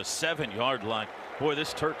taken at the 7-yard line. Boy,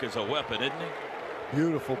 this Turk is a weapon, isn't he?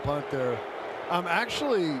 Beautiful punt there. I'm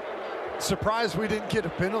actually surprised we didn't get a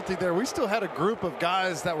penalty there. We still had a group of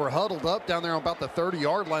guys that were huddled up down there on about the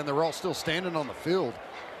 30-yard line. They were all still standing on the field.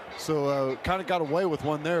 So kind of got away with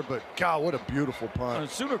one there, but God, what a beautiful punt.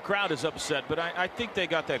 The Sooner crowd is upset, but I think they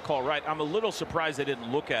got that call right. I'm a little surprised they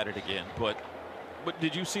didn't look at it again, but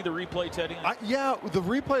did you see the replay, Teddy? Yeah, the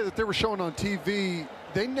replay that they were showing on TV,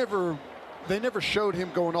 they never showed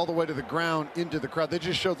him going all the way to the ground into the crowd. They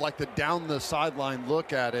just showed like the down the sideline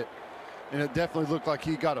look at it, and it definitely looked like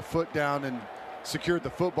he got a foot down and secured the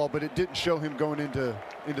football, but it didn't show him going into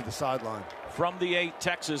the sideline. From the 8,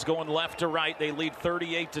 Texas going left to right. They lead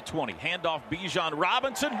 38-20. Handoff Bijan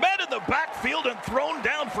Robinson, met in the backfield and thrown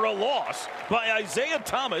down for a loss by Isaiah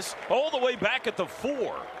Thomas all the way back at the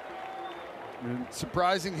 4. And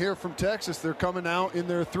surprising here from Texas, they're coming out in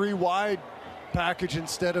their 3 wide package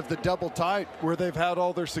instead of the double tight where they've had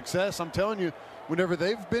all their success. I'm telling you, whenever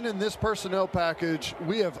they've been in this personnel package,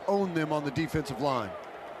 we have owned them on the defensive line.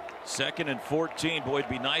 2nd and 14. Boy,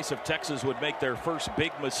 it'd be nice if Texas would make their first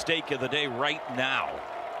big mistake of the day right now.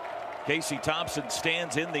 Casey Thompson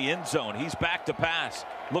stands in the end zone. He's back to pass.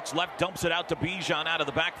 Looks left, dumps it out to Bijan out of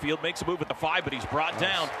the backfield. Makes a move at the 5, but he's brought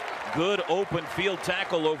down. Good open field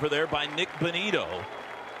tackle over there by Nick Benito.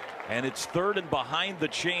 And it's 3rd and behind the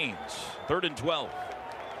chains. 3rd and 12.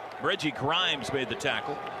 Reggie Grimes made the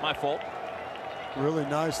tackle. My fault. Really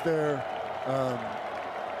nice there.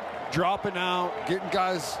 Dropping out, getting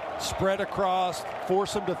guys spread across,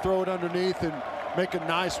 force them to throw it underneath, and make a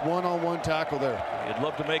nice one-on-one tackle there. You'd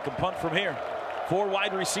love to make him punt from here. 4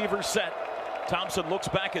 wide receivers set. Thompson looks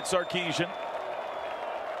back at Sarkisian.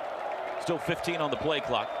 Still 15 on the play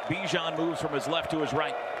clock. Bijan moves from his left to his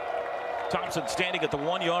right. Thompson standing at the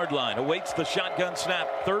 1-yard line, awaits the shotgun snap.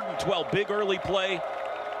 3rd and 12, big early play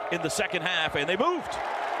in the second half, and they moved.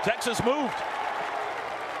 Texas moved.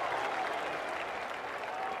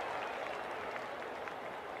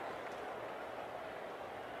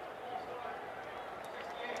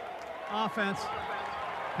 Offense,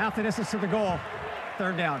 half the distance to the goal,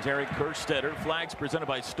 3rd down. Derek Kerstetter, flags presented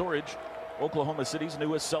by Storage, Oklahoma City's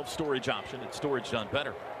newest self-storage option. It's storage done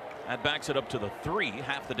better. That backs it up to the 3,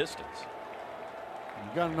 half the distance.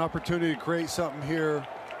 You got an opportunity to create something here.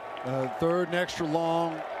 3rd and extra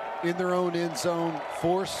long in their own end zone.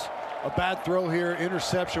 Force a bad throw here.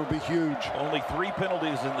 Interception would be huge. Only 3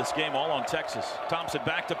 penalties in this game, all on Texas. Thompson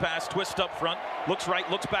back to pass, twist up front, looks right,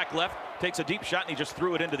 looks back left, takes a deep shot, and he just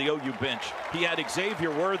threw it into the OU bench. He had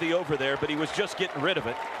Xavier Worthy over there, but he was just getting rid of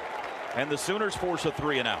it. And the Sooners force a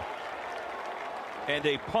 3 and out. And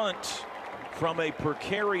a punt from a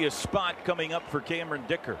precarious spot coming up for Cameron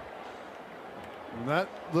Dicker. And that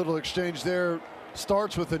little exchange there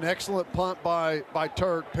starts with an excellent punt by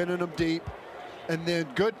Turk, pinning him deep, and then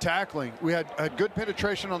good tackling. We had good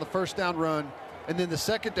penetration on the 1st down run, and then the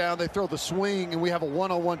 2nd down they throw the swing, and we have a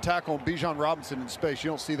one-on-one tackle on Bijan Robinson in space. You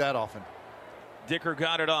don't see that often. Dicker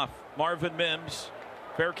got it off. Marvin Mims,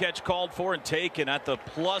 fair catch called for and taken at the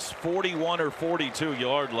plus 41 or 42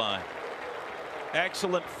 yard line.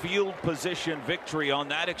 Excellent field position victory on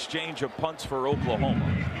that exchange of punts for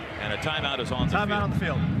Oklahoma. And a timeout is on the field. Timeout on the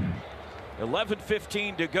field.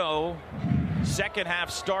 11:15 to go. Second half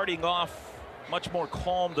starting off much more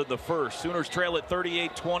calm than the first. Sooners trail at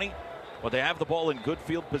 38-20, but they have the ball in good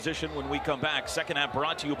field position when we come back. Second half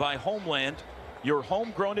brought to you by Homeland, your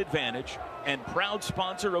homegrown advantage and proud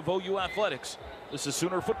sponsor of OU Athletics. This is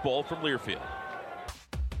Sooner football from Learfield.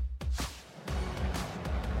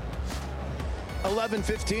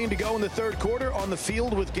 11:15 to go in the 3rd quarter. On the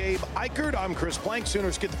field with Gabe Ikard. I'm Chris Plank.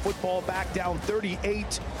 Sooners get the football back down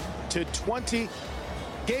 38-20.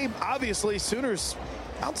 Gabe, obviously Sooners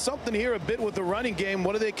out something here a bit with the running game.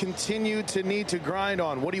 What do they continue to need to grind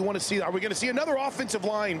on? What do you want to see? Are we going to see another offensive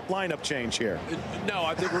lineup change here? No,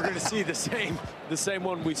 I think we're going to see the same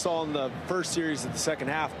one we saw in the first series of the second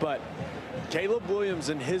half. But Caleb Williams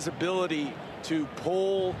and his ability to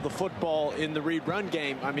pull the football in the read run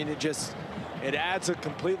game, I mean, it adds a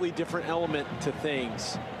completely different element to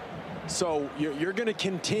things. So you're going to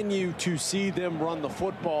continue to see them run the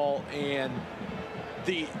football, and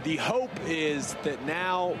the hope is that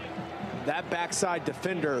now that backside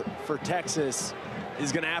defender for Texas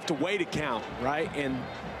is going to have to wait a count, right? And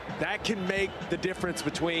that can make the difference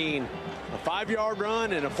between a 5-yard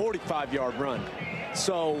run and a 45-yard run.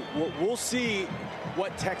 So we'll see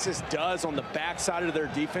what Texas does on the backside of their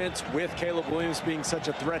defense with Caleb Williams being such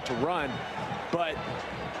a threat to run. But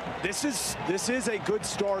this is a good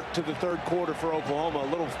start to the third quarter for Oklahoma. A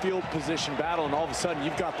little field position battle, and all of a sudden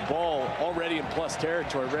you've got the ball already in plus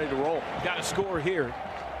territory, ready to roll. Got a score here.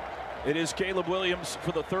 It is Caleb Williams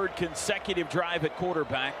for the third consecutive drive at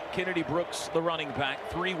quarterback. Kennedy Brooks, the running back.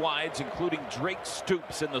 3 wides, including Drake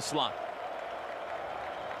Stoops in the slot.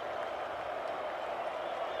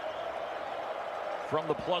 From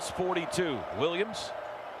the plus 42, Williams,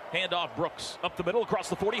 handoff Brooks, up the middle, across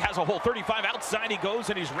the 40, has a hole, 35, outside he goes,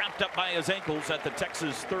 and he's wrapped up by his ankles at the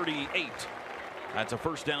Texas 38. That's a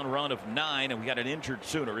first down run of 9, and we got an injured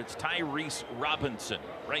Sooner. It's Tyrese Robinson,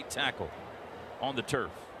 right tackle, on the turf.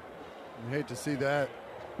 You hate to see that.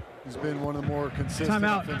 He's been one of the more consistent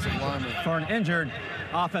offensive linemen. For an injured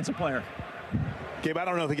offensive player. Gabe, I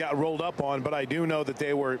don't know if he got rolled up on, but I do know that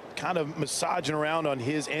they were kind of massaging around on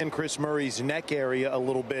his and Chris Murray's neck area a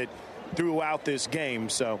little bit throughout this game.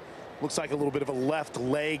 So looks like a little bit of a left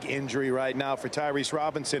leg injury right now for Tyrese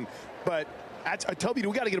Robinson. But Toby,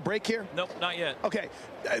 do we got to get a break here? Nope, not yet. Okay,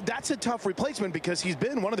 that's a tough replacement because he's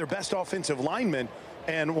been one of their best offensive linemen.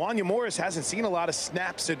 And Wanya Morris hasn't seen a lot of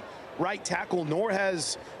snaps at right tackle, nor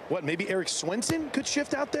has, maybe Eric Swenson could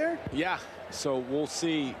shift out there? Yeah, so we'll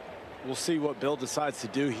see what Bill decides to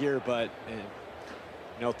do here, but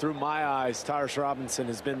through my eyes, Tyrese Robinson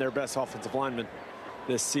has been their best offensive lineman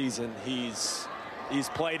this season. He's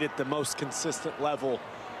played at the most consistent level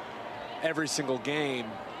every single game,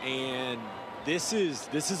 and this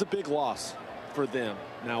is a big loss for them.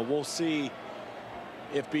 Now we'll see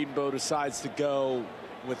if Beatonbow decides to go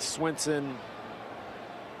with Swenson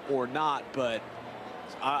or not, but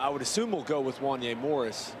I would assume we'll go with Wanya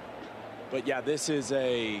Morris. But yeah, this is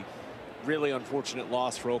a really unfortunate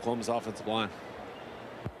loss for Oklahoma's offensive line.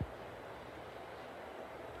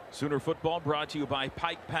 Sooner football brought to you by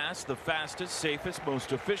Pike Pass, the fastest, safest,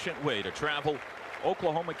 most efficient way to travel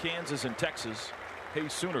Oklahoma, Kansas, and Texas. Hey,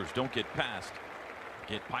 Sooners, don't get passed.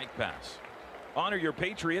 Get Pike Pass. Honor your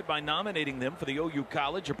Patriot by nominating them for the OU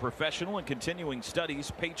College of Professional and Continuing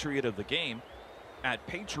Studies Patriot of the Game at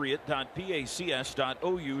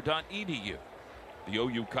patriot.pacs.ou.edu. The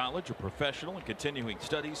OU College of Professional and Continuing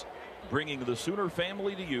Studies, bringing the Sooner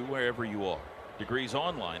family to you wherever you are. Degrees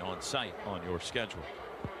online, on site, on your schedule.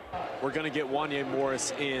 We're going to get Wanya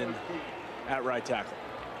Morris in at right tackle.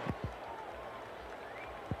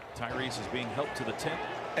 Tyrese is being helped to the 10.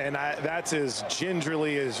 And that's as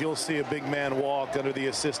gingerly as you'll see a big man walk under the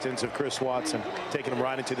assistance of Chris Watson, taking him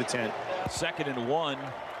right into the 10. 2nd and 1.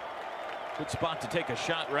 Good spot to take a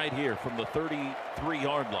shot right here from the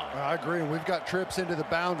 33-yard line. I agree. And we've got trips into the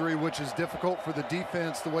boundary, which is difficult for the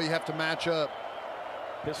defense, the way you have to match up.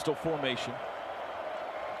 Pistol formation.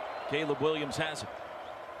 Caleb Williams has it.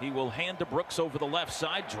 He will hand to Brooks over the left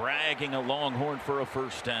side, dragging a Longhorn for a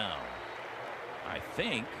first down. I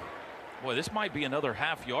think, boy, this might be another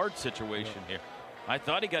half-yard situation here. I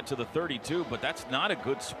thought he got to the 32, but that's not a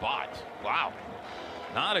good spot. Wow.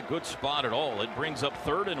 Not a good spot at all. It brings up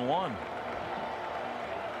 3rd and 1.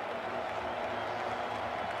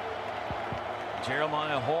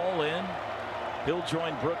 Jeremiah Hall in. He'll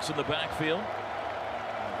join Brooks in the backfield.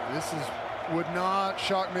 Would not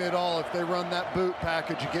shock me at all if they run that boot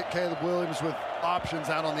package and get Caleb Williams with options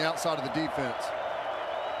out on the outside of the defense.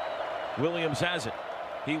 Williams has it.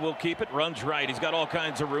 He will keep it, runs right. He's got all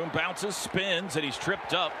kinds of room, bounces, spins, and he's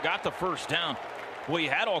tripped up. Got the first down. Well, he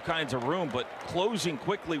had all kinds of room, but closing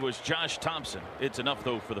quickly was Josh Thompson. It's enough,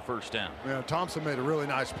 though, for the first down. Yeah, Thompson made a really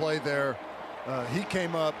nice play there. He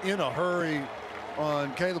came up in a hurry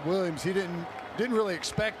on Caleb Williams. He didn't really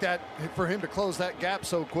expect that for him to close that gap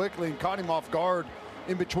so quickly, and caught him off guard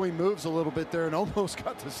in between moves a little bit there and almost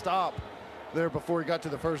got to stop there before he got to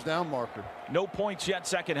the first down marker. No points yet,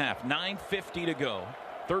 second half. 9:50 to go.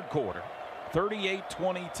 Third quarter.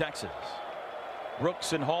 38-20 Texas.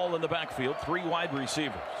 Brooks and Hall in the backfield. 3 wide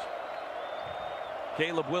receivers.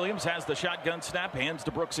 Caleb Williams has the shotgun snap. Hands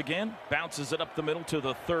to Brooks again. Bounces it up the middle to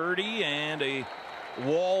the 30. And a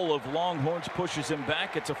wall of Longhorns pushes him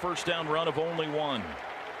back. It's a first down run of only 1.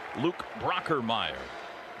 Luke Brockermeyer,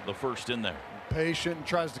 the first in there. Patient and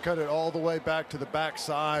tries to cut it all the way back to the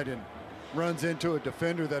backside and runs into a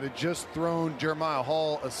defender that had just thrown Jeremiah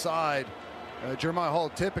Hall aside. Jeremiah Hall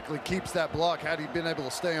typically keeps that block. Had he been able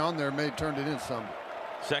to stay on there, may have turned it in some.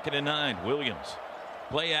 2nd and 9. Williams.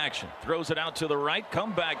 Play action. Throws it out to the right.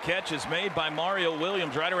 Comeback catch is made by Mario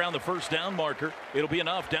Williams right around the first down marker. It'll be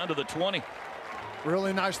enough down to the 20.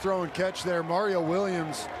 Really nice throw and catch there. Mario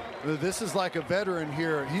Williams, this is like a veteran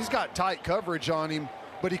here. He's got tight coverage on him,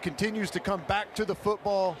 but he continues to come back to the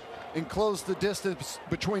football and close the distance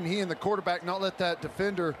between he and the quarterback, not let that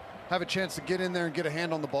defender have a chance to get in there and get a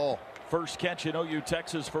hand on the ball. First catch in OU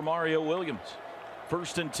Texas for Mario Williams.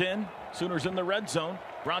 1st and 10, Sooners in the red zone.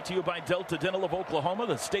 Brought to you by Delta Dental of Oklahoma,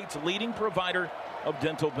 the state's leading provider of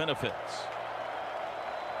dental benefits.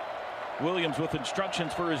 Williams with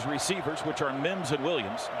instructions for his receivers, which are Mims and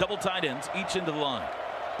Williams. Double tight ends, each into the line.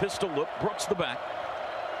 Pistol look, Brooks the back.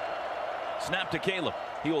 Snap to Caleb.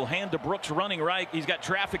 He will hand to Brooks running right. He's got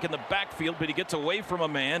traffic in the backfield, but he gets away from a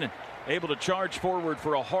man and able to charge forward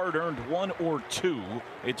for a hard-earned 1 or 2.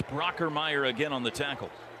 It's Brockermeyer again on the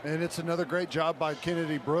tackle. And it's another great job by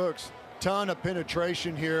Kennedy Brooks. Ton of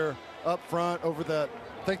penetration here up front over that,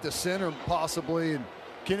 I think the center possibly, and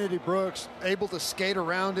Kennedy Brooks able to skate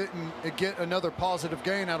around it and get another positive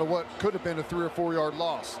gain out of what could have been a 3 or 4 yard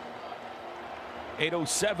loss.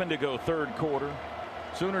 8:07 to go, third quarter.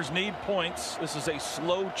 Sooners need points. This is a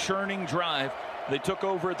slow churning drive. They took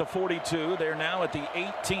over at the 42. They're now at the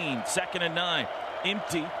 18, 2nd and 9.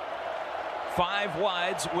 Empty. 5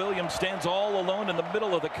 wides. Williams stands all alone in the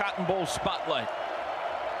middle of the Cotton Bowl spotlight.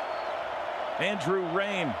 Andrew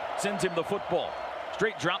Rain sends him the football.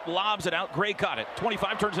 Straight drop, lobs it out. Gray caught it.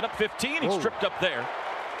 25, turns it up 15. He's tripped up there.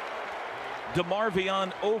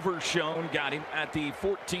 DeMarvion Overshown got him at the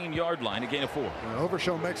 14-yard line, a gain of 4.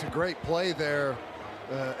 Overshown makes a great play there.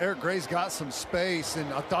 Eric Gray's got some space,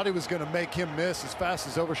 and I thought he was going to make him miss as fast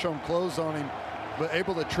as Overshown closed on him, but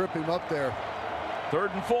able to trip him up there.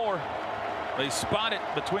 3rd and 4. They spot it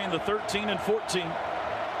between the 13 and 14.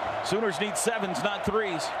 Sooners need 7s, not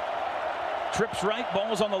 3s. Trips right,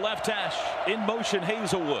 ball's on the left hash. In motion,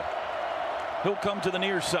 Hazelwood. He'll come to the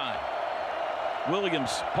near side.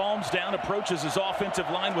 Williams palms down, approaches his offensive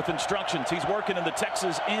line with instructions. He's working in the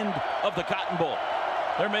Texas end of the Cotton Bowl.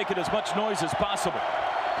 They're making as much noise as possible.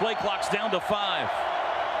 Play clock's down to 5.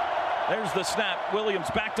 There's the snap.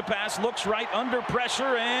 Williams back to pass, looks right, under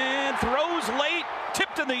pressure, and throws late.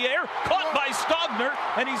 Tipped in the air, caught by Stogner,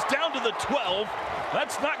 and he's down to the 12.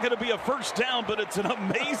 That's not going to be a first down, but it's an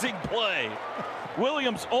amazing play.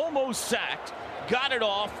 Williams almost sacked, got it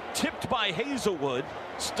off, tipped by Hazelwood.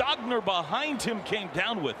 Stogner behind him came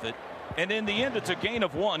down with it. And in the end, it's a gain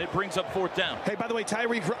of 1. It brings up 4th down. Hey, by the way,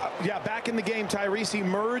 Tyrese, back in the game, Tyrese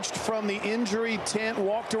emerged from the injury tent,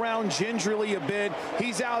 walked around gingerly a bit.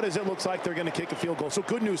 He's out as it looks like they're going to kick a field goal. So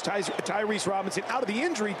good news, Tyrese Robinson out of the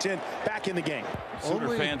injury tent, back in the game. Sooner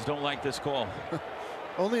fans don't like this call.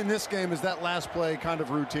 Only in this game is that last play kind of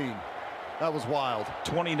routine. That was wild.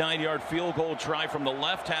 29-yard field goal try from the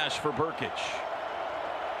left hash for Burkich.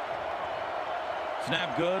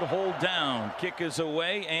 Snap good, hold down. Kick is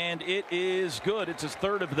away, and it is good. It's his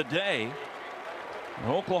 3rd of the day.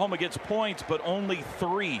 Oklahoma gets points, but only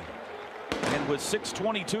 3. And with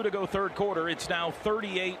 6:22 to go, third quarter, it's now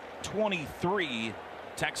 38-23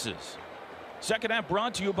 Texas. Second half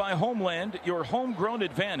brought to you by Homeland, your homegrown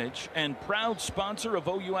advantage, and proud sponsor of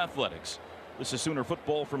OU Athletics. This is Sooner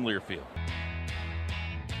football from Learfield.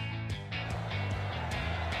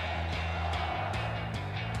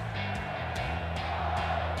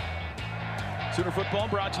 Sooner football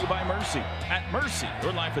brought to you by Mercy. At Mercy,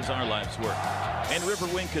 your life is our life's work. And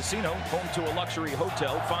Riverwind Casino, home to a luxury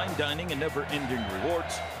hotel, fine dining, and never-ending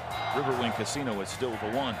rewards. Riverwind Casino is still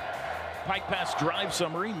the one. Pike Pass drive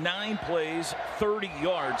summary, 9 plays, 30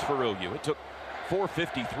 yards for OU. It took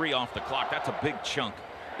 4:53 off the clock. That's a big chunk.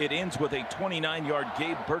 It ends with a 29-yard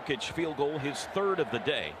Gabe Burkich field goal, his 3rd of the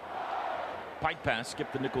day. Pike Pass,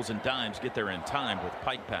 skip the nickels and dimes, get there in time with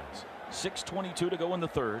Pike Pass. 6:22 to go in the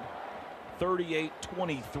 3rd.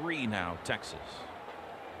 38-23 now, Texas.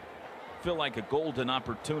 Feel like a golden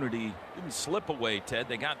opportunity. Didn't slip away, Ted.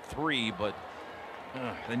 They got 3, but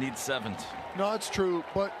they need 7. No, it's true,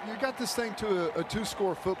 but you got this thing to a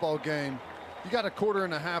 2-score football game. You got a quarter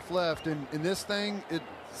and a half left, and in this thing, it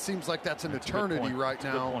seems like that's an eternity right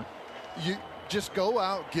now. You just go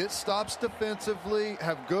out, get stops defensively,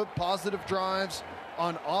 have good positive drives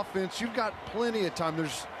on offense. You've got plenty of time.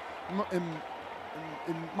 There's, in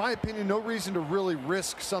my opinion, no reason to really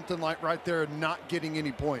risk something like right there and not getting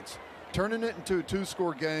any points. Turning it into a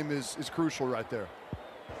 2-score game is crucial right there.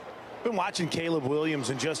 Been watching Caleb Williams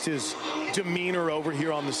and just his demeanor over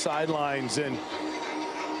here on the sidelines, and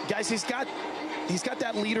guys, he's got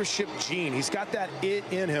that leadership gene. He's got that it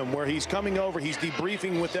in him where he's coming over, he's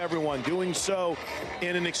debriefing with everyone, doing so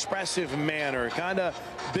in an expressive manner, kind of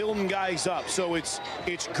building guys up. So it's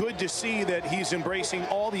good to see that he's embracing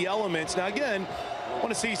all the elements. Now again, I want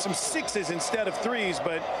to see some 6s instead of 3s,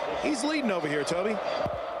 but he's leading over here, Toby.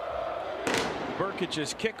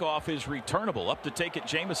 Burkich's kickoff is returnable. Up to take it,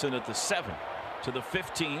 Jamison at the 7, to the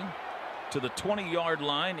 15, to the 20-yard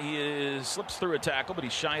line. He slips through a tackle, but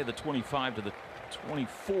he's shy of the 25 to the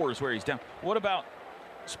 24 is where he's down. What about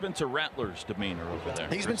Spencer Rattler's demeanor over there?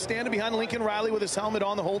 He's been standing behind Lincoln Riley with his helmet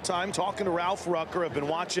on the whole time, talking to Ralph Rucker. I've been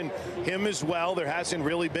watching him as well. There hasn't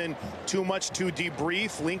really been too much to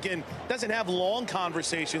debrief. Lincoln doesn't have long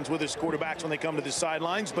conversations with his quarterbacks when they come to the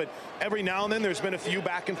sidelines, but every now and then there's been a few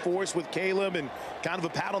back and forth with Caleb and kind of a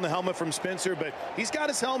pat on the helmet from Spencer, but he's got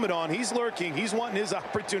his helmet on. He's lurking. He's wanting his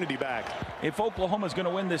opportunity back. If Oklahoma's going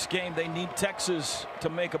to win this game, they need Texas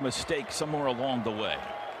to make a mistake somewhere along the way.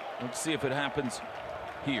 Let's see if it happens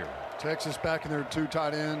here. Texas back in their 2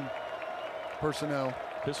 tight end personnel.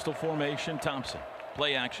 Pistol formation, Thompson.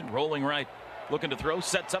 Play action, rolling right. Looking to throw,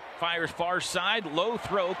 sets up, fires far side. Low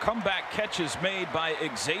throw, comeback catch is made by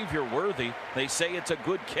Xavier Worthy. They say it's a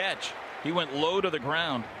good catch. He went low to the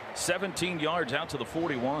ground, 17 yards out to the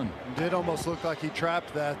 41. It did almost look like he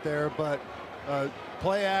trapped that there, but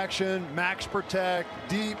play action, max protect,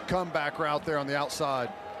 deep comeback route there on the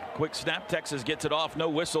outside. Quick snap, Texas gets it off, no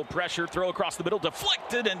whistle, pressure, throw across the middle,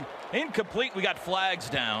 deflected and incomplete. We got flags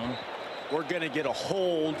down. We're going to get a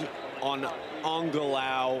hold on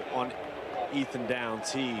Angalau on Ethan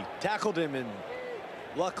Downs. He tackled him and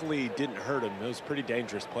luckily didn't hurt him. It was a pretty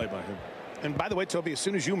dangerous play by him. And by the way, Toby, as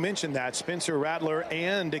soon as you mentioned that, Spencer Rattler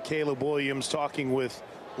and Caleb Williams talking with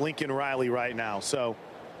Lincoln Riley right now. So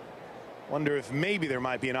wonder if maybe there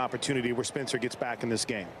might be an opportunity where Spencer gets back in this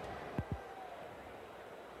game.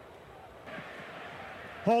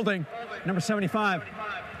 Holding, number 75,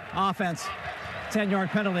 offense, 10-yard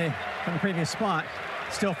penalty from the previous spot,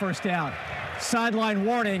 still first down. Sideline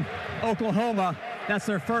warning, Oklahoma, that's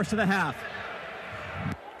their first of the half.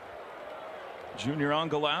 Junior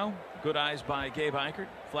Angalau, good eyes by Gabe Eichert.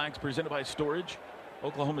 Flags presented by Storage,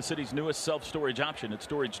 Oklahoma City's newest self-storage option. At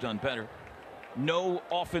Storage done better. No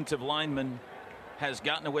offensive lineman has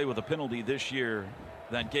gotten away with a penalty this year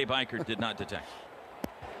that Gabe Eichert did not detect.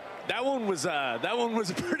 That one was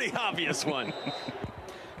a pretty obvious one.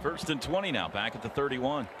 1st and 20 now, back at the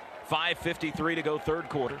 31. 5:53 to go, third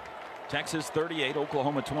quarter. Texas 38,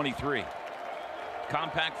 Oklahoma 23.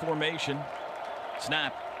 Compact formation.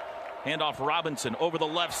 Snap. Handoff Robinson over the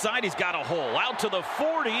left side. He's got a hole. Out to the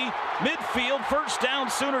 40. Midfield. First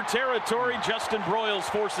down, Sooner territory. Justin Broyles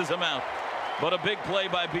forces him out. But a big play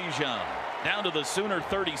by Bijan. Down to the Sooner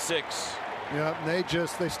 36. Yeah,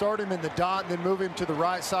 they start him in the dot and then move him to the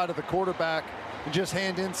right side of the quarterback and just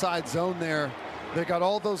hand inside zone there. They got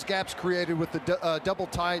all those gaps created with the double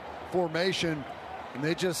tight formation, and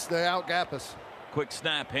they out-gap us. Quick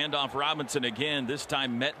snap, handoff Robinson again, this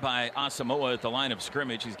time met by Asamoah at the line of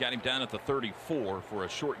scrimmage. He's got him down at the 34 for a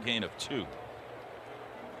short gain of 2.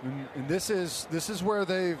 And this is where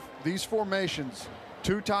these formations,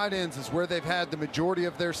 2 tight ends, is where they've had the majority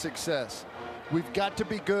of their success. We've got to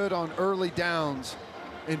be good on early downs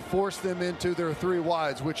and force them into their 3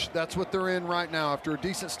 wides, which that's what they're in right now. After a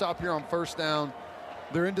decent stop here on first down,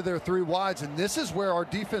 they're into their 3 wides, and this is where our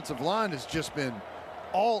defensive line has just been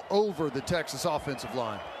all over the Texas offensive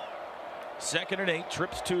line. 2nd and 8,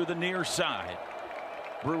 trips to the near side.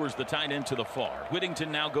 Brewers the tight end to the far.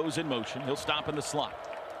 Whittington now goes in motion. He'll stop in the slot.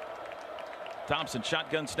 Thompson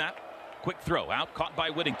shotgun snap. Quick throw out, caught by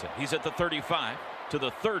Whittington. He's at the 35 to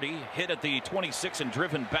the 30, hit at the 26 and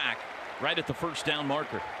driven back right at the first down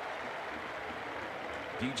marker.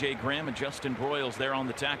 DJ Graham and Justin Broyles there on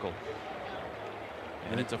the tackle.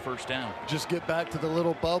 And it's a first down. Just get back to the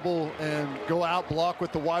little bubble and go out, block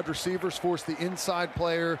with the wide receivers, force the inside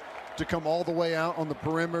player to come all the way out on the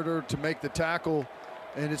perimeter to make the tackle.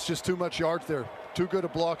 And it's just too much yards there. Too good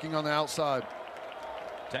at blocking on the outside.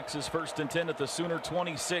 Texas 1st and 10 at the Sooner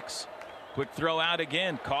 26. Quick throw out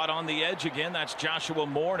again, caught on the edge again. That's Joshua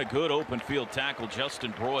Moore, and a good open field tackle.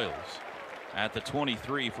 Justin Broyles at the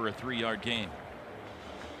 23 for a 3-yard gain.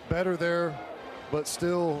 Better there, but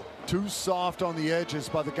still too soft on the edges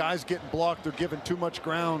by the guys getting blocked. They're giving too much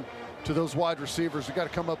ground to those wide receivers. We got to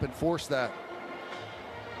come up and force that.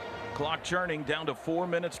 Clock churning, down to 4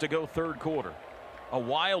 minutes to go, third quarter. A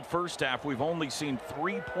wild first half. We've only seen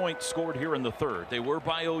 3 points scored here in the third. They were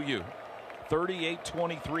by OU.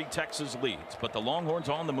 38-23 Texas leads, but the Longhorns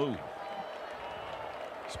on the move.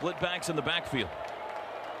 Split backs in the backfield.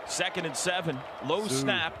 2nd and 7, low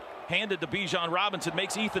snap, handed to Bijan Robinson,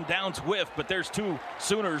 makes Ethan Downs whiff, but there's 2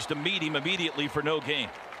 Sooners to meet him immediately for no gain.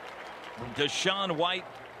 Deshaun White,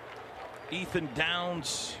 Ethan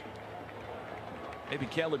Downs, maybe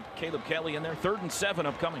Caleb Kelly in there. 3rd and 7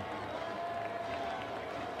 upcoming.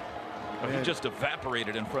 He just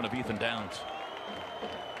evaporated in front of Ethan Downs.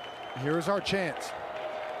 Here's our chance.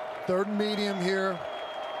 3rd and medium here.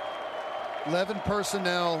 11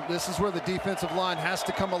 personnel. This is where the defensive line has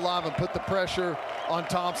to come alive and put the pressure on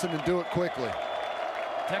Thompson and do it quickly.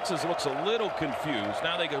 Texas looks a little confused.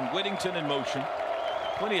 Now they go Whittington in motion.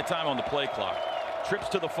 Plenty of time on the play clock. Trips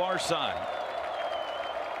to the far side.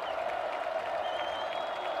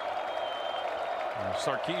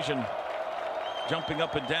 Sarkisian jumping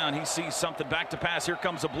up and down. He sees something. Back to pass. Here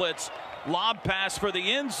comes a blitz. Lob pass for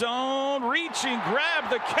the end zone. Reaching grab.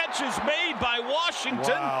 The catch is made by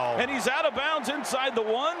Washington. Wow. And he's out of bounds inside the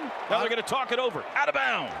 1. Now they're going to talk it over. Out of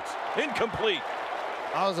bounds. Incomplete.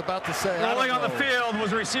 I was about to say. Rolling on the field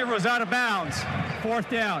was receiver was out of bounds. 4th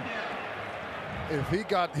down. If he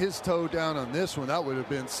got his toe down on this one, that would have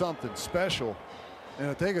been something special. And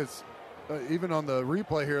I think it's, even on the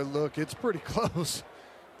replay here, look, it's pretty close.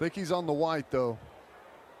 I think he's on the white, though.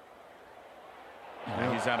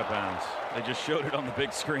 Yeah, he's out of bounds. They just showed it on the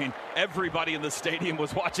big screen. Everybody in the stadium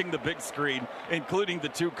was watching the big screen, including the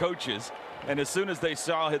 2 coaches. And as soon as they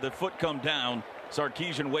saw the foot come down,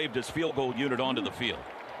 Sarkisian waved his field goal unit onto the field.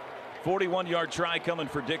 41-yard try coming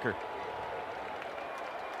for Dicker.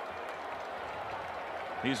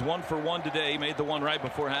 He's 1 for 1 today. He made the one right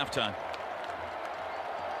before halftime.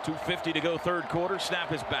 2:50 to go 3rd quarter.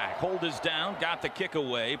 Snap is back. Hold is down. Got the kick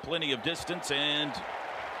away. Plenty of distance, and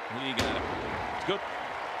he got it. It's good.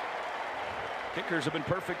 Kickers have been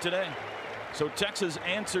perfect today. So Texas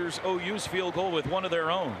answers OU's field goal with one of their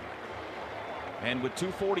own. And with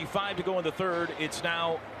 2:45 to go in the 3rd, it's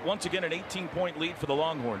now once again an 18-point lead for the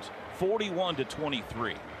Longhorns,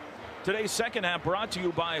 41-23. Today's second half brought to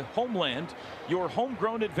you by Homeland, your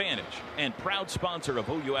homegrown advantage, and proud sponsor of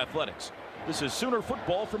OU Athletics. This is Sooner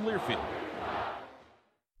football from Learfield.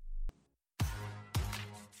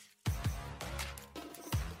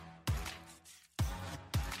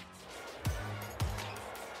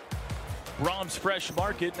 Brahms Fresh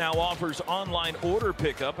Market now offers online order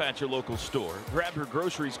pickup at your local store. Grab your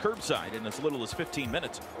groceries curbside in as little as 15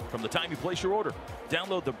 minutes from the time you place your order.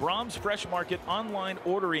 Download the Brahms Fresh Market online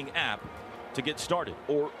ordering app to get started,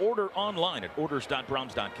 or order online at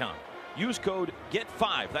orders.brahms.com. Use code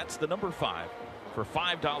GET5, that's the number 5, for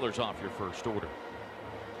 $5 off your first order.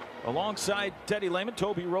 Alongside Teddy Lehman,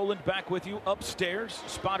 Toby Rowland back with you upstairs.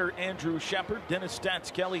 Spotter Andrew Shepard, Dennis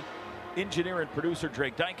Stats Kelly, engineer and producer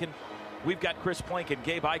Drake Dykin. We've got Chris Plank and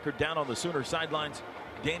Gabe Eichert down on the Sooner sidelines.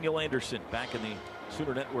 Daniel Anderson back in the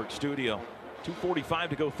Sooner Network studio. 2:45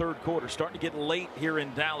 to go 3rd quarter. Starting to get late here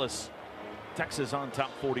in Dallas. Texas on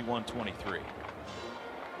top 41-23.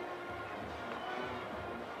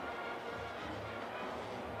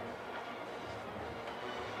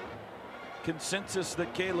 Consensus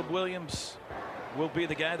that Caleb Williams will be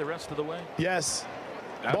the guy the rest of the way? Yes.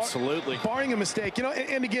 Absolutely. Barring a mistake,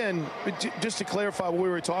 and again, just to clarify what we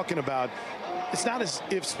were talking about, it's not as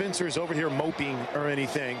if Spencer is over here moping or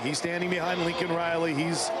anything. He's standing behind Lincoln Riley.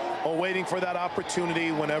 He's waiting for that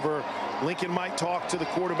opportunity whenever Lincoln might talk to the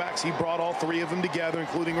quarterbacks. He brought all 3 of them together,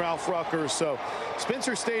 including Ralph Rucker. So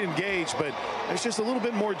Spencer stayed engaged, but there's just a little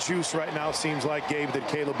bit more juice right now, seems like, Gabe, that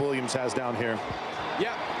Caleb Williams has down here.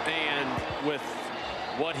 Yeah, and with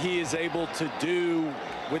what he is able to do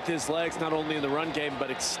with his legs, not only in the run game, but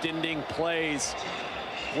extending plays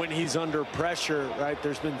when he's under pressure, right?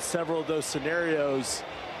 There's been several of those scenarios.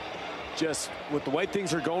 Just with the way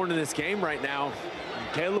things are going in this game right now,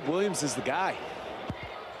 Caleb Williams is the guy.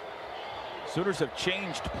 Sooners have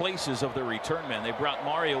changed places of their return man. They brought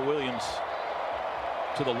Mario Williams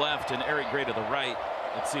to the left and Eric Gray to the right.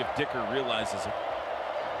 Let's see if Dicker realizes it.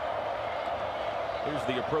 Here's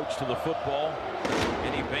the approach to the football,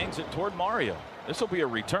 and he bangs it toward Mario. This will be a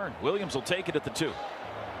return. Williams will take it at the 2.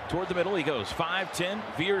 Toward the middle he goes. 5-10,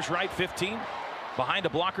 veers right 15. Behind a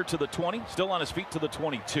blocker to the 20. Still on his feet to the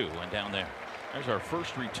 22 and down there. There's our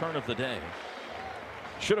first return of the day.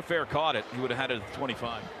 Should have fair caught it. He would have had it at the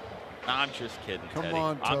 25. I'm just kidding, Come Teddy.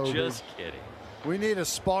 on, Toby. I'm just kidding. We need a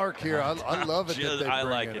spark here. I love it that they I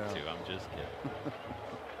bring like it it out. too. I'm just kidding.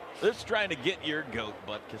 Just trying to get your goat,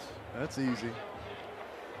 Butkus. That's easy.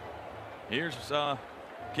 Here's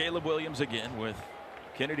Caleb Williams again with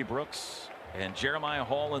Kennedy Brooks and Jeremiah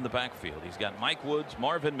Hall in the backfield. He's got Mike Woods,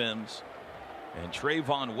 Marvin Mims, and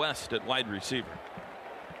Trayvon West at wide receiver.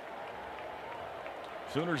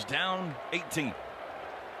 Sooners down 18.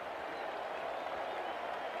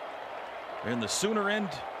 In the Sooner end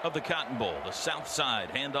of the Cotton Bowl, the south side,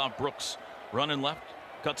 handoff Brooks, running left,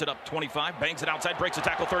 cuts it up 25, bangs it outside, breaks a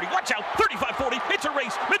tackle 30. Watch out, 35-40, it's a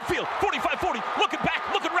race, midfield, 45-40, looking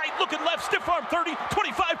back, looking right, looking left, stiff arm 30,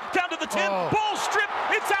 25, down to the 10, ball strip,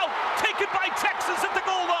 it's out, taken by Texas at the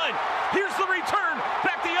goal line. Here's the return,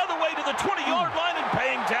 back the other way to the 20-yard line and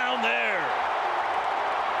bang down there.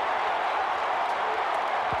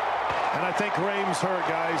 hurt,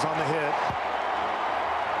 guys, on the hit.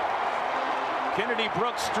 Kennedy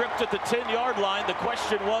Brooks stripped at the 10-yard line. The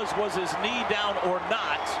question was his knee down or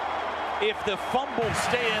not? If the fumble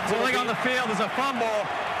stands... Rolling on the field is a fumble.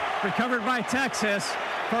 Recovered by Texas.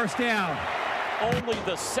 First down. Only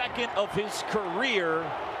the second of his career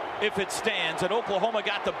if it stands. And Oklahoma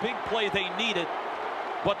got the big play they needed,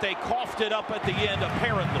 but they coughed it up at the end,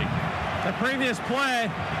 apparently. The previous play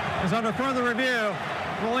is under further review.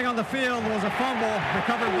 Rolling on the field was a fumble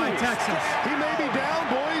recovered by Texas. He may be down,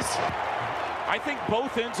 boys. I think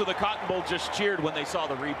both ends of the Cotton Bowl just cheered when they saw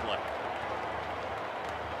the replay.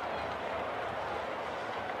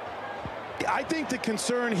 I think the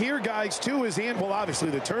concern here, guys, too, is, well, obviously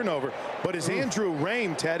the turnover, but is Andrew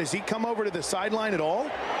Raym, Ted, has he come over to the sideline at all?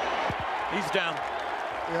 He's down.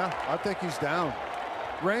 Yeah, I think he's down.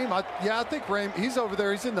 Raym, I think Raym, he's over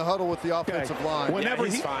there. He's in the huddle with the offensive line. Whenever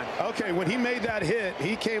he's fine. Okay, when he made that hit,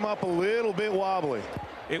 he came up a little bit wobbly.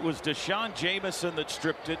 It was Deshaun Jamison that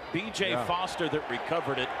stripped it, B.J. Foster that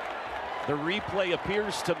recovered it. The replay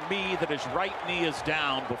appears to me that his right knee is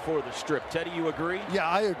down before the strip. Teddy, you agree? Yeah,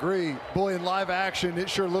 I agree. Boy, in live action, it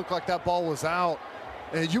sure looked like that ball was out.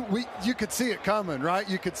 And you could see it coming, right?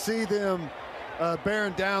 You could see them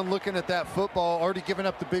bearing down, looking at that football, already giving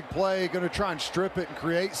up the big play, going to try and strip it and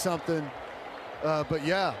create something. But,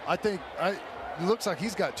 yeah, I think it looks like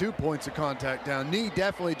he's got 2 points of contact down. Knee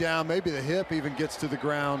definitely down. Maybe the hip even gets to the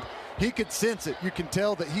ground. He could sense it. You can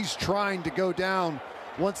tell that he's trying to go down.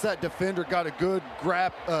 Once that defender got a good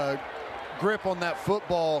grip on that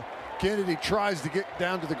football, Kennedy tries to get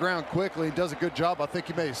down to the ground quickly and does a good job. I think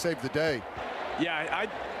he may have saved the day. Yeah,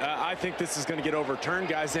 I think this is going to get overturned,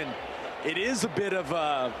 guys, and it is a bit of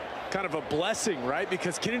a kind of a blessing, right?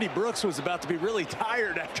 Because Kennedy Brooks was about to be really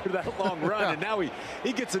tired after that long run, and now he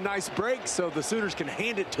gets a nice break so the Sooners can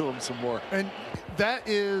hand it to him some more. And that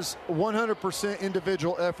is 100%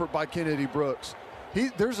 individual effort by Kennedy Brooks.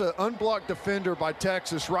 There's an unblocked defender by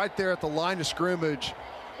Texas right there at the line of scrimmage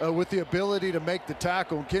with the ability to make the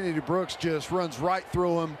tackle. And Kennedy Brooks just runs right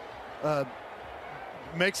through him,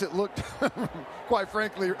 makes it look, quite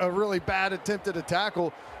frankly, a really bad attempt at a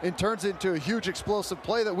tackle, and turns into a huge explosive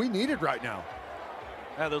play that we needed right now.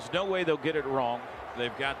 There's no way they'll get it wrong.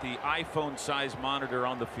 They've got the iPhone-sized monitor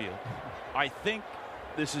on the field. I think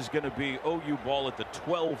this is going to be OU ball at the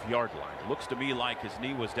 12-yard line. It looks to me like his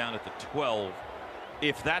knee was down at the 12.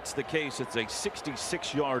 If that's the case, it's a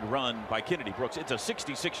 66-yard run by Kennedy Brooks. It's a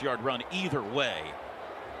 66-yard run either way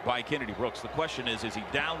by Kennedy Brooks. The question is he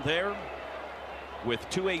down there with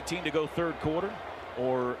 2:18 to go third quarter,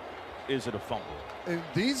 or is it a fumble? And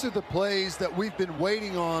these are the plays that we've been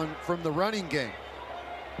waiting on from the running game.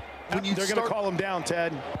 They're going to call him down,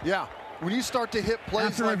 Ted. Yeah. When you start to hit plays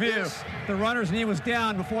After like review, this. the runner's knee was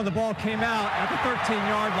down before the ball came out at the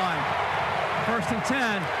 13-yard line. 1st and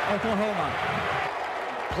 10, Oklahoma.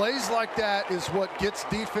 Plays like that is what gets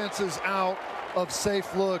defenses out of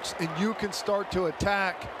safe looks, and you can start to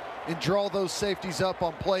attack and draw those safeties up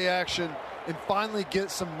on play action and finally get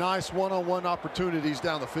some nice one-on-one opportunities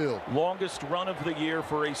down the field. Longest run of the year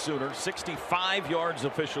for a Sooner, 65 yards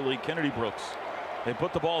officially, Kennedy Brooks. They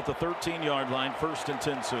put the ball at the 13-yard line, 1st and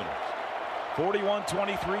 10 Sooners.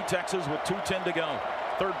 41-23 Texas with 2:10 to go,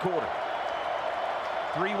 third quarter.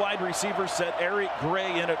 3 wide receivers set. Eric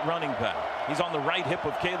Gray in at running back. He's on the right hip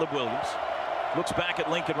of Caleb Williams. Looks back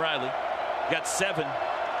at Lincoln Riley. Got 7.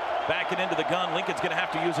 Backing into the gun. Lincoln's going to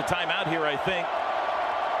have to use a timeout here, I think.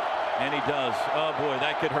 And he does. Oh, boy,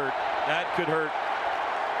 that could hurt. That could hurt.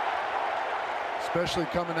 Especially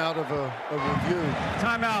coming out of a review.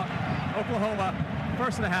 Timeout. Oklahoma.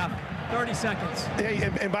 1st and a half. 30 seconds. Hey,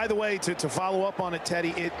 and by the way, to follow up on it,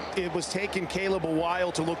 Teddy, it was taking Caleb a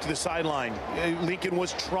while to look to the sideline. Lincoln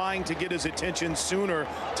was trying to get his attention sooner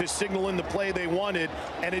to signal in the play they wanted,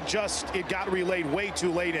 and it got relayed way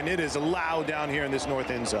too late, and it is loud down here in this north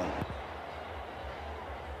end zone.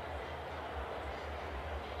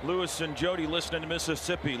 Lewis and Jody listening to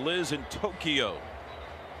Mississippi. Liz in Tokyo.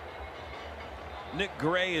 Nick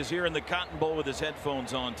Gray is here in the Cotton Bowl with his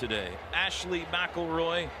headphones on today. Ashley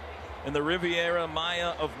McElroy in the Riviera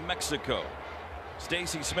Maya of Mexico.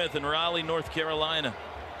 Stacy Smith in Raleigh, North Carolina.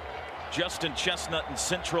 Justin Chestnut in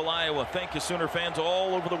Central Iowa. Thank you, Sooner fans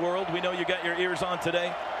all over the world. We know you got your ears on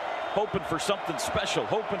today. Hoping for something special.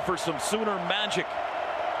 Hoping for some Sooner magic.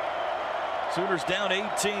 Sooners down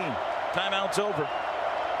 18. Timeout's over.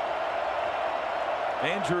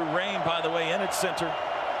 Andrew Raym, by the way, in at center.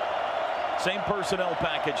 Same personnel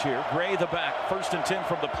package here. Gray the back. 1st and 10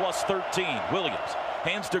 from the +13. Williams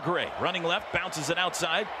hands to Gray. Running left. Bounces it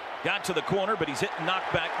outside. Got to the corner, but he's hit and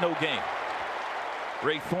knocked back. No gain.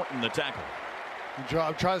 Ray Thornton the tackle.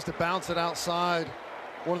 Tries to bounce it outside.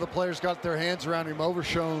 One of the players got their hands around him,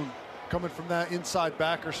 Overshown, coming from that inside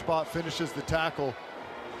backer spot, finishes the tackle.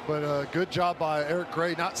 But good job by Eric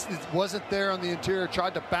Gray. Wasn't there on the interior,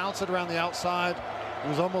 tried to bounce it around the outside.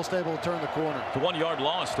 Was almost able to turn the corner. The 1 yard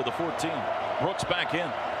loss to the 14. Brooks back in.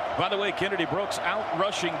 By the way, Kennedy Brooks out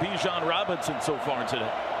rushing Bijan Robinson so far today.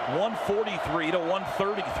 143 to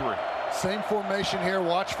 133. Same formation here.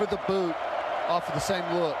 Watch for the boot off of the same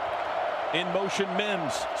look. In motion,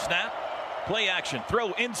 Mims. Snap. Play action.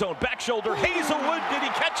 Throw. End zone. Back shoulder. Hazelwood. Did he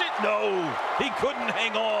catch it? No. He couldn't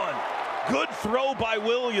hang on. Good throw by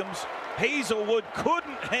Williams. Hazelwood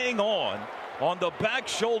couldn't hang on the back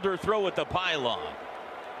shoulder throw at the pylon.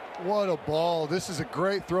 What a ball. This is a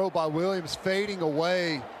great throw by Williams, fading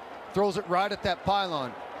away. Throws it right at that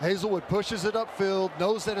pylon. Hazelwood pushes it upfield,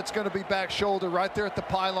 knows that it's going to be back shoulder right there at the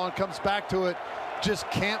pylon, comes back to it, just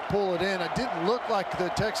can't pull it in. It didn't look like the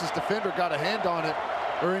Texas defender got a hand on it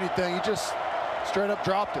or anything. He just straight up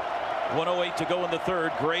dropped it. 1:08 to go in the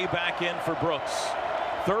third. Gray back in for Brooks.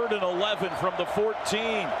 3rd and 11 from the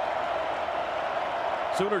 14.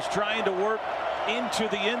 Sooners trying to work into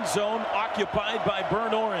the end zone, occupied by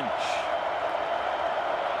Burnt Orange.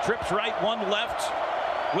 Trips right, one left.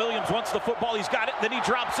 Williams wants the football. He's got it. Then he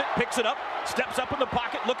drops it, picks it up, steps up in the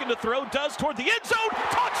pocket, looking to throw, does toward the end zone.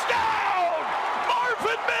 Touchdown!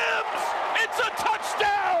 Marvin Mims! It's a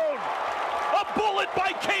touchdown! A bullet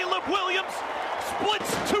by Caleb Williams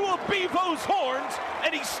splits two of Bevo's horns,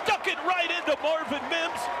 and he stuck it right into Marvin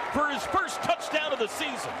Mims for his first touchdown of the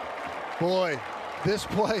season. Boy, this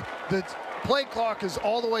play, the play clock is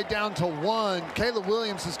all the way down to 1. Caleb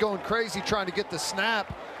Williams is going crazy trying to get the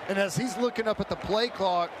snap. And as he's looking up at the play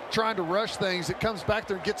clock, trying to rush things, it comes back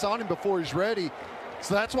there and gets on him before he's ready.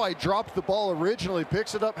 So that's why he dropped the ball originally,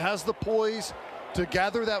 picks it up, has the poise to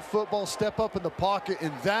gather that football, step up in the pocket,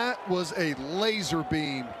 and that was a laser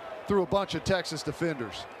beam through a bunch of Texas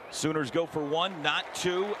defenders. Sooners go for 1, not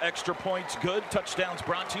 2. Extra points good. Touchdowns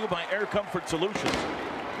brought to you by Air Comfort Solutions,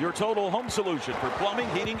 your total home solution for plumbing,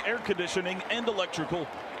 heating, air conditioning, and electrical.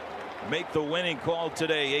 Make the winning call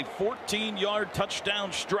today. A 14-yard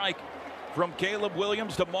touchdown strike from Caleb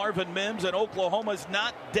Williams to Marvin Mims, and Oklahoma's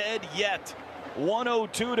not dead yet.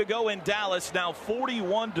 1:02 to go in Dallas. Now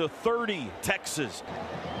 41-30 Texas.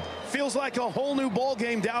 Feels like a whole new ball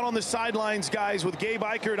game down on the sidelines, guys. With Gabe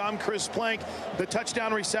Ikard, I'm Chris Plank. The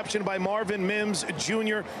touchdown reception by Marvin Mims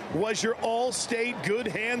Jr. was your All-State good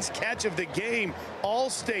hands catch of the game.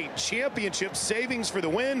 All-State championship savings for the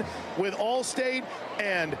win with All-State,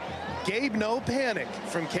 and Gabe no panic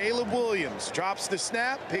from Caleb Williams. Drops the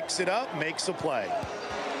snap, picks it up, makes a play.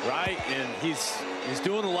 Right, and he's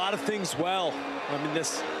doing a lot of things well. I mean,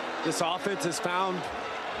 this offense has found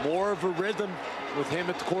more of a rhythm with him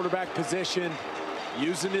at the quarterback position,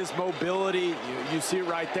 using his mobility. You see it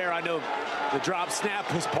right there. I know the drop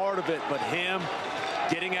snap was part of it, but him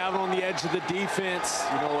getting out on the edge of the defense,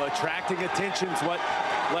 attracting attention is what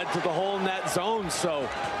led to the hole in that zone. So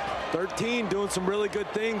 13 doing some really good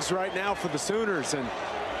things right now for the Sooners, and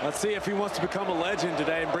let's see if he wants to become a legend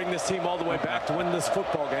today and bring this team all the way back to win this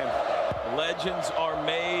football game. Legends are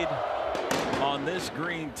made on this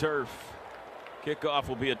green turf. Kickoff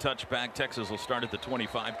will be a touchback. Texas will start at the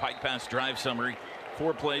 25. Pike pass drive summary.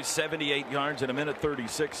 4 plays, 78 yards in a minute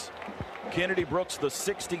 36. Kennedy Brooks, the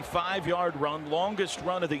 65-yard run, longest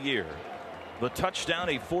run of the year. The touchdown,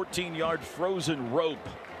 a 14-yard frozen rope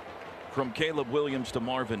from Caleb Williams to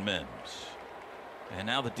Marvin Mims. And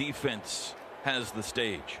now the defense has the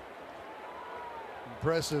stage.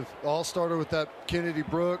 Impressive. All started with that Kennedy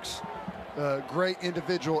Brooks. Great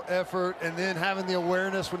individual effort, and then having the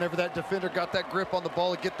awareness whenever that defender got that grip on the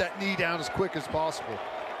ball to get that knee down as quick as possible.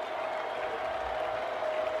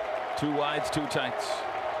 2 wides, 2 tights.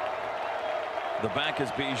 The back is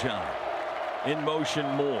Bijan. In motion,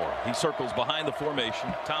 Moore. He circles behind the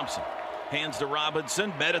formation. Thompson hands to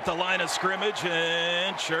Robinson. Met at the line of scrimmage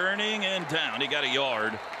and churning and down. He got a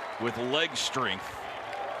yard with leg strength.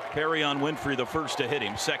 Perrion Winfrey the first to hit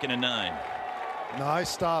him. 2nd and 9. Nice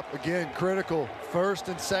stop. Again, critical. 1st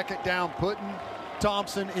and 2nd down, putting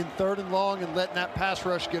Thompson in 3rd and long and letting that pass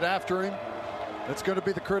rush get after him. That's going to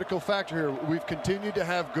be the critical factor here. We've continued to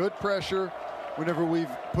have good pressure whenever we've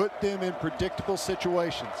put them in predictable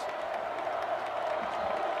situations.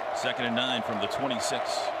 2nd and 9 from the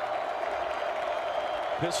 26.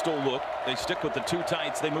 Pistol look. They stick with the 2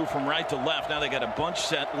 tights. They move from right to left. Now they got a bunch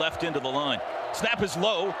set left into the line. Snap is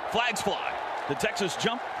low. Flags fly. The Texas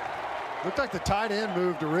jump. Looked like the tight end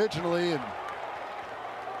moved originally and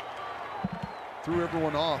threw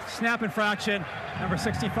everyone off. Snap infraction, number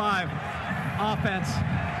 65. Offense,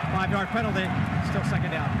 5-yard penalty, still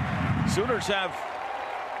 2nd down. Sooners have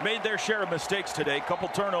made their share of mistakes today. Couple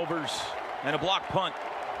turnovers and a block punt.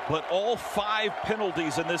 But all 5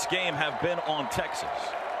 penalties in this game have been on Texas.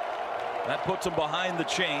 That puts them behind the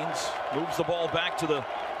chains. Moves the ball back to the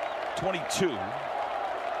 22.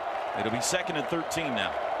 It'll be 2nd and 13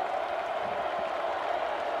 now.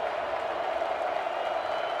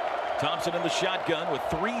 Thompson in the shotgun with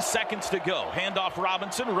 3 seconds to go. Handoff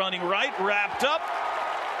Robinson, running right, wrapped up,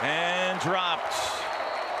 and dropped.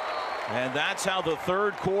 And that's how the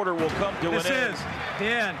third quarter will come to an end. This is the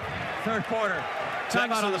end. Third quarter.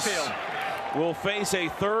 Timeout on the field. Will face a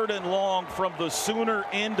 3rd and long from the Sooner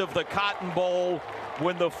end of the Cotton Bowl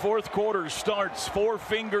when the fourth quarter starts. 4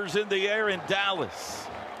 fingers in the air in Dallas.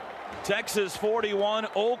 Texas 41,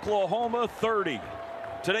 Oklahoma 30.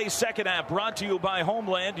 Today's second half brought to you by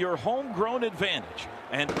Homeland, your homegrown advantage,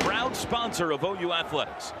 and proud sponsor of OU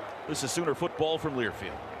Athletics. This is Sooner football from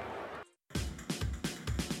Learfield.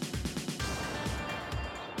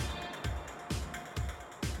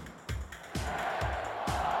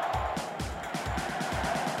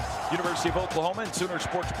 University of Oklahoma and Sooner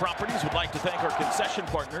Sports Properties would like to thank our concession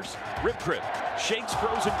partners, Rib Crib, Shakes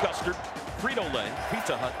Frozen Custard, Frito-Lay,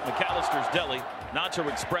 Pizza Hut, McAllister's Deli, Nacho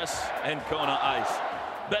Express, and Kona Ice.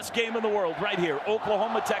 Best game in the world right here.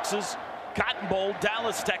 Oklahoma, Texas, Cotton Bowl,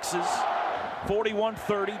 Dallas, Texas.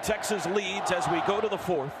 41-30, Texas leads as we go to the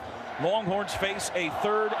fourth. Longhorns face a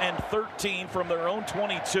 3rd and 13 from their own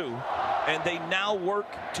 22, and they now work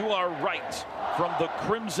to our right from the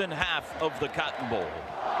crimson half of the Cotton Bowl.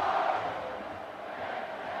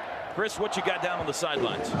 Chris, what you got down on the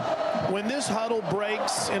sidelines? When this huddle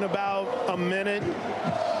breaks in about a minute,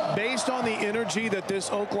 based on the energy that this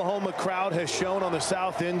Oklahoma crowd has shown on the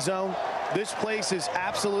south end zone, this place is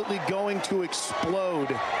absolutely going to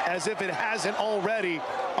explode, as if it hasn't already,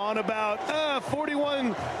 on about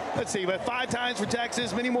 41, let's see, but 5 times for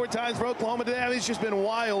Texas, many more times for Oklahoma today. I mean, it's just been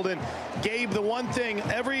wild. And Gabe, the one thing,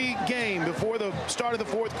 every game before the start of the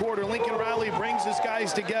fourth quarter, Lincoln Riley brings his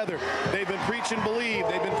guys together. They've been preaching believe.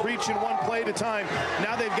 They've been preaching one play at a time.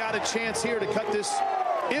 Now they've got a chance here to cut this,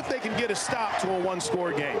 if they can get a stop to a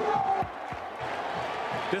 1-score game.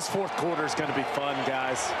 This fourth quarter is going to be fun,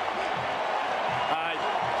 guys.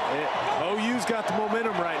 OU's got the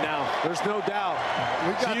momentum right now. There's no doubt.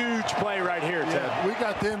 It's a huge play right here, Ted. Yeah, we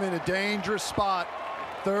got them in a dangerous spot.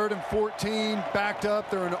 3rd and 14, backed up.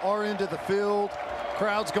 They're in our end of the field.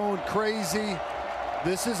 Crowd's going crazy.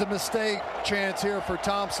 This is a mistake chance here for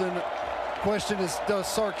Thompson. Question is, does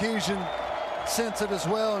Sarkisian sense it as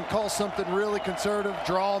well and call something really conservative?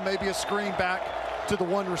 Draw maybe a screen back to the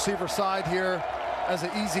 1 receiver side here as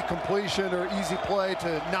an easy completion or easy play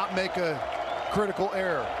to not make a critical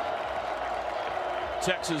error.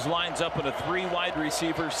 Texas lines up in a 3 wide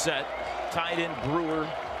receiver set. Tight end Brewer,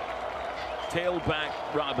 tailback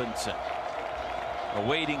Robinson.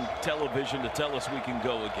 Awaiting television to tell us we can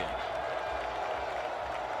go again.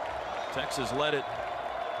 Texas led it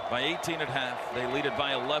by 18 at half. They lead it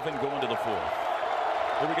by 11 going to the fourth.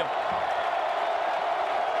 Here we go.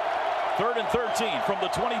 3rd and 13 from the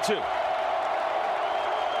 22.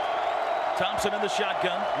 Thompson in the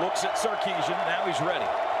shotgun, looks at Sarkisian. Now he's ready.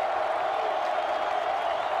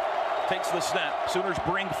 Takes the snap. Sooners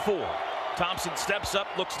bring 4. Thompson steps up,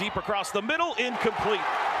 looks deep across the middle, incomplete.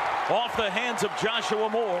 Off the hands of Joshua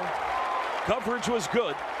Moore. Coverage was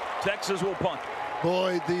good. Texas will punt.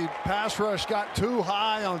 Boy, the pass rush got too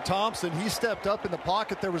high on Thompson. He stepped up in the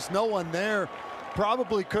pocket. There was no one there.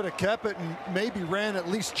 Probably could have kept it and maybe ran, at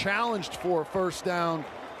least challenged for a first down,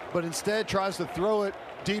 but instead tries to throw it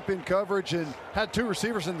deep in coverage and had 2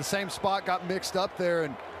 receivers in the same spot, got mixed up there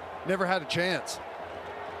and never had a chance.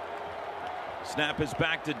 Snap is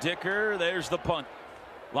back to Dicker. There's the punt.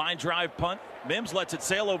 Line drive punt. Mims lets it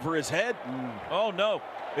sail over his head. Oh, no.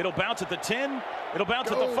 It'll bounce at the 10. It'll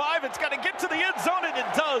bounce at the 5. It's got to get to the end zone, and it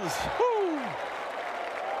does. Woo!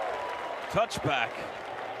 Touchback.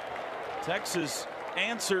 Texas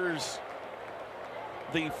answers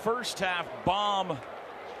the first half bomb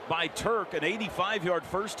by Turk, an 85-yard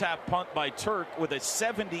first half punt by Turk with a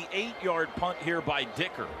 78-yard punt here by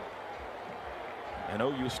Dicker. And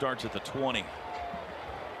OU starts at the 20.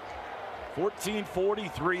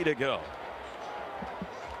 14:43 to go.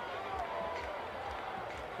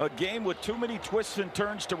 A game with too many twists and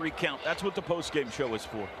turns to recount. That's what the postgame show is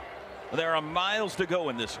for. There are miles to go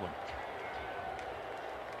in this one.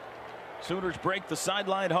 Sooners break the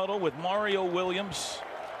sideline huddle with Mario Williams,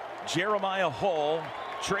 Jeremiah Hall,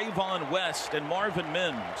 Trayvon West, and Marvin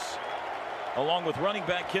Mims, along with running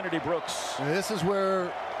back Kennedy Brooks. And this is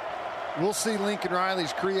where we'll see Lincoln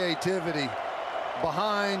Riley's creativity.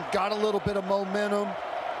 Behind, got a little bit of momentum.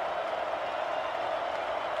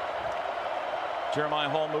 Jeremiah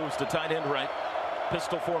Hall moves to tight end right.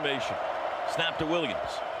 Pistol formation. Snap to Williams.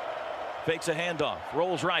 Fakes a handoff.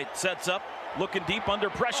 Rolls right. Sets up. Looking deep under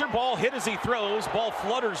pressure. Ball hit as he throws. Ball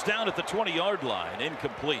flutters down at the 20-yard line.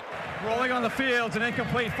 Incomplete. Rolling on the field. It's an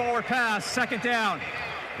incomplete forward pass. Second down.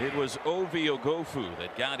 It was Ovi Ogofu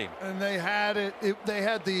that got him. And they had they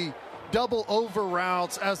had the double over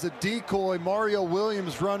routes as a decoy. Mario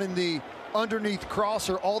Williams running the underneath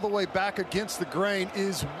crosser all the way back against the grain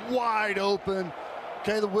is wide open.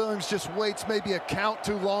 Caleb Williams just waits maybe a count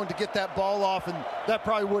too long to get that ball off, and that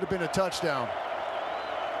probably would have been a touchdown.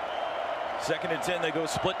 2nd and 10, they go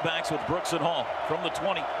split backs with Brooks and Hall from the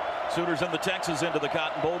 20. Sooners and the Texans into the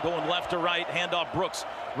Cotton Bowl, going left to right. Handoff Brooks.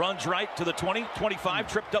 Runs right to the 20, 25,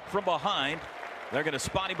 tripped up from behind. They're going to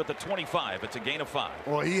spot him at the 25. It's a gain of 5.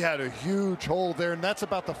 Well, he had a huge hole there, and that's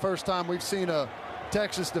about the first time we've seen a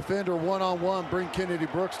Texas defender one-on-one bring Kennedy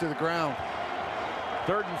Brooks to the ground.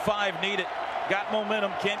 3rd and 5 need it. Got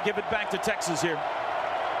momentum, can't give it back to Texas here.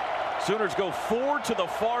 Sooners go 4 to the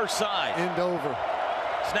far side. End over.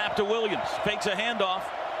 Snap to Williams, fakes a handoff.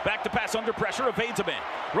 Back to pass under pressure, evades a man.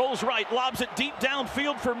 Rolls right, lobs it deep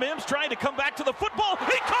downfield for Mims, trying to come back to the football.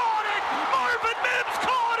 He caught it! Marvin Mims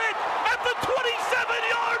caught it at the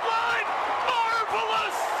 27-yard line!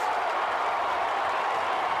 Marvelous!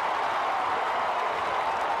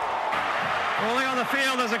 Rolling on the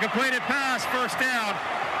field as a completed pass, first down.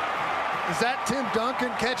 Is that Tim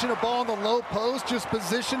Duncan catching a ball in the low post, just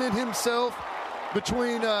positioning himself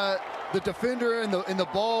between the defender and the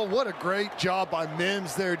ball? What a great job by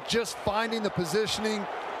Mims there, just finding the positioning,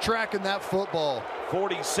 tracking that football.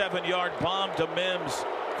 47-yard bomb to Mims.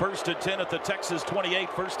 1st and 10 at the Texas 28.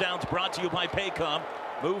 First downs brought to you by Paycom.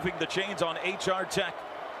 Moving the chains on HR Tech.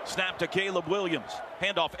 Snap to Caleb Williams.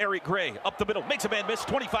 Handoff Eric Gray. Up the middle. Makes a man miss.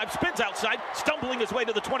 25. Spins outside. Stumbling his way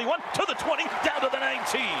to the 21. To the 20. Down to the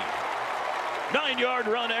 19. 9-yard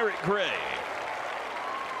run, Eric Gray.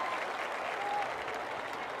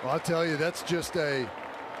 Well, I'll tell you, that's just a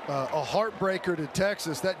heartbreaker to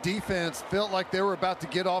Texas. That defense felt like they were about to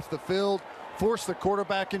get off the field, force the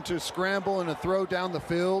quarterback into a scramble and a throw down the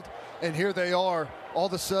field, and here they are, all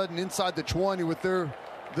of a sudden inside the 20 with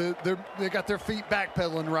they got their feet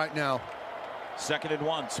backpedaling right now. 2nd and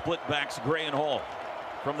 1, split backs Gray and Hall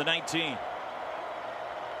from the 19.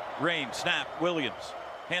 Rain, snap, Williams.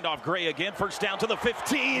 Handoff Gray again, first down to the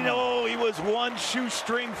 15. Oh, he was one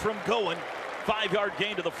shoestring from going. 5-yard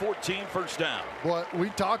gain to the 14, first down. Well,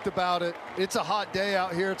 we talked about it. It's a hot day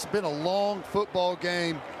out here. It's been a long football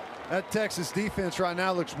game. That Texas defense right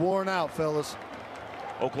now looks worn out, fellas.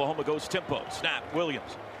 Oklahoma goes tempo. Snap,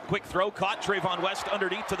 Williams. Quick throw, caught Trayvon West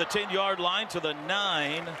underneath to the 10-yard line to the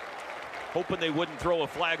 9. Hoping they wouldn't throw a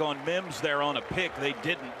flag on Mims there on a pick. They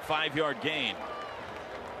didn't. 5-yard gain.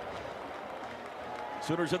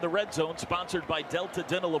 Sooners in the red zone, sponsored by Delta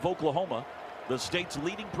Dental of Oklahoma, the state's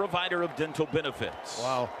leading provider of dental benefits.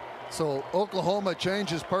 Wow. So Oklahoma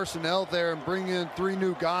changes personnel there and bring in 3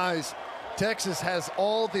 new guys. Texas has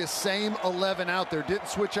all the same 11 out there. Didn't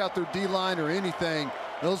switch out their D-line or anything.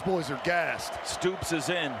 Those boys are gassed. Stoops is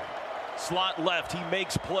in. Slot left. He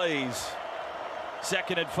makes plays.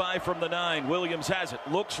 2nd and 5 from the 9. Williams has it.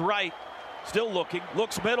 Looks right. Still looking.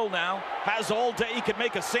 Looks middle now. Has all day. He can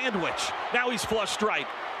make a sandwich. Now he's flushed right.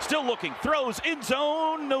 Still looking. Throws in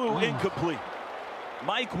zone. No, incomplete.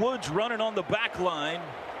 Mike Woods running on the back line.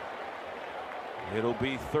 It'll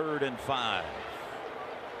be 3rd and 5.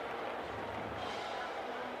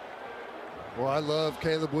 Well, I love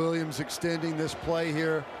Caleb Williams extending this play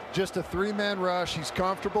here. Just a 3-man rush. He's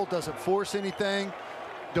comfortable, doesn't force anything.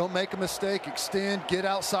 Don't make a mistake. Extend, get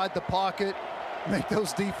outside the pocket, make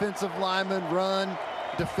those defensive linemen run,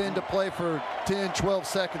 defend a play for 10, 12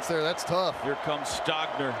 seconds there. That's tough. Here comes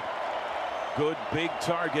Stogner. Good big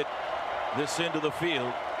target this end of the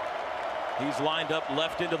field. He's lined up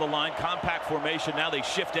left into the line. Compact formation. Now they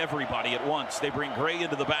shift everybody at once. They bring Gray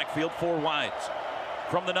into the backfield. 4 wides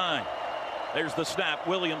from the 9. There's the snap.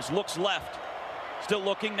 Williams looks left. Still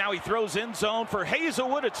looking. Now he throws in zone for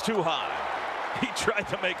Hazelwood. It's too high. He tried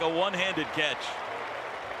to make a one-handed catch.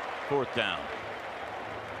 4th down.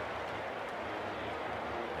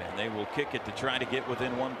 And they will kick it to try to get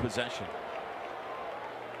within 1 possession.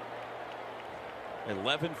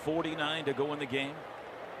 11:49 to go in the game.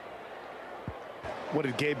 What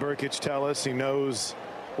did Gabe Brkic tell us? He knows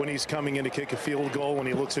when he's coming in to kick a field goal, when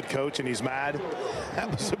he looks at coach and he's mad. That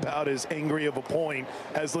was about as angry of a point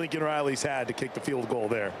as Lincoln Riley's had to kick the field goal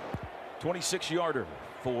there. 26-yarder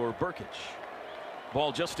for Brkic.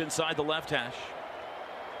 Ball just inside the left hash.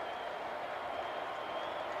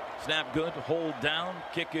 Snap good, hold down,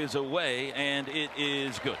 kick is away, and it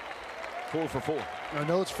is good. 4 for 4. I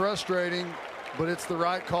know it's frustrating. but it's the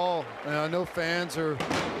right call. And I know fans are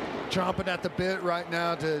chomping at the bit right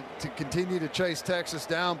now to continue to chase Texas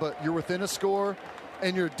down, but you're within a score,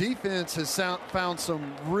 and your defense has found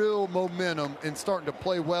some real momentum and starting to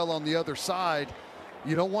play well on the other side.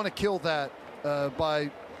 You don't want to kill that by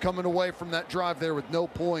coming away from that drive there with no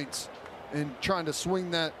points and trying to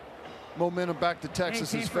swing that momentum back to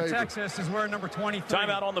Texas's favor. Texas is wearing number 23.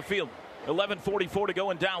 Timeout on the field. 11:44 to go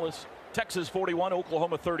in Dallas. Texas 41,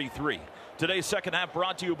 Oklahoma 33. Today's second half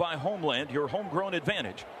brought to you by Homeland, your homegrown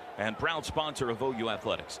advantage, and proud sponsor of OU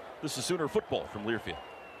Athletics. This is Sooner football from Learfield.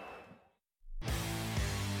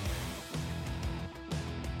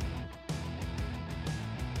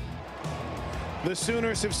 The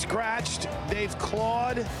Sooners have scratched, they've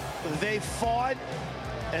clawed, they've fought,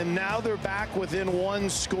 and now they're back within one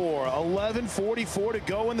score. 11:44 to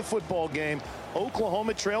go in the football game.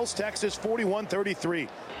 Oklahoma trails Texas 41-33.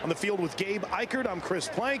 On the field with Gabe Eichert, I'm Chris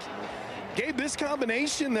Plank. Gabe, this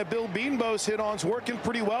combination that Bill Bedenbaugh's hit on is working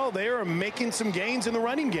pretty well. They are making some gains in the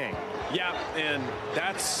running game. Yeah, and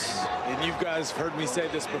you guys heard me say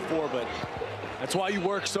this before, but that's why you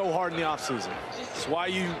work so hard in the offseason. It's why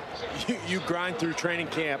you grind through training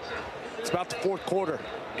camp. It's about the fourth quarter,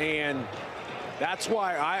 and that's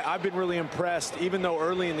why I've been really impressed, even though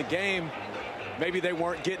early in the game, maybe they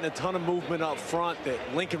weren't getting a ton of movement up front,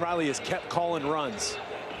 that Lincoln Riley has kept calling runs.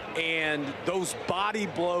 And those body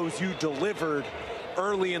blows you delivered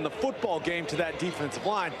early in the football game to that defensive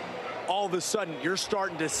line, all of a sudden you're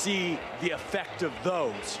starting to see the effect of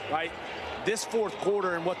those, right? This fourth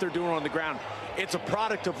quarter and what they're doing on the ground, it's a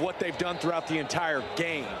product of what they've done throughout the entire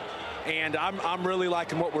game. And I'm really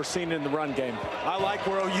liking what we're seeing in the run game. I like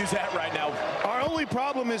where OU's at right now. Our only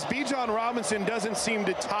problem is Bijan Robinson doesn't seem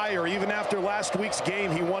to tire. Even after last week's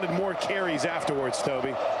game, he wanted more carries afterwards,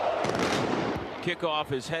 Toby.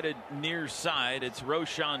 Kickoff is headed near side. It's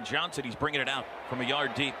Roschon Johnson. He's bringing it out from a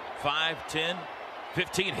yard deep. 5, 10,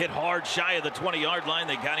 15. Hit hard shy of the 20-yard line.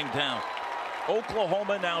 They got him down.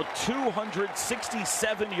 Oklahoma now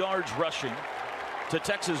 267 yards rushing to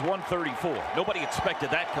Texas 134. Nobody expected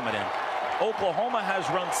that coming in. Oklahoma has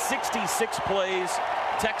run 66 plays,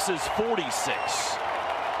 Texas 46.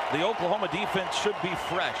 The Oklahoma defense should be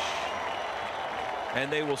fresh.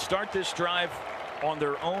 And they will start this drive on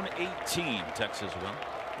their own 18, Texas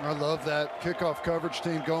will. I love that kickoff coverage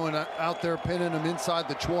team going out there, pinning them inside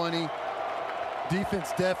the 20.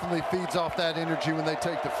 Defense definitely feeds off that energy when they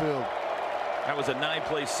take the field. That was a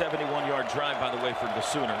 9-play, 71-yard drive, by the way, for the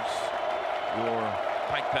Sooners. Your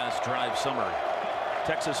Pike Pass drive summary.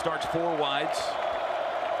 Texas starts 4 wides.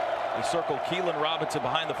 They circle Keelan Robinson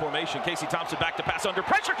behind the formation. Casey Thompson back to pass under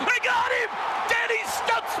pressure. They got him! Danny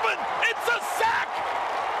Stutzman! It's a sack!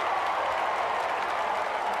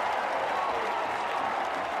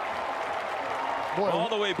 Boy, all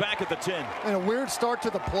the way back at the 10. And a weird start to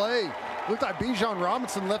the play. Looked like Bijan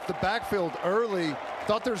Robinson left the backfield early.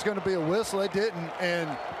 Thought there was going to be a whistle. They didn't. And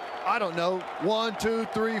I don't know, 1, 2,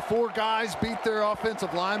 3, 4 guys beat their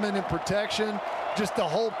offensive lineman in protection. Just the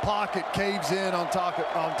whole pocket caves in on top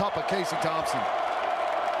of Casey Thompson.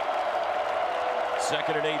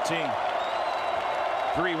 2nd and 18.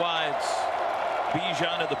 3 wides.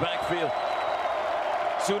 Bijan in the backfield.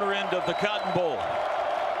 Sooner end of the Cotton Bowl.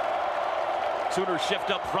 Sooners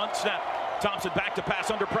shift up front, snap. Thompson back to pass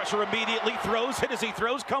under pressure immediately. Throws, hit as he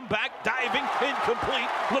throws, come back, diving, incomplete.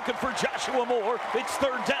 Looking for Joshua Moore. It's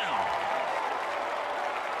 3rd down.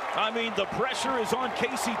 I mean, the pressure is on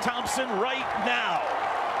Casey Thompson right now.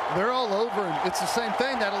 They're all over him. It's the same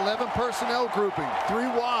thing, that 11 personnel grouping. 3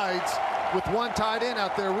 wides with 1 tight end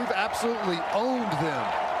out there. We've absolutely owned them.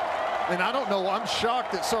 And I don't know, I'm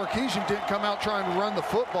shocked that Sarkisian didn't come out trying to run the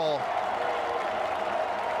football.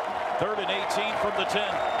 3rd and 18 from the 10.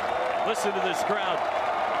 Listen to this crowd.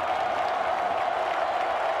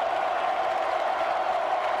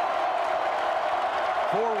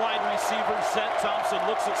 Four wide receivers set. Thompson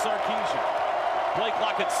looks at Sarkisian. Play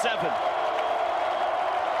clock at 7.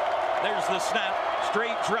 There's the snap.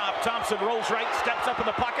 Straight drop. Thompson rolls right, steps up in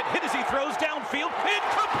the pocket. Hit as he throws downfield.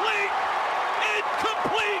 Incomplete!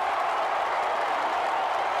 Incomplete!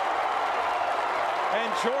 And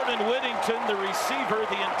Jordan Whittington, the receiver,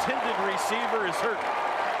 the intended receiver, is hurt.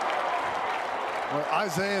 Well,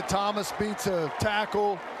 Isaiah Thomas beats a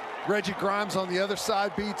tackle. Reggie Grimes on the other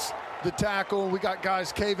side beats the tackle. We got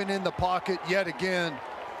guys caving in the pocket yet again.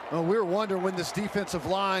 We were wondering when this defensive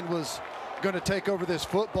line was going to take over this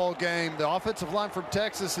football game. The offensive line from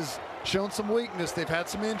Texas has shown some weakness. They've had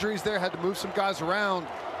some injuries there, had to move some guys around,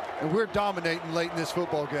 and we're dominating late in this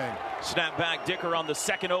football game. Snap back, Dicker on the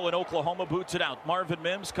 2nd 0, and Oklahoma boots it out. Marvin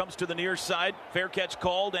Mims comes to the near side. Fair catch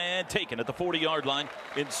called and taken at the 40-yard line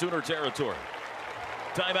in Sooner territory.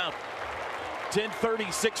 Timeout.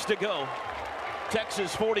 10:36 to go.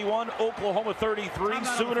 Texas 41, Oklahoma 33.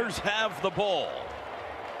 Sooners have the ball.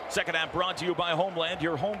 Second half brought to you by Homeland,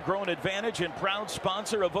 your homegrown advantage and proud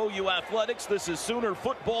sponsor of OU Athletics. This is Sooner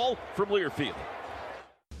football from Learfield.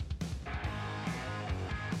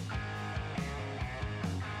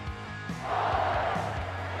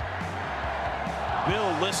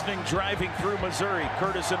 Bill listening, driving through Missouri.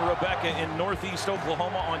 Curtis and Rebecca in northeast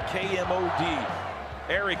Oklahoma on KMOD.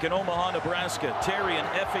 Eric in Omaha, Nebraska. Terry in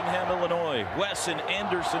Effingham, Illinois. Wes in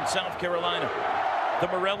Anderson, South Carolina. The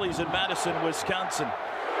Morellis in Madison, Wisconsin.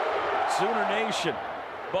 Sooner Nation,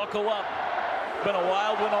 buckle up. Been a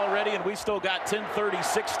wild one already, and we still got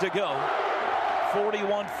 10:36 to go.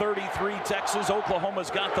 41-33 Texas.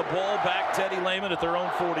 Oklahoma's got the ball back. Teddy Lehman at their own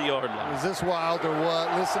 40-yard line. Is this wild or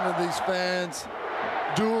what? Listen to these fans.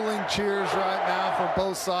 Dueling cheers right now from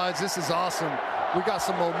both sides. This is awesome. We got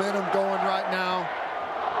some momentum going right now.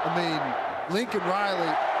 I mean, Lincoln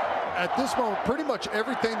Riley, at this moment, pretty much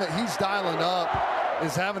everything that he's dialing up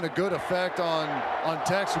is having a good effect on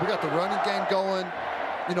Texas. We got the running game going.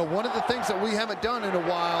 You know, one of the things that we haven't done in a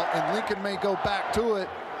while, and Lincoln may go back to it,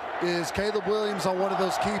 is Caleb Williams on one of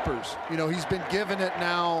those keepers. You know, he's been given it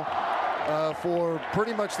now for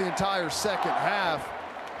pretty much the entire second half.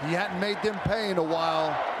 He hadn't made them pay in a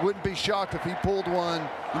while. Wouldn't be shocked if he pulled one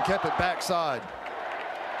and kept it backside.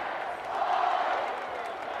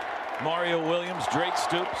 Mario Williams, Drake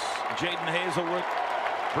Stoops, Jaden Hazelwood,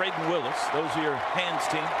 Braden Willis. Those are your hands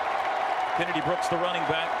team. Kennedy Brooks, the running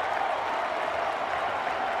back.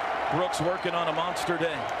 Brooks working on a monster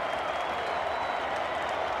day.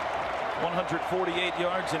 148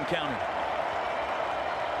 yards and counting.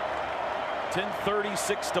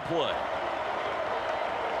 10:36 to play.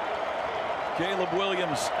 Caleb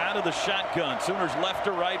Williams out of the shotgun. Sooners left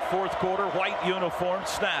to right, fourth quarter, white uniform,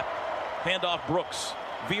 snap. Handoff Brooks.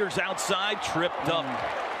 Veers outside, tripped up.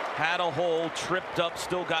 Had a hole, tripped up,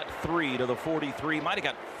 still got 3 to the 43. Might have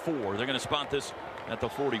got 4. They're going to spot this at the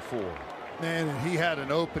 44. Man, and he had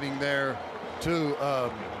an opening there, too.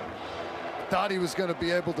 Thought he was going to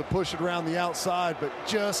be able to push it around the outside, but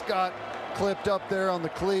just got clipped up there on the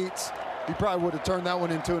cleats. He probably would have turned that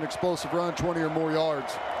one into an explosive run, 20 or more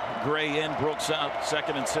yards. Gray in, Brooks out,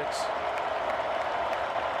 2nd and 6.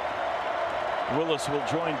 Willis will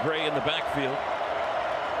join Gray in the backfield,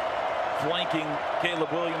 flanking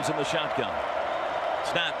Caleb Williams in the shotgun.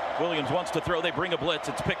 Snap, Williams wants to throw, they bring a blitz,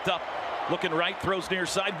 it's picked up. Looking right, throws near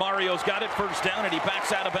side, Mario's got it, first down, and he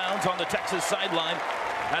backs out of bounds on the Texas sideline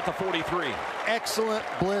at the 43. Excellent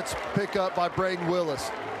blitz pickup by Braden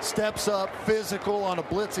Willis. Steps up, physical on a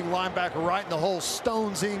blitzing linebacker right in the hole,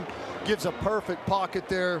 stones him, gives a perfect pocket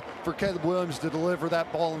there for Caleb Williams to deliver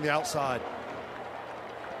that ball on the outside.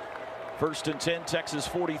 1st and 10, Texas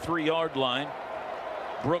 43-yard line.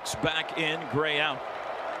 Brooks back in, Gray out.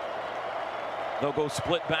 They'll go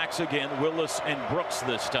split backs again, Willis and Brooks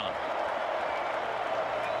this time.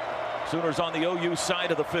 Sooners on the OU side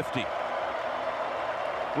of the 50.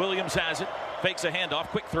 Williams has it, fakes a handoff,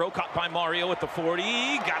 quick throw, caught by Mario at the 40,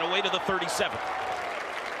 got away to the 37.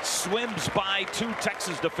 Swims by 2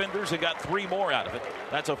 Texas defenders and got 3 more out of it.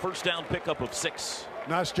 That's a first down pickup of 6.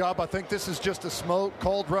 Nice job. I think this is just a smoke,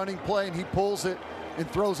 called running play, and he pulls it and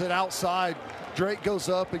throws it outside. Drake goes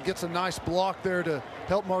up and gets a nice block there to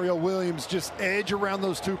help Mario Williams just edge around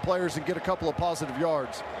those 2 players and get a couple of positive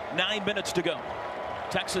yards. 9 minutes to go.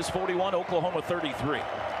 Texas 41, Oklahoma 33.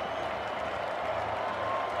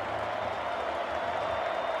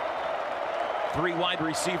 Three wide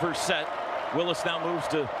receivers set. Willis now moves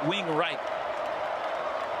to wing right.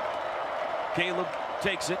 Caleb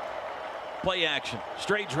takes it. Play action.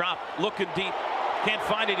 Straight drop. Looking deep. Can't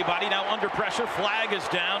find anybody. Now under pressure. Flag is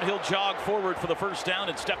down. He'll jog forward for the first down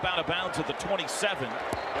and step out of bounds at the 27.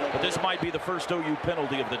 But this might be the first OU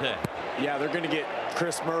penalty of the day. Yeah, they're going to get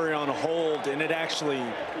Chris Murray on a hold, and it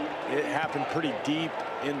happened pretty deep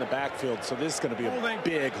in the backfield. So this is going to be a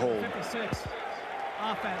big hold. 56.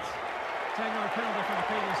 Offense. 10-yard penalty from the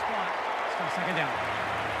previous spot. Still second down.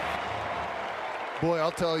 Boy,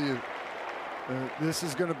 I'll tell you, this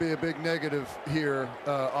is going to be a big negative here,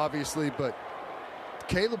 obviously, but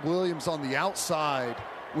Caleb Williams on the outside,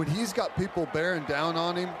 when he's got people bearing down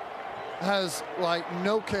on him, has like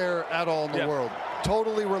no care at all in the world.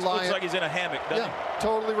 Totally reliant. Looks like he's in a hammock, doesn't he?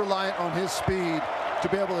 Totally reliant on his speed to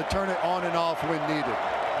be able to turn it on and off when needed.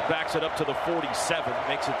 Backs it up to the 47,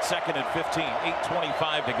 makes it 2nd and 15,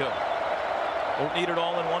 8:25 to go. Won't need it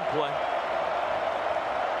all in one play.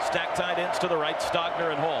 Stack tight ends to the right,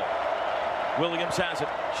 Stogner and Hall. Williams has it.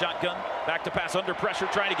 Shotgun, back to pass under pressure,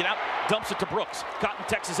 trying to get out. Dumps it to Brooks. Cotton,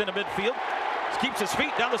 Texas into midfield. keeps his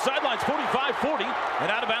feet down the sidelines, 45-40,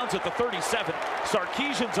 and out of bounds at the 37.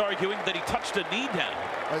 Sarkisian's arguing that he touched a knee down.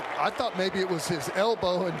 I thought maybe it was his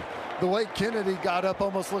elbow, and the way Kennedy got up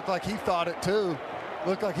almost looked like he thought it too.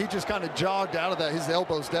 Looked like he just kind of jogged out of that. His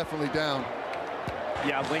elbow's definitely down.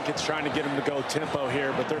 Yeah, Lincoln's trying to get him to go tempo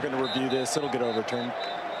here, but they're going to review this. It'll get overturned.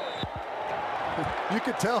 You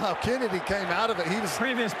could tell how Kennedy came out of it. He was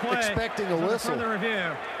previous play, expecting a whistle. Further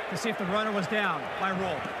review to see if the runner was down by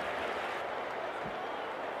rule.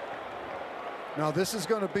 Now this is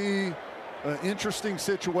going to be an interesting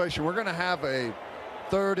situation. We're going to have a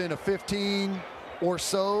 3rd and 15 or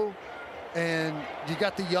so, and you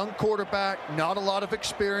got the young quarterback, not a lot of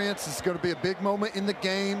experience. It's going to be a big moment in the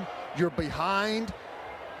game. You're behind.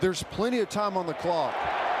 There's plenty of time on the clock.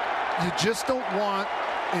 You just don't want,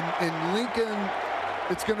 in Lincoln,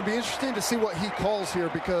 it's going to be interesting to see what he calls here,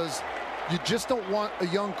 because you just don't want a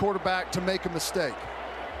young quarterback to make a mistake.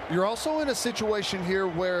 You're also in a situation here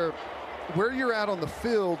where you're at on the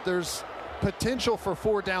field, there's potential for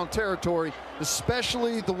 4-down territory,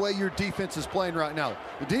 especially the way your defense is playing right now.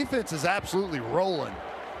 The defense is absolutely rolling.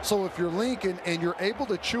 So if you're Lincoln and you're able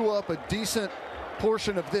to chew up a decent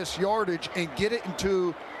portion of this yardage and get it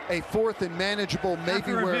into a 4th and manageable, maybe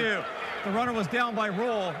After where review, the runner was down by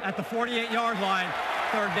rule at the 48-yard line,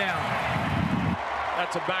 3rd down.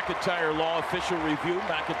 That's a McIntyre Law official review.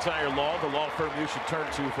 McIntyre Law, the law firm you should turn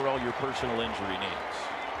to for all your personal injury needs.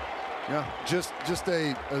 Yeah, just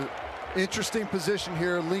a interesting position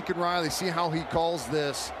here. Lincoln Riley, see how he calls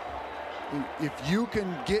this. If you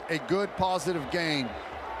can get a good positive gain,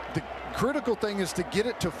 the critical thing is to get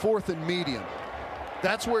it to 4th and medium.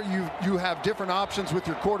 That's where you have different options with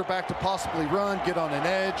your quarterback to possibly run, get on an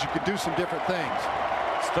edge. You could do some different things.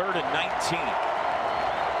 It's 3rd and 19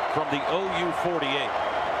 from the OU 48.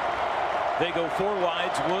 They go 4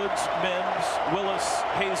 wides, Woods, Mims, Willis,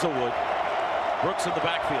 Hazelwood. Brooks in the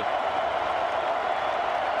backfield.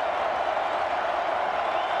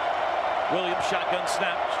 Williams, shotgun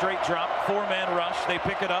snap, straight drop, 4-man rush. They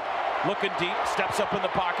pick it up, looking deep, steps up in the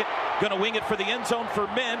pocket, gonna wing it for the end zone for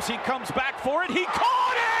Mims. He comes back for it. He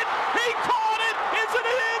caught it! He caught it! Isn't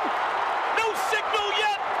it in? No signal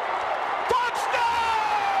yet.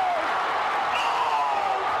 Touchdown!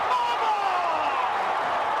 Oh, mama!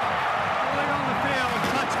 Going on the field,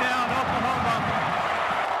 touchdown, Oklahoma.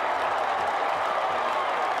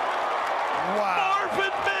 Wow.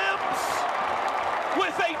 Marvin Mims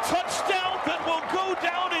with a touchdown that will go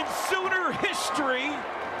down in Sooner history.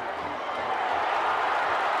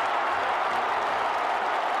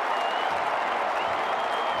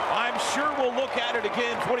 I'm sure we'll look at it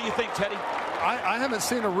again. What do you think, Teddy? I haven't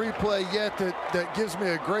seen a replay yet that gives me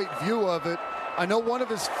a great view of it. I know one of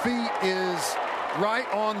his feet is right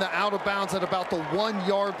on the out of bounds at about the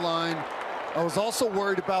 1-yard line. I was also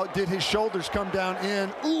worried about, did his shoulders come down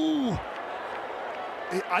in? Ooh.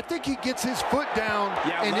 I think he gets his foot down,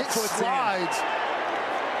 and it slides.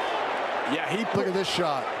 Yeah, look at this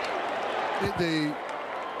shot. The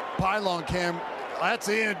pylon cam, that's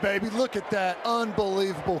in, baby. Look at that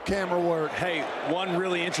unbelievable camera work. Hey, one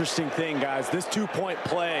really interesting thing, guys. This 2-point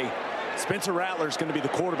play, Spencer Rattler's going to be the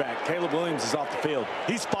quarterback. Caleb Williams is off the field.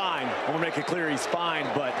 He's fine. I want to make it clear he's fine,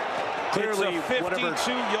 but clearly it's a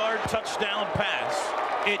 52-yard touchdown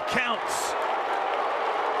pass. It counts.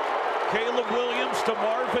 Caleb Williams to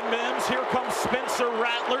Marvin Mims. Here comes Spencer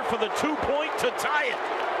Rattler for the 2-point to tie it.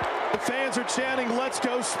 The fans are chanting, "Let's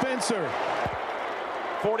go, Spencer."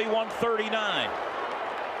 41-39.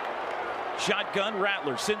 Shotgun,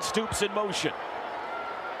 Rattler sends Stoops in motion.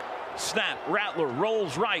 Snap, Rattler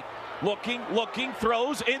rolls right. Looking,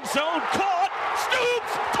 throws, end zone, caught.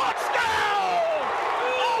 Stoops, touchdown!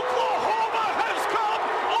 Oklahoma has come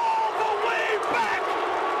all the way back.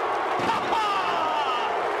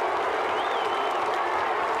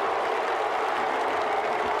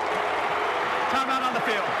 Timeout on the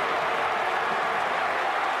field.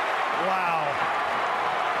 Wow.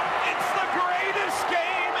 It's the greatest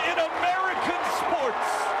game in American sports.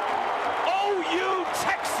 OU,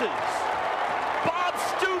 Texas. Bob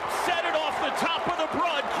Stoops set it off the top of the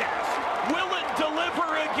broadcast. Will it deliver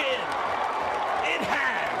again? It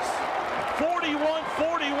has.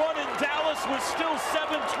 41-41 in Dallas with still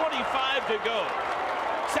 7:25 to go.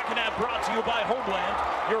 Second half brought to you by Homeland,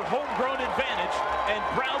 your homegrown advantage, and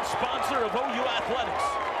proud sponsor of OU Athletics.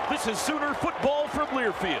 This is Sooner football from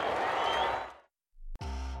Learfield.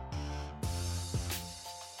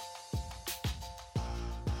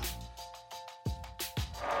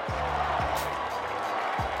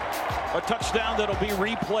 A touchdown that'll be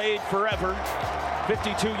replayed forever.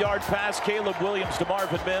 52-yard pass, Caleb Williams to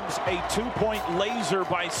Marvin Mims. A 2-point laser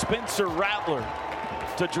by Spencer Rattler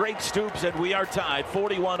to Drake Stoops, and we are tied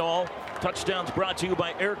 41-all. Touchdowns brought to you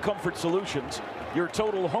by Air Comfort Solutions, your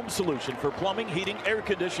total home solution for plumbing, heating, air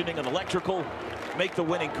conditioning, and electrical. Make the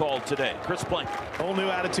winning call today. Chris Plank. Whole new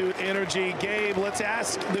attitude, energy. Gabe, let's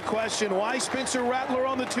ask the question, why Spencer Rattler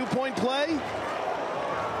on the two-point play?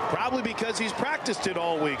 Probably because he's practiced it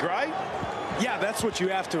all week, right? Yeah, that's what you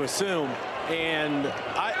have to assume. And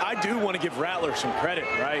I do want to give Rattler some credit,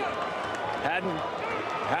 right?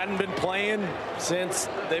 Hadn't been playing since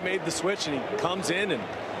they made the switch, and he comes in and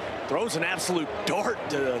throws an absolute dart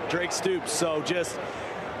to Drake Stoops. So just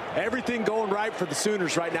everything going right for the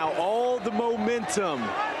Sooners right now. All the momentum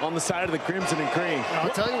on the side of the Crimson and Cream. I'll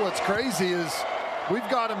tell you what's crazy is we've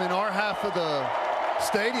got them in our half of the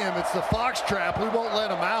stadium. It's the fox trap. We won't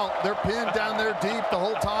let them out. They're pinned down there deep the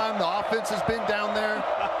whole time. The offense has been down there.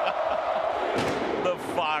 The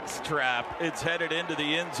fox trap. It's headed into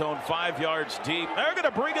the end zone, 5 yards deep. They're going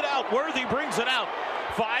to bring it out. Worthy brings it out.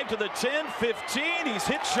 5 to the 10, 15. He's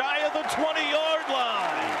hit shy of the 20-yard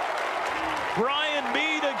line. Brian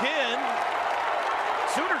Mead again.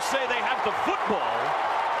 Sooners say they have the football.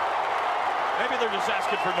 Maybe they're just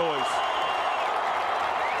asking for noise.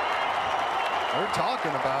 They're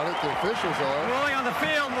talking about it. The officials are. Ruling on the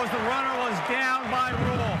field was the runner was down by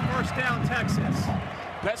rule. First down, Texas.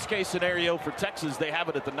 Best case scenario for Texas, they have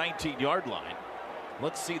it at the 19-yard line.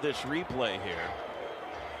 Let's see this replay here.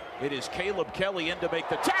 It is Caleb Kelly in to make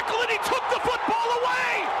the tackle, and he took the football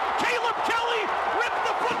away! Caleb Kelly ripped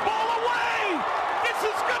the football away! This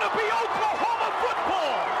is going to be Oklahoma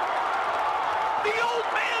football! The old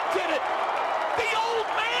man did it! The old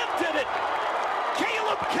man did it!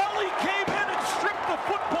 Caleb Kelly came in and stripped the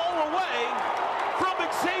football away from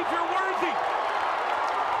Xavier Worthy.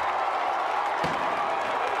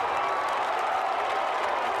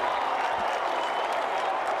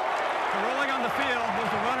 The ruling on the field was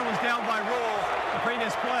the runner was down by rule. The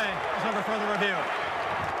previous play is under further review.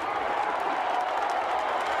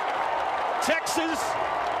 Texas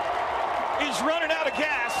is running out of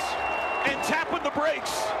gas and tapping the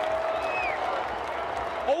brakes.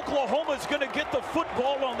 Oklahoma's going to get the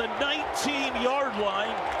football on the 19-yard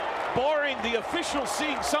line, barring the official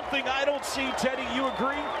seeing something I don't see. Teddy, you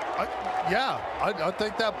agree? I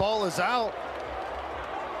think that ball is out.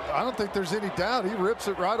 I don't think there's any doubt. He rips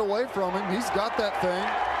it right away from him. He's got that thing.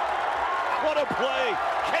 What a play.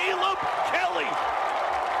 Caleb Kelly,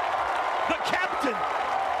 the captain.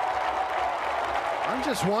 I'm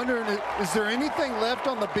just wondering, is there anything left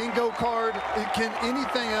on the bingo card? Can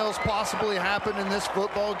anything else possibly happen in this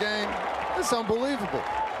football game? It's unbelievable.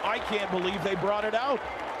 I can't believe they brought it out.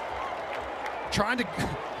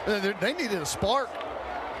 They needed a spark.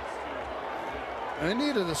 They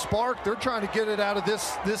needed a spark. They're trying to get it out of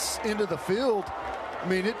this end of the field. I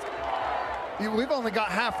mean, we've only got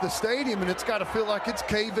half the stadium, and it's got to feel like it's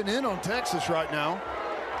caving in on Texas right now.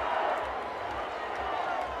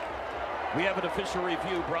 We have an official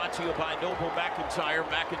review brought to you by Noble McIntyre,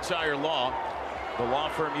 McIntyre Law, the law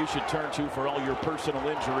firm you should turn to for all your personal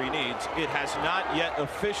injury needs. It has not yet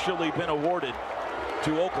officially been awarded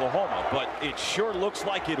to Oklahoma, but it sure looks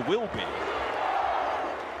like it will be.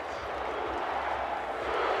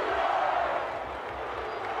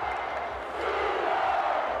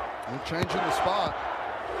 They're changing the spot.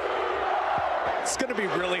 It's going to be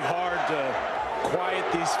really hard to quiet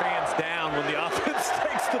these fans down when the offense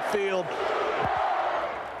takes the field.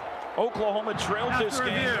 Oklahoma trailed this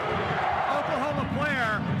game. Oklahoma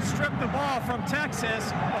player stripped the ball from Texas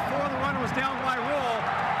before the runner was down by rule.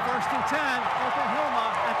 First and 10,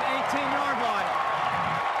 Oklahoma at the 18-yard line.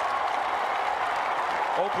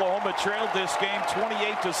 Oklahoma trailed this game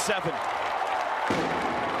 28-7.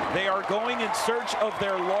 They are going in search of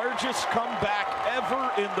their largest comeback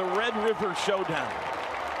ever in the Red River Showdown.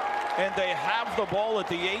 And they have the ball at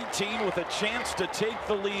the 18 with a chance to take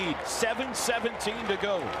the lead. 7:17 to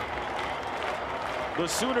go. The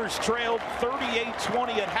Sooners trailed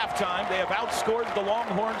 38-20 at halftime. They have outscored the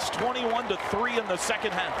Longhorns 21-3 in the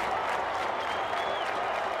second half.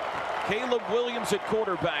 Caleb Williams at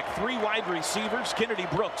quarterback. 3 wide receivers. Kennedy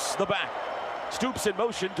Brooks, the back. Stoops in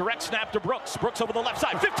motion. Direct snap to Brooks. Brooks over the left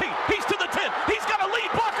side. 15. He's to the 10. He's got a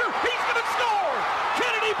lead blocker. He's going to score.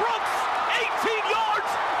 Kennedy Brooks, 18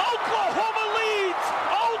 yards. Oklahoma leads.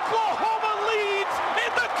 Oklahoma leads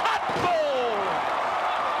in the Cotton Bowl.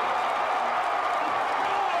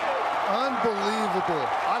 Unbelievable.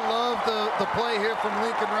 I love the play here from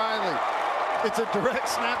Lincoln Riley. It's a direct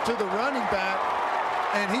snap to the running back,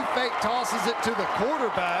 and he fake tosses it to the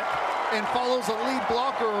quarterback. and follows a lead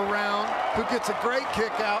blocker around who gets a great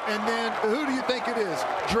kick out. And then who do you think it is?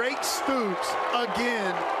 Drake Stoops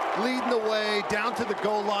again leading the way down to the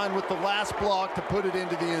goal line with the last block to put it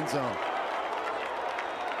into the end zone.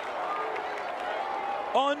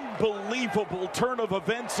 Unbelievable turn of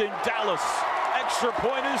events in Dallas. Extra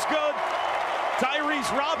point is good.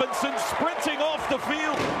 Tyrese Robinson sprinting off the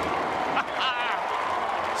field.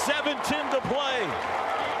 7:10 to play.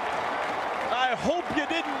 I hope you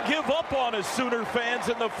didn't give up on us, Sooner fans,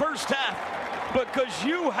 in the first half, because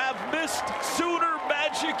you have missed Sooner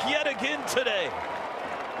magic yet again today.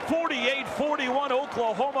 48-41,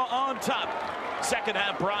 Oklahoma on top. Second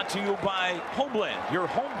half brought to you by Homeland, your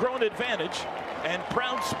homegrown advantage, and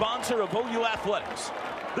proud sponsor of OU Athletics.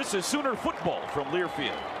 This is Sooner football from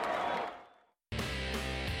Learfield.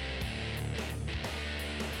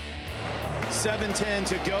 .7:10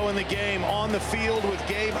 to go in the game. On the field with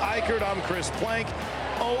Gabe Ikard, I'm Chris Plank.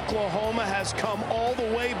 Oklahoma has come all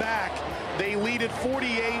the way back. They lead at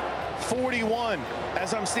 48-41.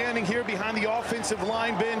 As I'm standing here behind the offensive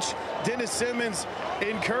line bench, Dennis Simmons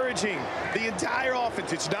encouraging the entire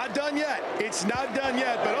offense. It's not done yet. It's not done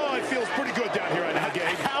yet, but it feels pretty good down here right now,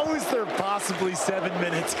 Gabe. How is there possibly 7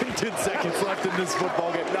 minutes and 10 seconds left in this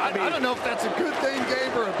football game? I don't know if that's a good thing,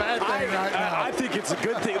 Gabe, or a bad thing right now. I think it's a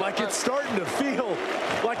good thing. Like, it's starting to feel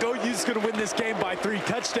like OU's going to win this game by 3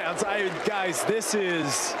 touchdowns. Guys, this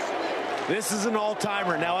is an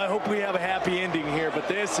all-timer. Now, I hope we have a happy ending here, but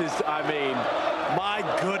this is, my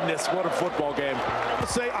goodness, what a football game.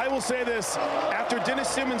 I will say this. After Dennis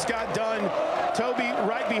Simmons got done, Toby,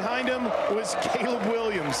 right behind him was Caleb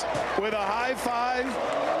Williams with a high five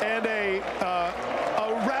and a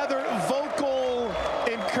rather vocal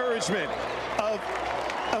encouragement of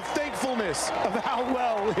thankfulness of how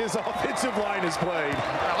well his offensive line has played.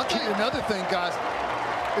 I'll tell you another thing, guys.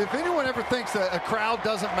 If anyone ever thinks that a crowd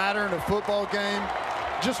doesn't matter in a football game,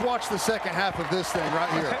 just watch the second half of this thing right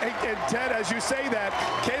here. And Ted, as you say that,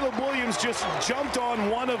 Caleb Williams just jumped on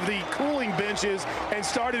one of the cooling benches and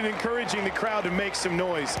started encouraging the crowd to make some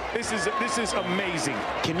noise. This is amazing.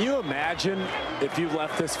 Can you imagine if you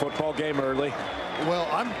left this football game early? Well,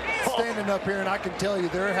 I'm standing up here and I can tell you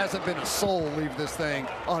there hasn't been a soul leave this thing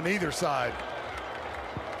on either side.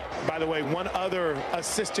 By the way, one other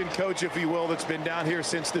assistant coach, if you will, that's been down here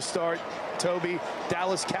since the start, Toby,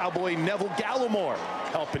 Dallas Cowboy Neville Gallimore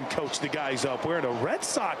helping coach the guys up, wearing a Red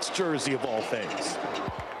Sox jersey of all things.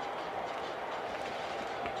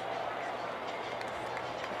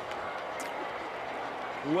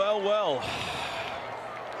 Well.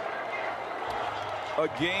 A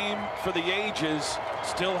game for the ages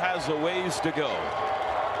still has a ways to go.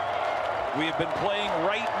 We have been playing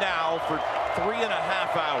right now for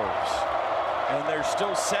 3.5 hours, and there's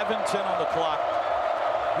still 7:10 on the clock.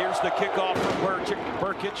 Here's the kickoff from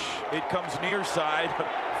Burkich. It comes near side.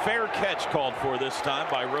 Fair catch called for this time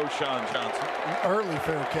by Roschon Johnson. An early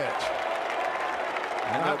fair catch.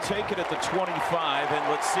 And they'll take it at the 25, and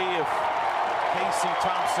let's see if Casey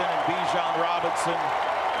Thompson and Bijan Robinson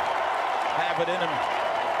have it in them.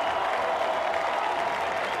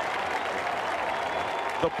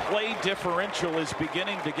 The play differential is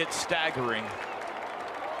beginning to get staggering.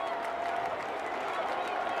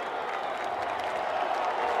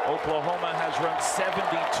 Oklahoma has run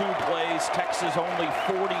 72 plays, Texas only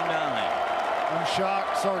 49. I'm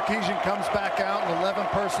shocked. Sarkisian comes back out in 11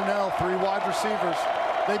 personnel, 3 wide receivers.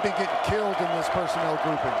 They've been getting killed in this personnel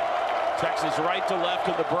grouping. Texas right to left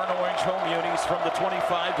of the burnt orange home unis from the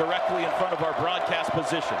 25 directly in front of our broadcast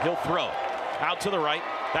position. He'll throw out to the right.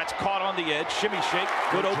 That's caught on the edge. Shimmy shake.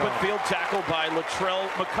 Good open field tackle by Latrell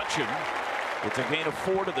McCutcheon. It's a gain of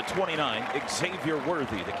 4 to the 29. Xavier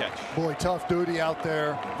Worthy the catch. Boy, tough duty out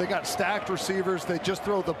there. They got stacked receivers. They just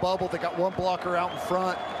throw the bubble. They got one blocker out in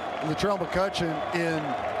front. Latrell McCutcheon in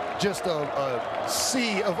just a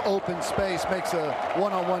sea of open space makes a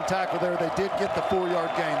one-on-one tackle there. They did get the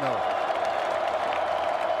 4-yard gain though.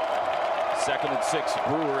 2nd and 6.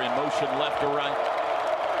 Brewer in motion left to right.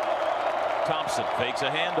 Thompson fakes a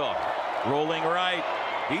handoff. Rolling right.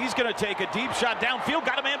 He's going to take a deep shot downfield.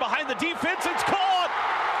 Got a man behind the defense. It's caught.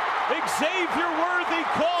 Xavier Worthy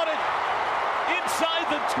caught it inside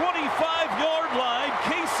the 25-yard line.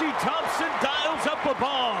 Casey Thompson dials up a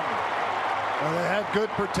bomb. Well, they had good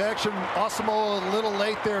protection. Osimo a little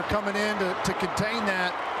late there coming in to contain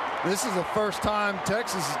that. This is the first time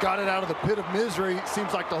Texas has got it out of the pit of misery. It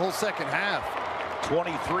seems like the whole second half.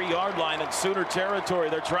 23-yard line in Sooner territory.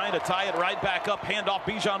 They're trying to tie it right back up. Handoff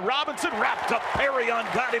Bijan Robinson. Wrapped up. Perrion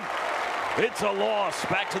got him. It's a loss.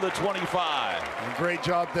 Back to the 25. And great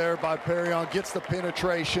job there by Perrion. Gets the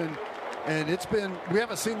penetration. And we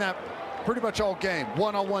haven't seen that pretty much all game.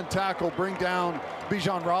 One-on-one tackle, bring down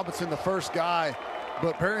Bijan Robinson, the first guy.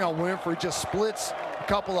 But Perrion Winfrey just splits a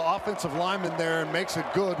couple of offensive linemen there and makes a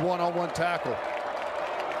good one-on-one tackle.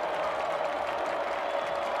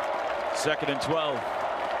 2nd and 12.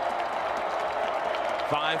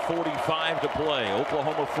 5:45 to play.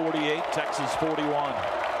 Oklahoma 48, Texas 41.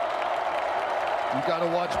 You got to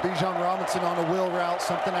watch Bijan Robinson on a wheel route,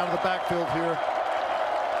 something out of the backfield here.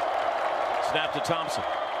 Snap to Thompson.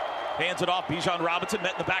 Hands it off. Bijan Robinson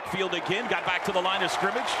met in the backfield again. Got back to the line of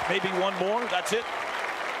scrimmage. Maybe one more. That's it.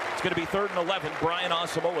 It's going to be 3rd and 11. Brian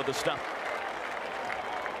Asamoah the stop.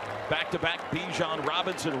 Back-to-back Bijan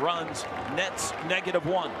Robinson runs. Nets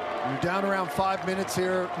 -1. You're down around 5 minutes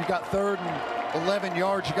here. You got 3rd and 11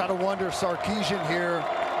 yards. You got to wonder if Sarkisian here,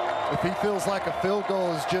 if he feels like a field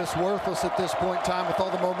goal is just worthless at this point in time with all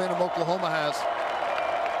the momentum Oklahoma has.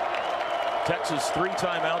 Texas 3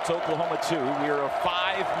 timeouts, Oklahoma 2. We are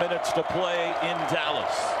 5 minutes to play in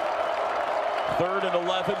Dallas. 3rd and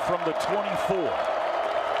 11 from the 24.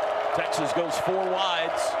 Texas goes 4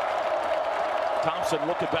 wides. Thompson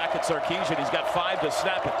looking back at Sarkisian. He's got 5 to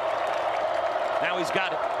snap it. Now he's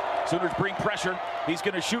got it. Sooners bring pressure. He's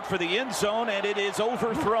going to shoot for the end zone, and it is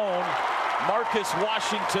overthrown. Marcus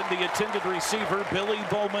Washington, the intended receiver. Billy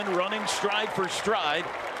Bowman running stride for stride.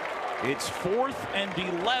 It's 4th and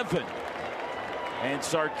 11. And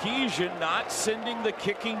Sarkisian not sending the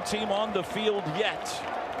kicking team on the field yet.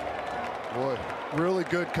 Boy, really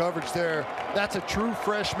good coverage there. That's a true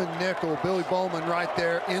freshman nickel. Billy Bowman right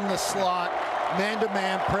there in the slot.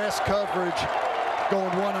 Man-to-man press coverage.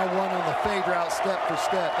 Going one-on-one on the fade route step for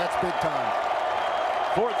step. That's big time.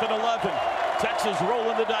 4th and 11. Texas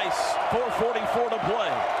rolling the dice. 4:44 to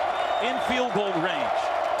play. In field goal range.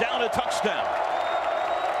 Down a touchdown.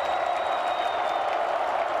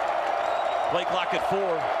 Play clock at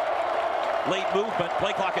 4. Late movement.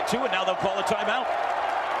 Play clock at 2, and now they'll call a timeout.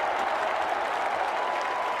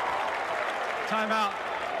 Timeout.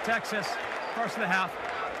 Texas. First of the half.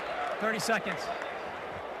 30 seconds.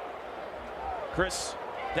 Chris,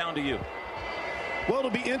 down to you. Well, it'll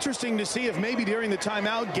be interesting to see if maybe during the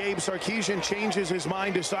timeout, Gabe Sarkisian changes his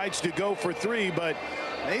mind, decides to go for 3, but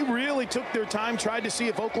they really took their time, tried to see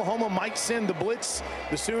if Oklahoma might send the blitz.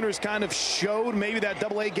 The Sooners kind of showed maybe that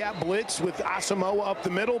double-A gap blitz with Asamoah up the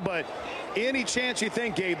middle, but any chance you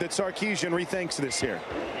think, Gabe, that Sarkisian rethinks this here?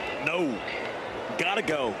 No. Gotta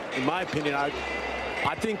go. In my opinion,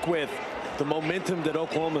 I think with the momentum that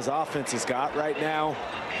Oklahoma's offense has got right now,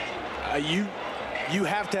 you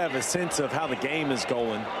have to have a sense of how the game is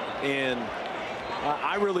going, and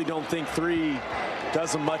I really don't think 3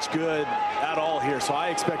 does him much good at all here, so I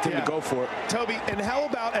expect him to go for it. Toby, and how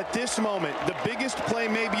about at this moment, the biggest play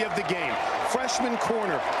maybe of the game? Freshman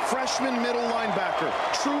corner, freshman middle linebacker,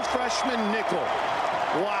 true freshman nickel.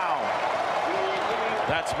 Wow.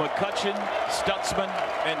 That's McCutcheon, Stutzman,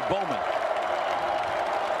 and Bowman.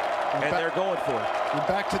 And they're going for it. And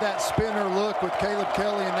back to that spinner look with Caleb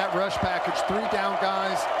Kelly in that rush package. 3 down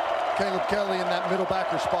guys. Caleb Kelly in that middle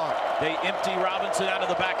backer spot. They empty Robinson out of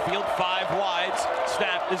the backfield. 5 wides.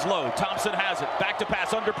 Snap is low. Thompson has it. Back to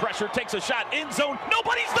pass under pressure. Takes a shot. End zone.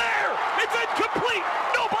 Nobody's there. It's incomplete.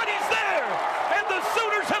 Nobody's there. And the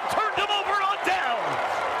Sooners have turned him over on down.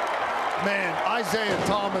 Man, Isaiah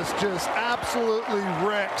Thomas just absolutely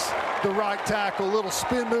wrecks the right tackle. Little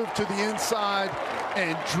spin move to the inside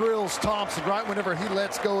and drills Thompson right whenever he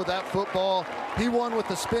lets go of that football. He won with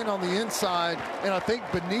the spin on the inside, and I think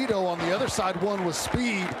Benito on the other side won with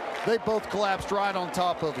speed. They both collapsed right on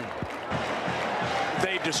top of him.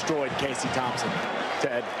 They destroyed Casey Thompson,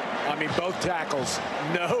 Ted. I mean, both tackles,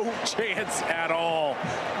 no chance at all.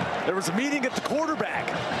 There was a meeting at the quarterback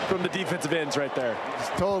from the defensive ends right there.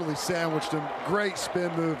 Just totally sandwiched him. Great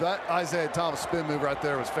spin move. That Isaiah Thomas spin move right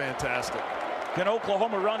there was fantastic. Can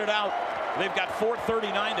Oklahoma run it out? They've got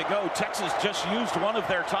 4:39 to go. Texas just used one of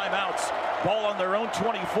their timeouts. Ball on their own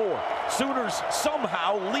 24. Sooners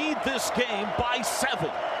somehow lead this game by 7.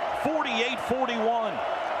 48-41.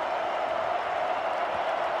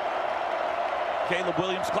 Caleb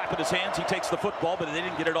Williams clapping his hands. He takes the football, but they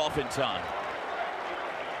didn't get it off in time.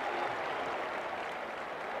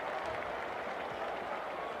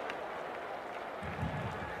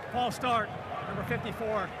 False start, number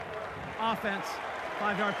 54. Offense,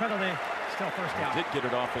 5-yard penalty. Still first down. Did get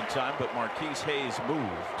it off in time, but Marquise Hayes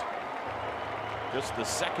moved. Just the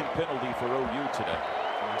 2nd penalty for OU today.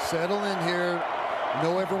 Settle in here.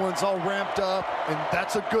 Know everyone's all ramped up, and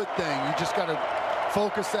that's a good thing. You just got to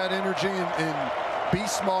focus that energy and be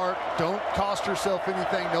smart. Don't cost yourself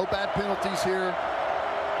anything. No bad penalties here.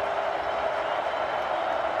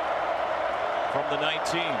 From the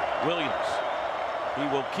 19, Williams He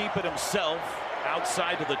will keep it himself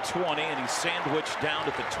outside of the 20, and he's sandwiched down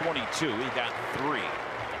at the 22. He got 3.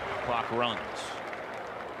 Clock runs.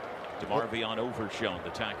 DeMarvion Overshown, the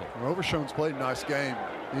tackle. Overshown's played a nice game.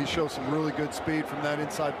 He shows some really good speed from that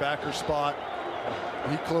inside backer spot.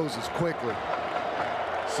 He closes quickly.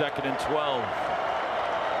 2nd and 12.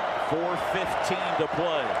 4:15 to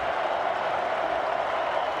play.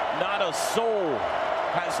 Not a soul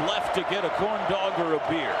has left to get a corn dog or a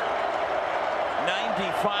beer.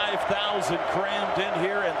 95,000 crammed in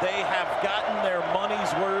here, and they have gotten their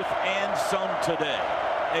money's worth and some today.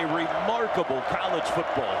 A remarkable college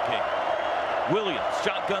football game. Williams,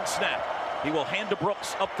 shotgun snap. He will hand to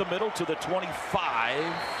Brooks up the middle to the 25.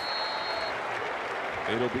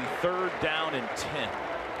 It'll be 3rd down and 10.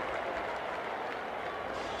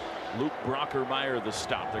 Luke Brockermeyer the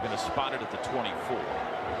stop. They're going to spot it at the 24.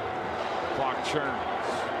 Clock churns.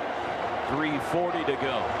 3:40 to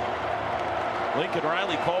go. Lincoln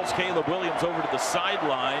Riley calls Caleb Williams over to the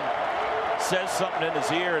sideline, says something in his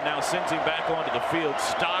ear, and now sends him back onto the field.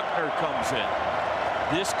 Stogner comes in.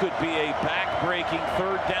 This could be a back-breaking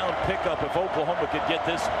 3rd down pickup if Oklahoma could get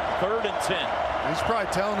this 3rd and 10. He's probably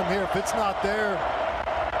telling him here, if it's not there,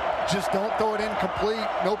 just don't throw it incomplete.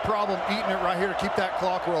 No problem eating it right here. Keep that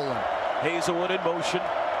clock rolling. Hazelwood in motion.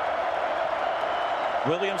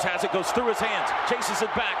 Williams has it, goes through his hands, chases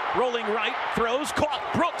it back, rolling right, throws, caught.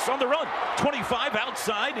 Brooks on the run. 25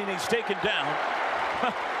 outside, and he's taken down.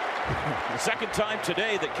 The 2nd time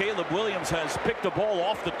today that Caleb Williams has picked the ball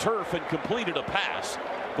off the turf and completed a pass,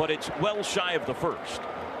 but it's well shy of the 1st.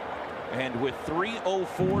 And with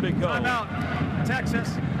 3:04 to go. Timeout.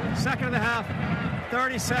 Texas, 2nd of the half,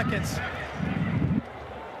 30 seconds.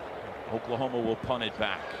 Oklahoma will punt it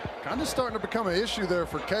back. Kind of starting to become an issue there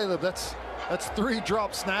for Caleb. That's 3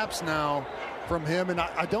 drop snaps now from him, and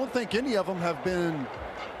I don't think any of them have been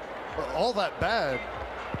all that bad.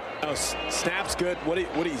 No, snap's good. What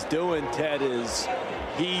he's doing, Ted, is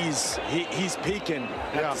he's peeking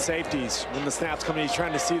at the safeties when the snap's coming. He's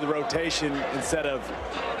trying to see the rotation instead of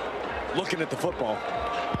looking at the football.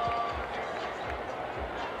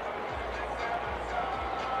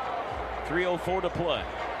 .304 to play.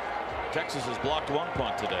 Texas has blocked 1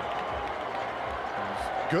 punt today.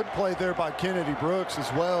 Good play there by Kennedy Brooks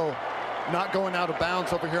as well. Not going out of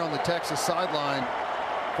bounds over here on the Texas sideline.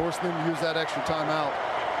 Forcing them to use that extra timeout.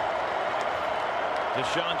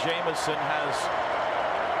 Deshaun Jamison has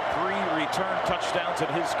 3 return touchdowns in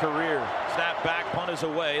his career. Snap back, punt is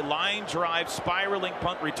away. Line drive, spiraling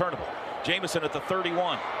punt returnable. Jamison at the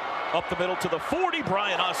 31. Up the middle to the 40.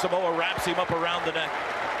 Brian Asamoah wraps him up around the neck.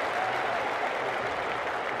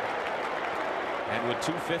 And with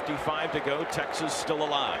 2:55 to go, Texas still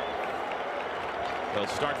alive. They'll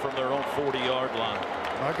start from their own 40-yard line.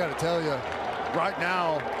 I got to tell you, right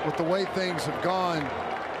now, with the way things have gone,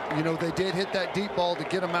 you know, they did hit that deep ball to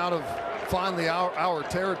get them out of finally our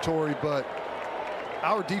territory, but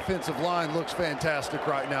our defensive line looks fantastic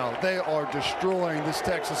right now. They are destroying this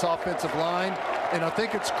Texas offensive line, and I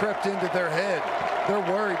think it's crept into their head. They're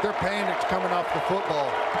worried. They're panicked coming off the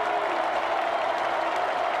football.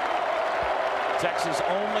 Texas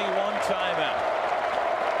only 1 timeout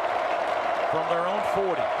from their own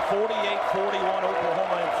 40. 48-41,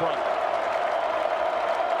 Oklahoma in front.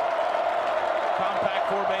 Compact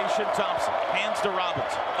formation, Thompson hands to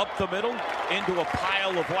Robbins. Up the middle, into a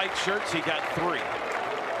pile of white shirts. He got 3.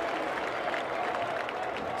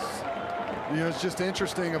 You know, it's just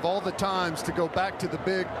interesting, of all the times to go back to the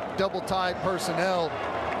big double-tight personnel,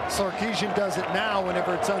 Sarkisian does it now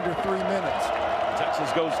whenever it's under 3 minutes.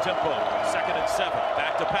 Texas goes tempo. 2nd and 7.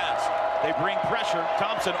 Back to pass. They bring pressure.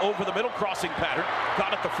 Thompson over the middle, crossing pattern.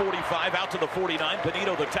 Got at the 45, out to the 49.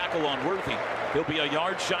 Benito the tackle on Worthy. He'll be a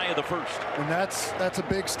yard shy of the 1st. And that's a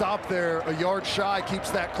big stop there. A yard shy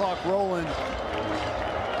keeps that clock rolling.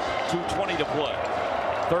 2:20 to play.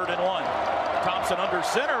 3rd and 1. Thompson under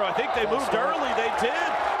center. I think they moved early. They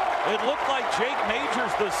did. It looked like Jake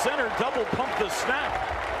Majors, the center, double pumped the snap.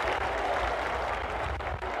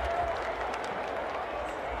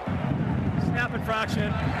 Snap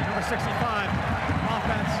infraction, number 65.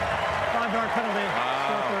 Offense, 5-yard penalty.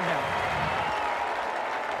 Still 3rd down.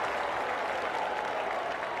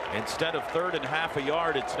 Instead of 3rd and half a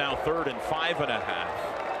yard, it's now 3rd and 5.5.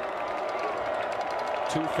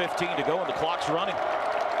 2:15 to go, and the clock's running.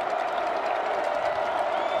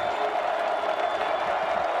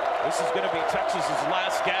 This is going to be Texas's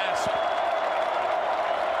last gasp.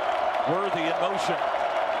 Worthy in motion.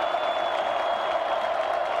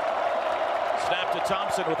 Snap to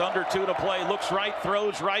Thompson with under 2 to play. Looks right,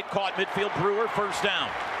 throws right, caught midfield. Brewer, 1st down.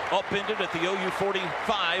 Upended at the OU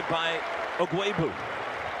 45 by Ogwebu.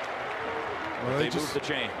 Well, they move the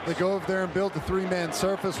chains. They go over there and build the 3-man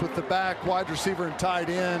surface with the back, wide receiver, and tight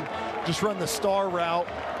end. Just run the star route,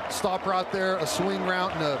 stop right there, a swing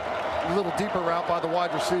route, and a little deeper route by the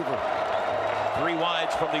wide receiver. 3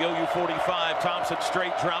 wides from the OU 45. Thompson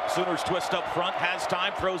straight drop. Sooners twist up front. Has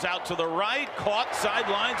time. Throws out to the right. Caught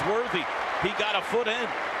sidelines. Worthy. He got a foot in.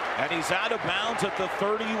 And he's out of bounds at the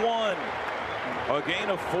 31. A gain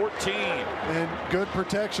of 14. And good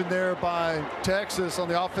protection there by Texas on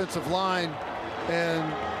the offensive line.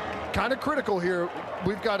 And kind of critical here.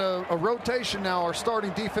 We've got a rotation now. Our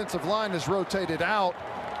starting defensive line is rotated out.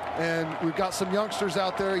 And we've got some youngsters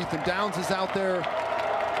out there. Ethan Downs is out there.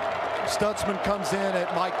 Stutzman comes in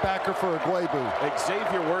at Mike Backer for Ugwebu.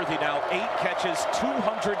 Xavier Worthy now 8 catches,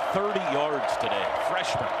 230 yards today.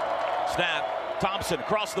 Freshman. Snap. Thompson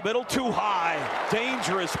across the middle, too high.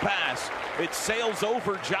 Dangerous pass. It sails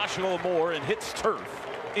over Joshua Moore and hits turf.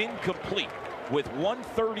 Incomplete with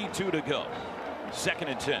 1:32 to go. 2nd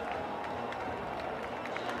and 10.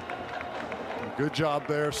 Good job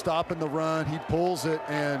there, stopping the run. He pulls it,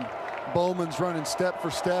 and Bowman's running step for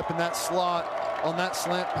step in that slot on that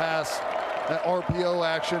slant pass, that RPO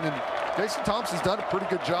action. And Jason Thompson's done a pretty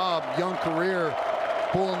good job, young career,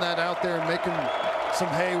 pulling that out there and making some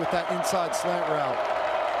hay with that inside slant route.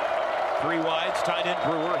 3 wides, tight end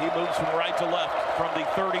Brewer. He moves from right to left from the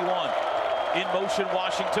 31. In motion,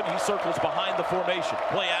 Washington. He circles behind the formation.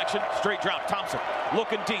 Play action, straight drop. Thompson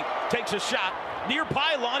looking deep, takes a shot. Near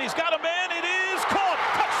pylon, he's got a man. It is caught.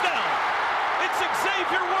 Touchdown. It's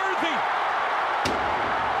Xavier Worthy.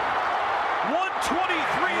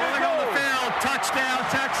 1:23 to go. On the field. Touchdown,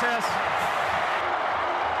 Texas.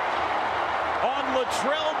 On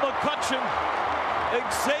Latrell McCutcheon.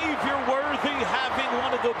 Xavier Worthy having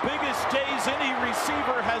one of the biggest days any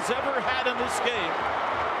receiver has ever had in this game.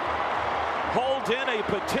 Pulled in a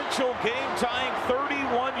potential game-tying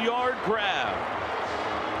 31-yard grab.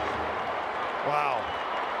 Wow.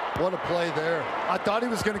 What a play there. I thought he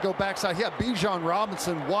was going to go backside. He had Bijan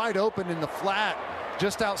Robinson wide open in the flat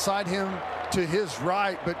just outside him to his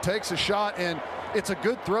right, but takes a shot, and it's a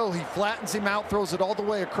good throw. He flattens him out, throws it all the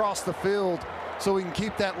way across the field so he can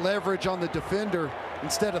keep that leverage on the defender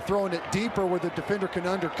instead of throwing it deeper where the defender can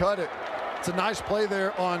undercut it. It's a nice play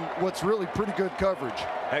there on what's really pretty good coverage.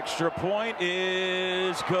 Extra point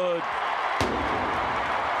is good.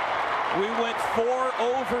 We went 4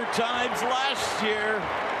 overtimes last year.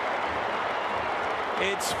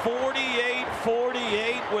 It's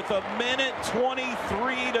 48-48 with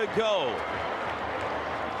 1:23 to go.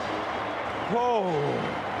 Oh,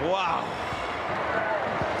 wow.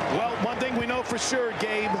 Well, one thing we know for sure,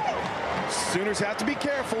 Gabe, Sooners have to be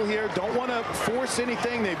careful here. Don't want to force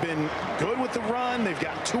anything. They've been good with the run. They've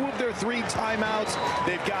got 2 of their 3 timeouts.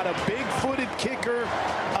 They've got a big-footed kicker.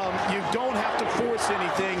 You don't have to force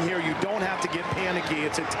anything here. You don't have to get panicky.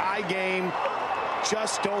 It's a tie game.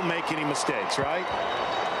 Just don't make any mistakes, right?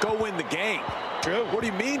 Go win the game. True. What do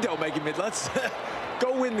you mean don't make it? Let's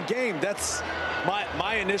go win the game. That's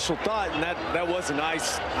my initial thought, and that was a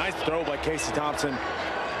nice throw by Casey Thompson.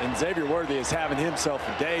 And Xavier Worthy is having himself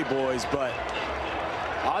a day, boys. But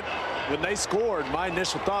when they scored, my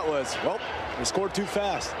initial thought was, well, they scored too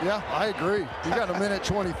fast. Yeah, I agree. You got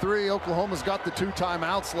 1:23. Oklahoma's got the 2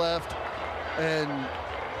 timeouts left. And,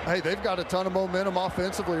 hey, they've got a ton of momentum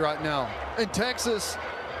offensively right now. And Texas,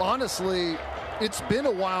 honestly, it's been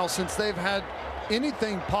a while since they've had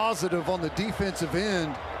anything positive on the defensive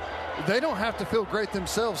end. They don't have to feel great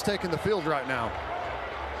themselves taking the field right now.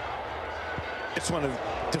 I just want to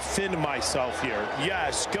defend myself here.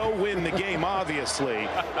 Yes, go win the game, obviously,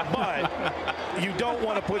 but you don't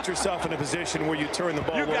want to put yourself in a position where you turn the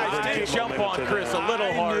ball over. You guys did jump on Chris a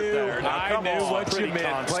little hard there. I knew what you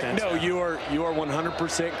meant. But no, you are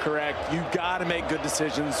 100% correct. You got to make good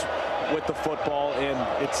decisions with the football,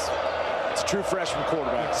 and it's a true freshman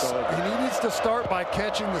quarterback. So he needs to start by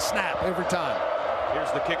catching the snap every time.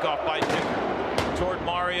 Here's the kickoff by kicker toward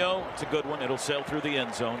Mario. It's a good one. It'll sail through the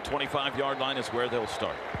end zone. 25-yard line is where they'll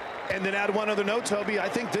start. And then add one other note, Toby. I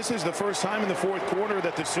think this is the first time in the 4th quarter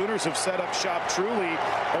that the Sooners have set up shop truly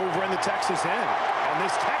over in the Texas end. And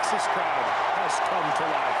this Texas crowd has come to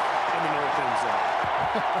life in the north end zone.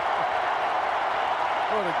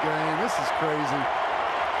 What a game. This is crazy.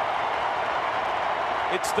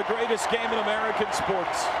 It's the greatest game in American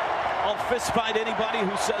sports. I'll fist fight anybody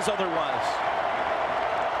who says otherwise.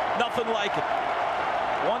 Nothing like it.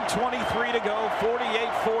 1:23 to go,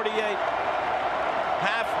 48-48.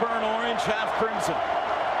 Half burnt orange, half crimson.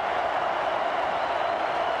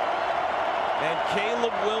 And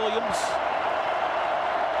Caleb Williams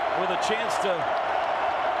with a chance to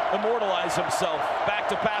immortalize himself. Back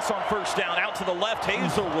to pass on first down. Out to the left,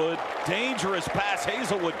 Hazelwood. Dangerous pass.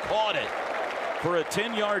 Hazelwood caught it for a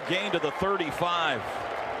 10-yard gain to the 35.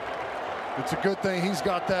 It's a good thing he's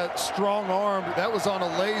got that strong arm. That was on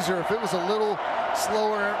a laser. If it was a little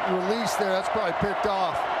slower release there, that's probably picked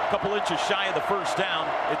off. A couple inches shy of the first down.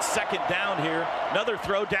 It's second down here. Another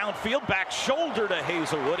throw downfield. Back shoulder to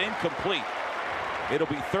Hazelwood. Incomplete. It'll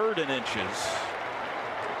be third and inches.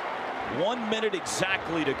 1 minute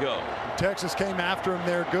exactly to go. Texas came after him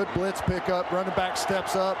there. Good blitz pickup. Running back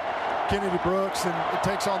steps up. Kennedy Brooks, and it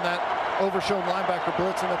takes on that overshown linebacker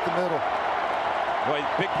blitzing up the middle. Boy,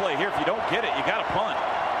 big play here. If you don't get it, you got to punt.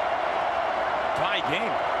 Tie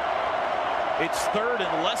game. It's third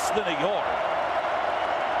and less than a yard.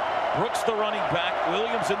 Brooks the running back.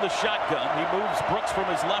 Williams in the shotgun. He moves Brooks from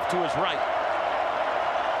his left to his right.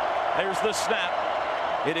 There's the snap.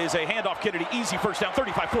 It is a handoff. Kennedy, easy first down,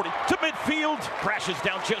 35-40 to midfield. Crashes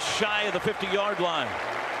down just shy of the 50-yard line.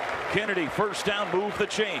 Kennedy, first down, move the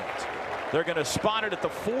chains. They're going to spot it at the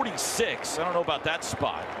 46. I don't know about that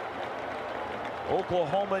spot.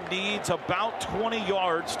 Oklahoma needs about 20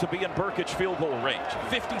 yards to be in Burkich field goal range.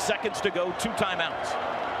 50 seconds to go, 2 timeouts.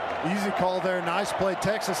 Easy call there, nice play.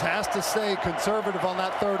 Texas has to stay conservative on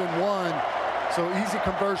that 3rd and 1. So easy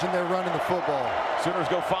conversion there running the football. Sooners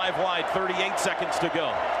go 5 wide, 38 seconds to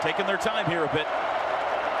go. Taking their time here a bit.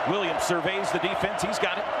 Williams surveys the defense, he's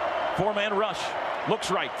got it. 4-man rush,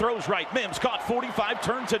 looks right, throws right. Mims caught 45,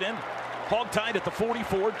 turns it in. Hogtied at the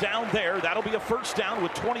 44, down there. That'll be a first down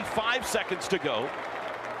with 25 seconds to go.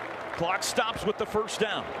 Clock stops with the first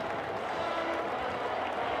down.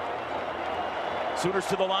 Sooners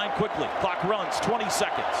to the line quickly. Clock runs, 20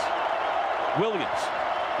 seconds. Williams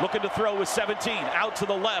looking to throw with 17. Out to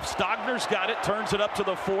the left. Stogner's got it. Turns it up to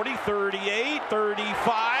the 40, 38,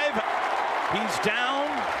 35. He's down.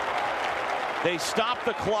 They stop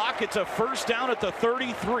the clock. It's a first down at the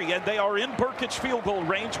 33, and they are in Burkich field goal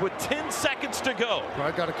range with 10 seconds to go.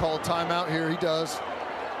 I've got to call a timeout here. He does.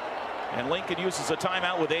 And Lincoln uses a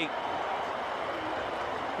timeout with 8.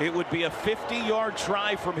 It would be a 50-yard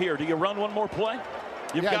try from here. Do you run one more play?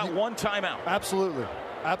 You've got one timeout. Absolutely.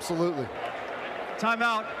 Absolutely.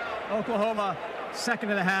 Timeout, Oklahoma,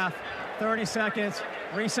 2nd and a half, 30 seconds.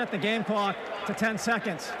 Reset the game clock to 10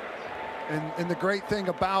 seconds. And the great thing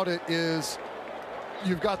about it is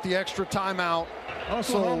you've got the extra timeout.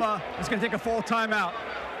 Oklahoma is going to take a full timeout.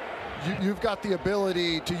 You've got the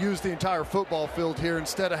ability to use the entire football field here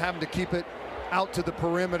instead of having to keep it out to the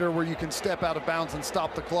perimeter where you can step out of bounds and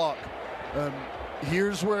stop the clock.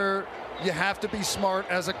 Here's where you have to be smart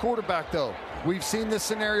as a quarterback, though. We've seen this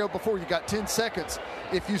scenario before. You got 10 seconds.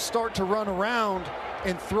 If you start to run around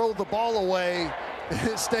and throw the ball away,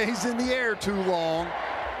 it stays in the air too long,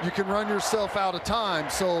 you can run yourself out of time.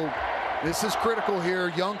 So this is critical here.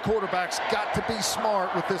 Young quarterbacks got to be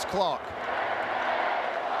smart with this clock.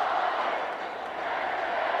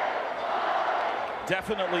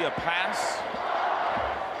 Definitely a pass.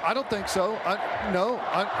 I don't think so.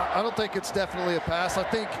 I don't think it's definitely a pass. I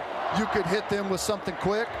think you could hit them with something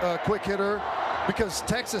quick, quick hitter, because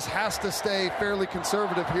Texas has to stay fairly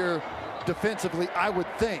conservative here defensively, I would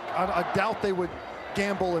think. I doubt they would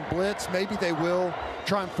gamble and blitz. Maybe they will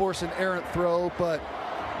try and force an errant throw, but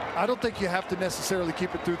I don't think you have to necessarily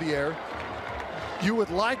keep it through the air. You would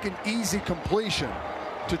like an easy completion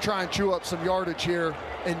to try and chew up some yardage here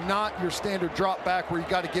and not your standard drop back where you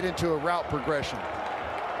got to get into a route progression.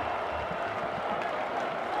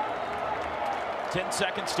 10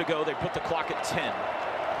 seconds to go. They put the clock at 10.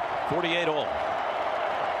 48 all.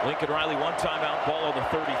 Lincoln Riley one timeout, ball on the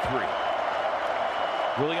 33.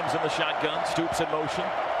 Williams in the shotgun, Stoops in motion.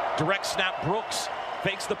 Direct snap, Brooks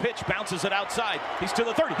fakes the pitch, bounces it outside. He's to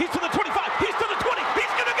the 30, he's to the 25, he's to the 20,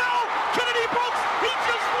 he's gonna go! Kennedy Brooks, he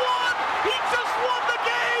just won! He just won the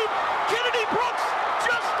game! Kennedy Brooks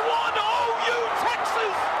just won OU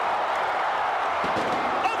Texas!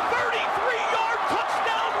 A 33-yard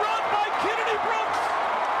touchdown run by Kennedy Brooks!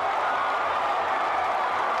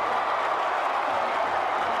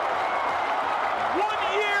 One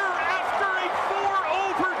year after a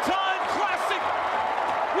 4-overtime classic,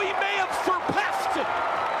 we may have surpassed it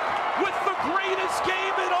with the greatest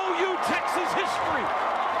game in OU Texas history.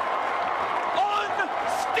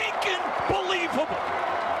 Unstinking believable.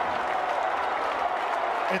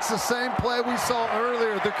 It's the same play we saw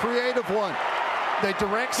earlier, the creative one. They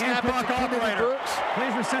direct snap it to Kennedy Brooks.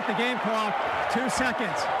 Please reset the game clock. 2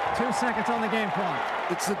 seconds. 2 seconds on the game clock.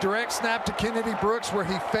 It's the direct snap to Kennedy Brooks where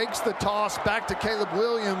he fakes the toss back to Caleb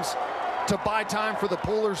Williams to buy time for the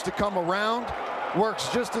pullers to come around. Works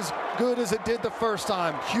just as good as it did the first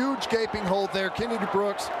time. Huge gaping hole there. Kennedy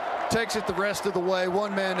Brooks takes it the rest of the way.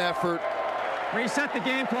 One-man effort. Reset the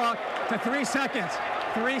game clock to 3 seconds.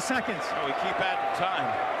 3 seconds. Oh, we keep adding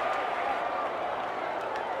time.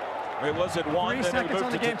 It was at 1, then we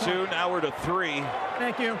moved it to 2, now we're to 3.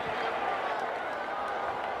 Thank you.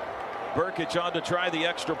 Brkic on to try the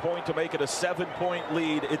extra point to make it a 7-point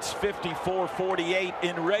lead. It's 54-48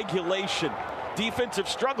 in regulation. Defensive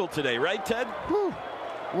struggle today, right, Ted? Whew.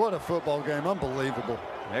 What a football game. Unbelievable.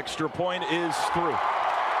 Extra point is through.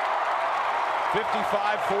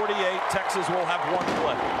 55-48. Texas will have one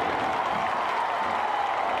play.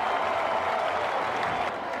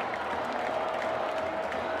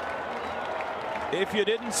 If you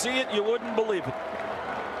didn't see it, you wouldn't believe it.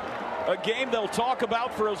 A game they'll talk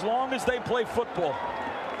about for as long as they play football.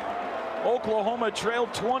 Oklahoma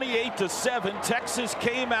trailed 28-7. Texas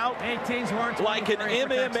came out like an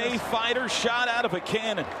MMA fighter shot out of a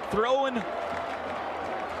cannon, throwing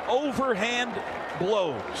overhand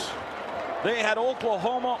blows. They had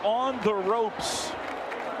Oklahoma on the ropes.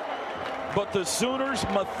 But the Sooners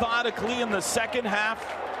methodically in the second half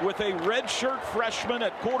with a redshirt freshman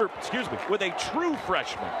at with a true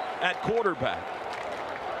freshman at quarterback,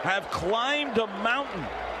 have climbed a mountain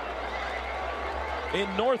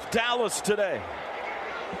in North Dallas today.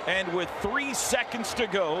 And with 3 seconds to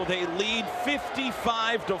go, they lead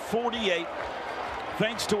 55-48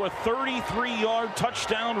 thanks to a 33-yard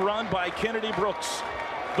touchdown run by Kennedy Brooks.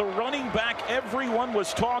 The running back everyone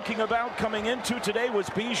was talking about coming into today was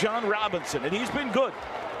Bijan Robinson, and he's been good.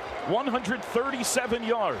 137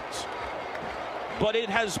 yards. But it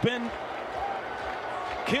has been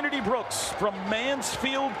Kennedy Brooks from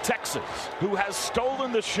Mansfield, Texas, who has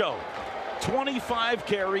stolen the show. 25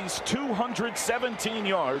 carries, 217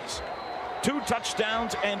 yards, 2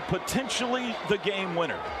 touchdowns, and potentially the game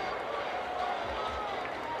winner.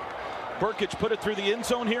 Brkic put it through the end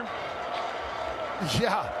zone here.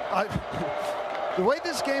 Yeah, the way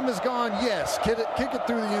this game has gone, yes, kick it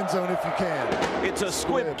through the end zone if you can. It's a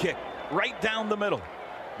squib kick right down the middle.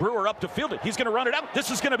 Brewer up to field it. He's going to run it out.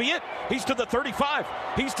 This is going to be it. He's to the 35.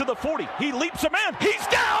 He's to the 40. He leaps a man. He's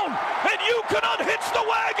down, and you can unhitch the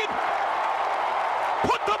wagon.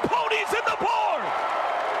 Put the ponies in the barn.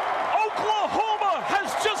 Oklahoma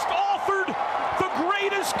has just offered the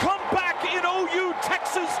greatest comeback in OU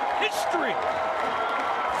Texas history.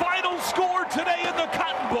 Final score today in the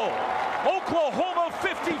Cotton Bowl. Oklahoma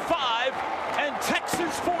 55 and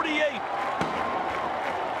Texas 48.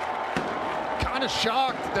 Kind of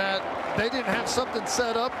shocked that they didn't have something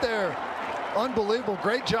set up there. Unbelievable.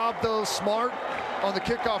 Great job, though. Smart on the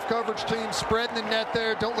kickoff coverage team, spreading the net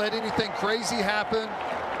there. Don't let anything crazy happen.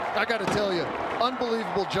 I got to tell you,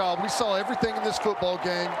 unbelievable job. We saw everything in this football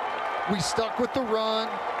game. We stuck with the run.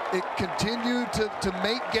 It continued to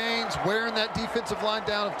make gains, wearing that defensive line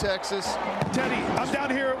down of Texas. Teddy, I'm down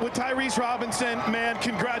here with Tyrese Robinson. Man,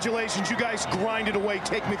 congratulations. You guys grinded away.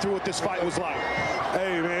 Take me through what this fight was like.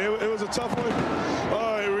 Hey, man, it was a tough one.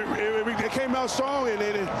 It came out strong,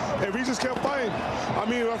 and we just kept fighting. I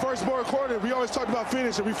mean, our first quarter, we always talked about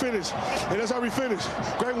finish, and we finished. And that's how we finished.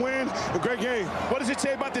 Great win, a great game. What does it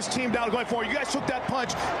say about this team down going forward? You guys took that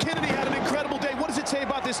punch. Kennedy had an incredible day. What does it say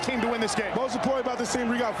about this team to win this game? Most important about this team,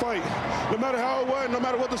 we got to fight. No matter how it was, no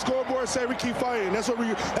matter what the scoreboard said, we keep fighting. That's what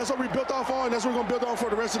we built off on. That's what we're going to build on for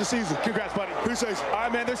the rest of the season. Congrats, buddy. Appreciate you. All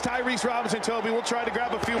right, man, there's Tyrese Robinson, Toby. We'll try to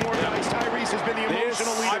grab a few more guys. Tyrese has been the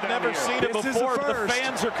emotional leader. I've never seen it before. The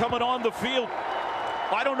fans are coming on the field.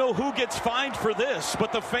 I don't know who gets fined for this,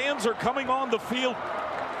 but the fans are coming on the field.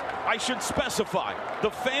 I should specify,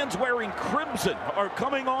 the fans wearing crimson are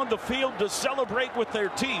coming on the field to celebrate with their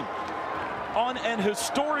team on an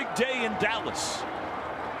historic day in Dallas.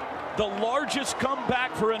 The largest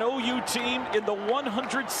comeback for an OU team in the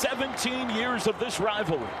 117 years of this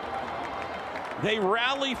rivalry. They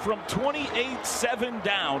rally from 28-7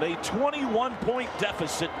 down, a 21-point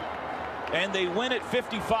deficit, and they win at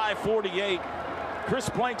 55-48. Chris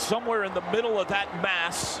Plank somewhere in the middle of that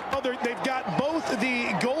mass. Oh, they've got both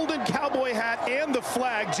the golden cowboy hat and the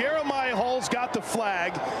flag. Jeremiah Hall's got the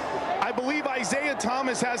flag. I believe Isaiah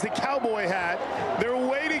Thomas has the cowboy hat. They're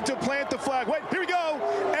waiting to plant the flag. Wait, here we go.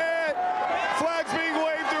 And flag's being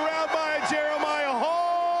waved around by Jeremiah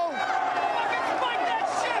Hall.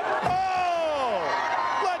 Oh,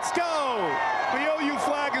 let's go. The OU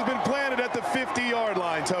flag has been planted at the 50-yard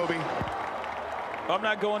line, Toby. I'm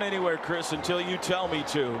not going anywhere, Chris, until you tell me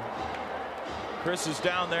to. Chris is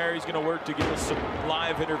down there. He's going to work to give us some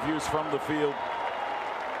live interviews from the field.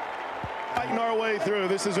 Fighting our way through.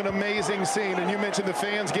 This is an amazing scene, and you mentioned the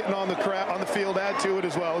fans getting on the field. Add to it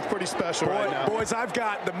as well. It's pretty special right now. Boys, I've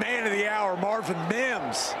got the man of the hour, Marvin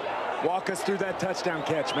Mims, Walk us through that touchdown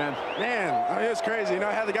catch, man. Man, I mean, it was crazy.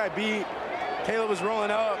 I had the guy beat. Caleb was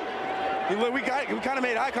rolling up. We kind of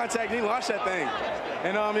made eye contact, and he launched that thing.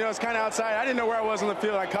 And, it's kind of outside. I didn't know where I was on the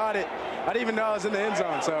field. I caught it. I didn't even know I was in the end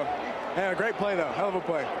zone. So, yeah, great play, though. Hell of a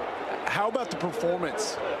play. How about the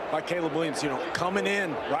performance by Caleb Williams? Coming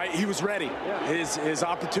in, right? He was ready. Yeah. His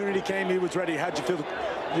opportunity came. He was ready. How'd you feel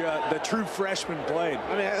the true freshman played? I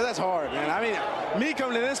mean, that's hard, man. I mean, me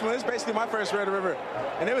coming to this one, this is basically my first Red River,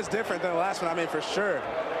 and it was different than the last one. I mean, for sure.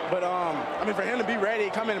 But, for him to be ready,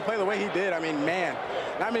 come in and play the way he did, I mean, man,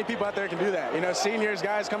 not many people out there can do that. Seniors,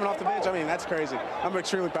 guys coming off the bench, I mean, that's crazy. I'm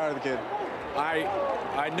extremely proud of the kid.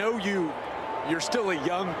 I know you're still a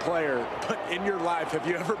young player, but in your life, have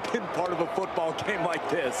you ever been part of a football game like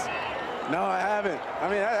this? No, I haven't. I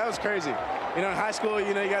mean, that was crazy. In high school,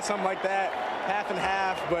 you got something like that, half and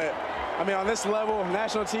half. But, I mean, on this level,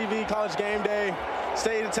 national TV, college game day,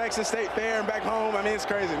 state of Texas, state fair, and back home, I mean, it's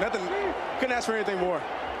crazy. Nothing, couldn't ask for anything more.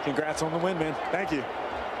 Congrats on the win, man. Thank you.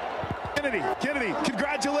 Kennedy,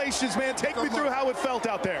 congratulations, man. Take me through how it felt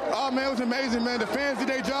out there. Oh, man, it was amazing, man. The fans did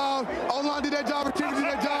their job. O-line did their job. Receivers did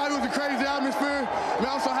their job. It was a crazy atmosphere. Man,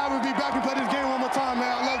 I'm so happy to be back and play this game one more time, man.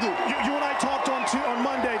 I loved it. You and I talked on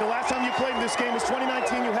Monday. The last time you played in this game was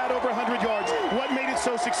 2019. You had over 100 yards. What made it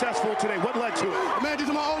so successful today? What led to it? Man,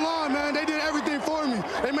 just my O-line, man. They did everything for me.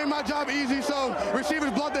 They made my job easy, so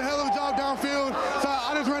receivers blocked the hell of a job downfield. So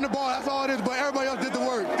I just ran the ball. That's all it is, but everybody else did the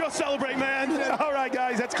work. Go celebrate, man. All right,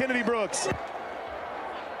 guys, that's Kennedy Brooks.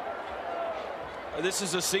 This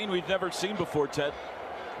is a scene we've never seen before, Ted.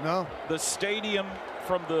 No. The stadium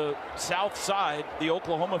from the south side, the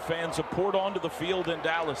Oklahoma fans have poured onto the field in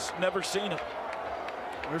Dallas. Never seen it.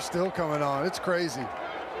 They're still coming on. It's crazy.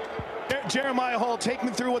 Jeremiah Hall, take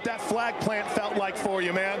me through what that flag plant felt like for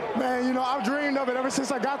you, man. Man, I've dreamed of it ever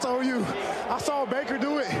since I got to OU. I saw Baker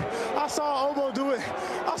do it. I saw Obo do it.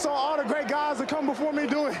 I saw all the great guys that come before me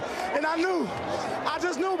do it. And I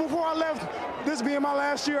just knew before I left, this being my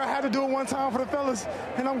last year, I had to do it one time for the fellas,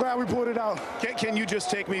 and I'm glad we pulled it out. Can you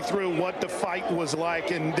just take me through what the fight was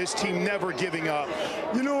like and this team never giving up?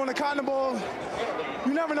 In the Cotton Bowl,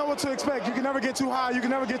 you never know what to expect. You can never get too high. You can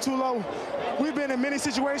never get too low. We've been in many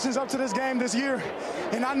situations up to this game this year,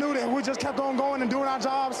 and I knew that we just kept on going and doing our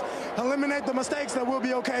jobs, eliminate the mistakes, that we'll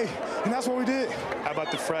be okay, and that's what we did. How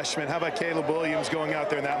about the freshman? How about Caleb Williams going out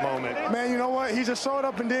there in that moment? Man, you know what? He just showed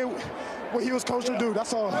up and did what he was coached to do.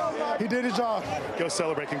 That's all. He did his job. Go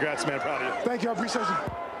celebrate. Congrats, man. Proud of you. Thank you. I appreciate you.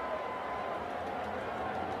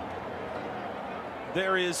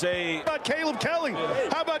 There is a... How about Caleb Kelly?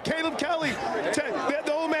 How about Caleb Kelly?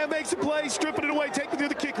 The old man makes a play, stripping it away, taking through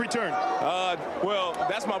the kick return. Well,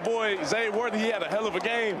 that's my boy, Zay Worthy. He had a hell of a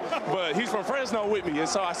game, but he's from Fresno with me, and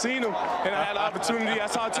so I seen him, and I had the opportunity. I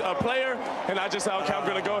saw a player, and I just said, okay, I'm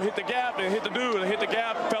going to go hit the gap and hit the dude, and hit the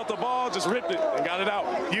gap, felt the ball, just ripped it, and got it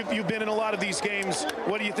out. You've been in a lot of these games.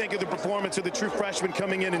 What do you think of the performance of the true freshman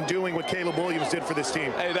coming in and doing what Caleb Williams did for this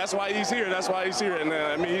team? Hey, that's why he's here. That's why he's here,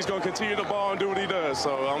 and he's going to continue the ball and do what he does.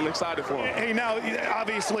 So I'm excited for him. Hey, now,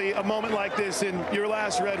 obviously, a moment like this in your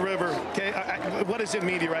last Red River, what does it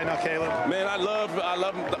mean to you right now, Caleb? Man, I love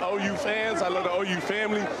the OU fans. I love the OU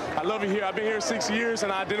family. I love it here. I've been here 6 years,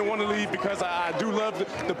 and I didn't want to leave because I do love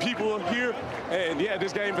the people here. And, yeah,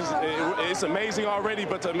 this game it's amazing already,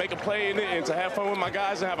 but to make a play in it and to have fun with my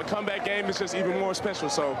guys and have a comeback game is just even more special.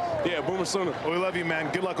 So, yeah, Boomer Sooner. Well, we love you,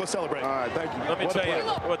 man. Good luck. Go celebrate. All right, thank you. Let me tell you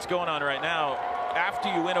what's going on right now.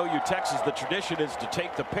 After you win OU Texas, the tradition is to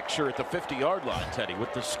take the picture at the 50-yard line, Teddy,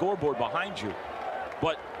 with the scoreboard behind you.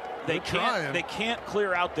 But they can't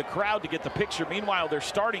clear out the crowd to get the picture. Meanwhile, their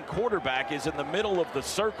starting quarterback is in the middle of the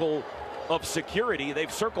circle of security.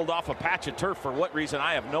 They've circled off a patch of turf for what reason,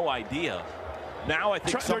 I have no idea. Now I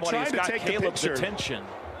think somebody's got Caleb's attention,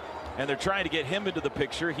 and they're trying to get him into the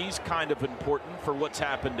picture. He's kind of important for what's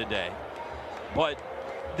happened today. But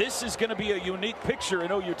this is going to be a unique picture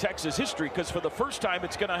in OU Texas history because for the first time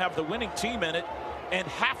it's going to have the winning team in it and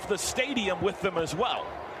half the stadium with them as well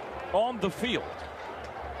on the field.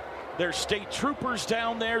 There's state troopers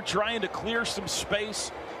down there trying to clear some space.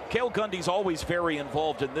 Cale Gundy's always very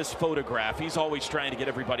involved in this photograph. He's always trying to get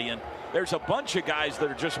everybody in. There's a bunch of guys that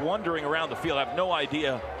are just wandering around the field. I have no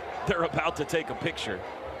idea they're about to take a picture.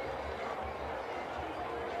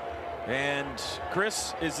 And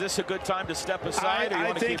Chris, is this a good time to step aside?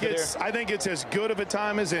 I think it's as good of a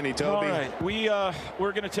time as any, Toby. All right,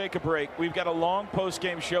 we're going to take a break. We've got a long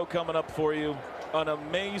post-game show coming up for you. An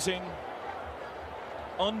amazing,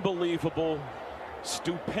 unbelievable,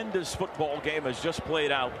 stupendous football game has just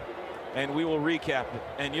played out, and we will recap it.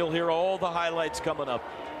 And you'll hear all the highlights coming up.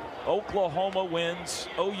 Oklahoma wins.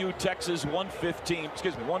 OU Texas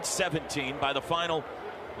 117 by the final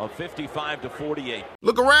of 55-48.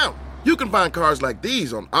 Look around. You can find cars like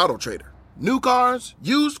these on AutoTrader. New cars,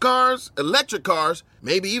 used cars, electric cars,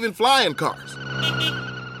 maybe even flying cars.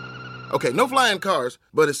 Okay, no flying cars,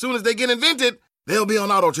 but as soon as they get invented, they'll be on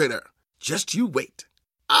AutoTrader. Just you wait.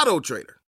 AutoTrader.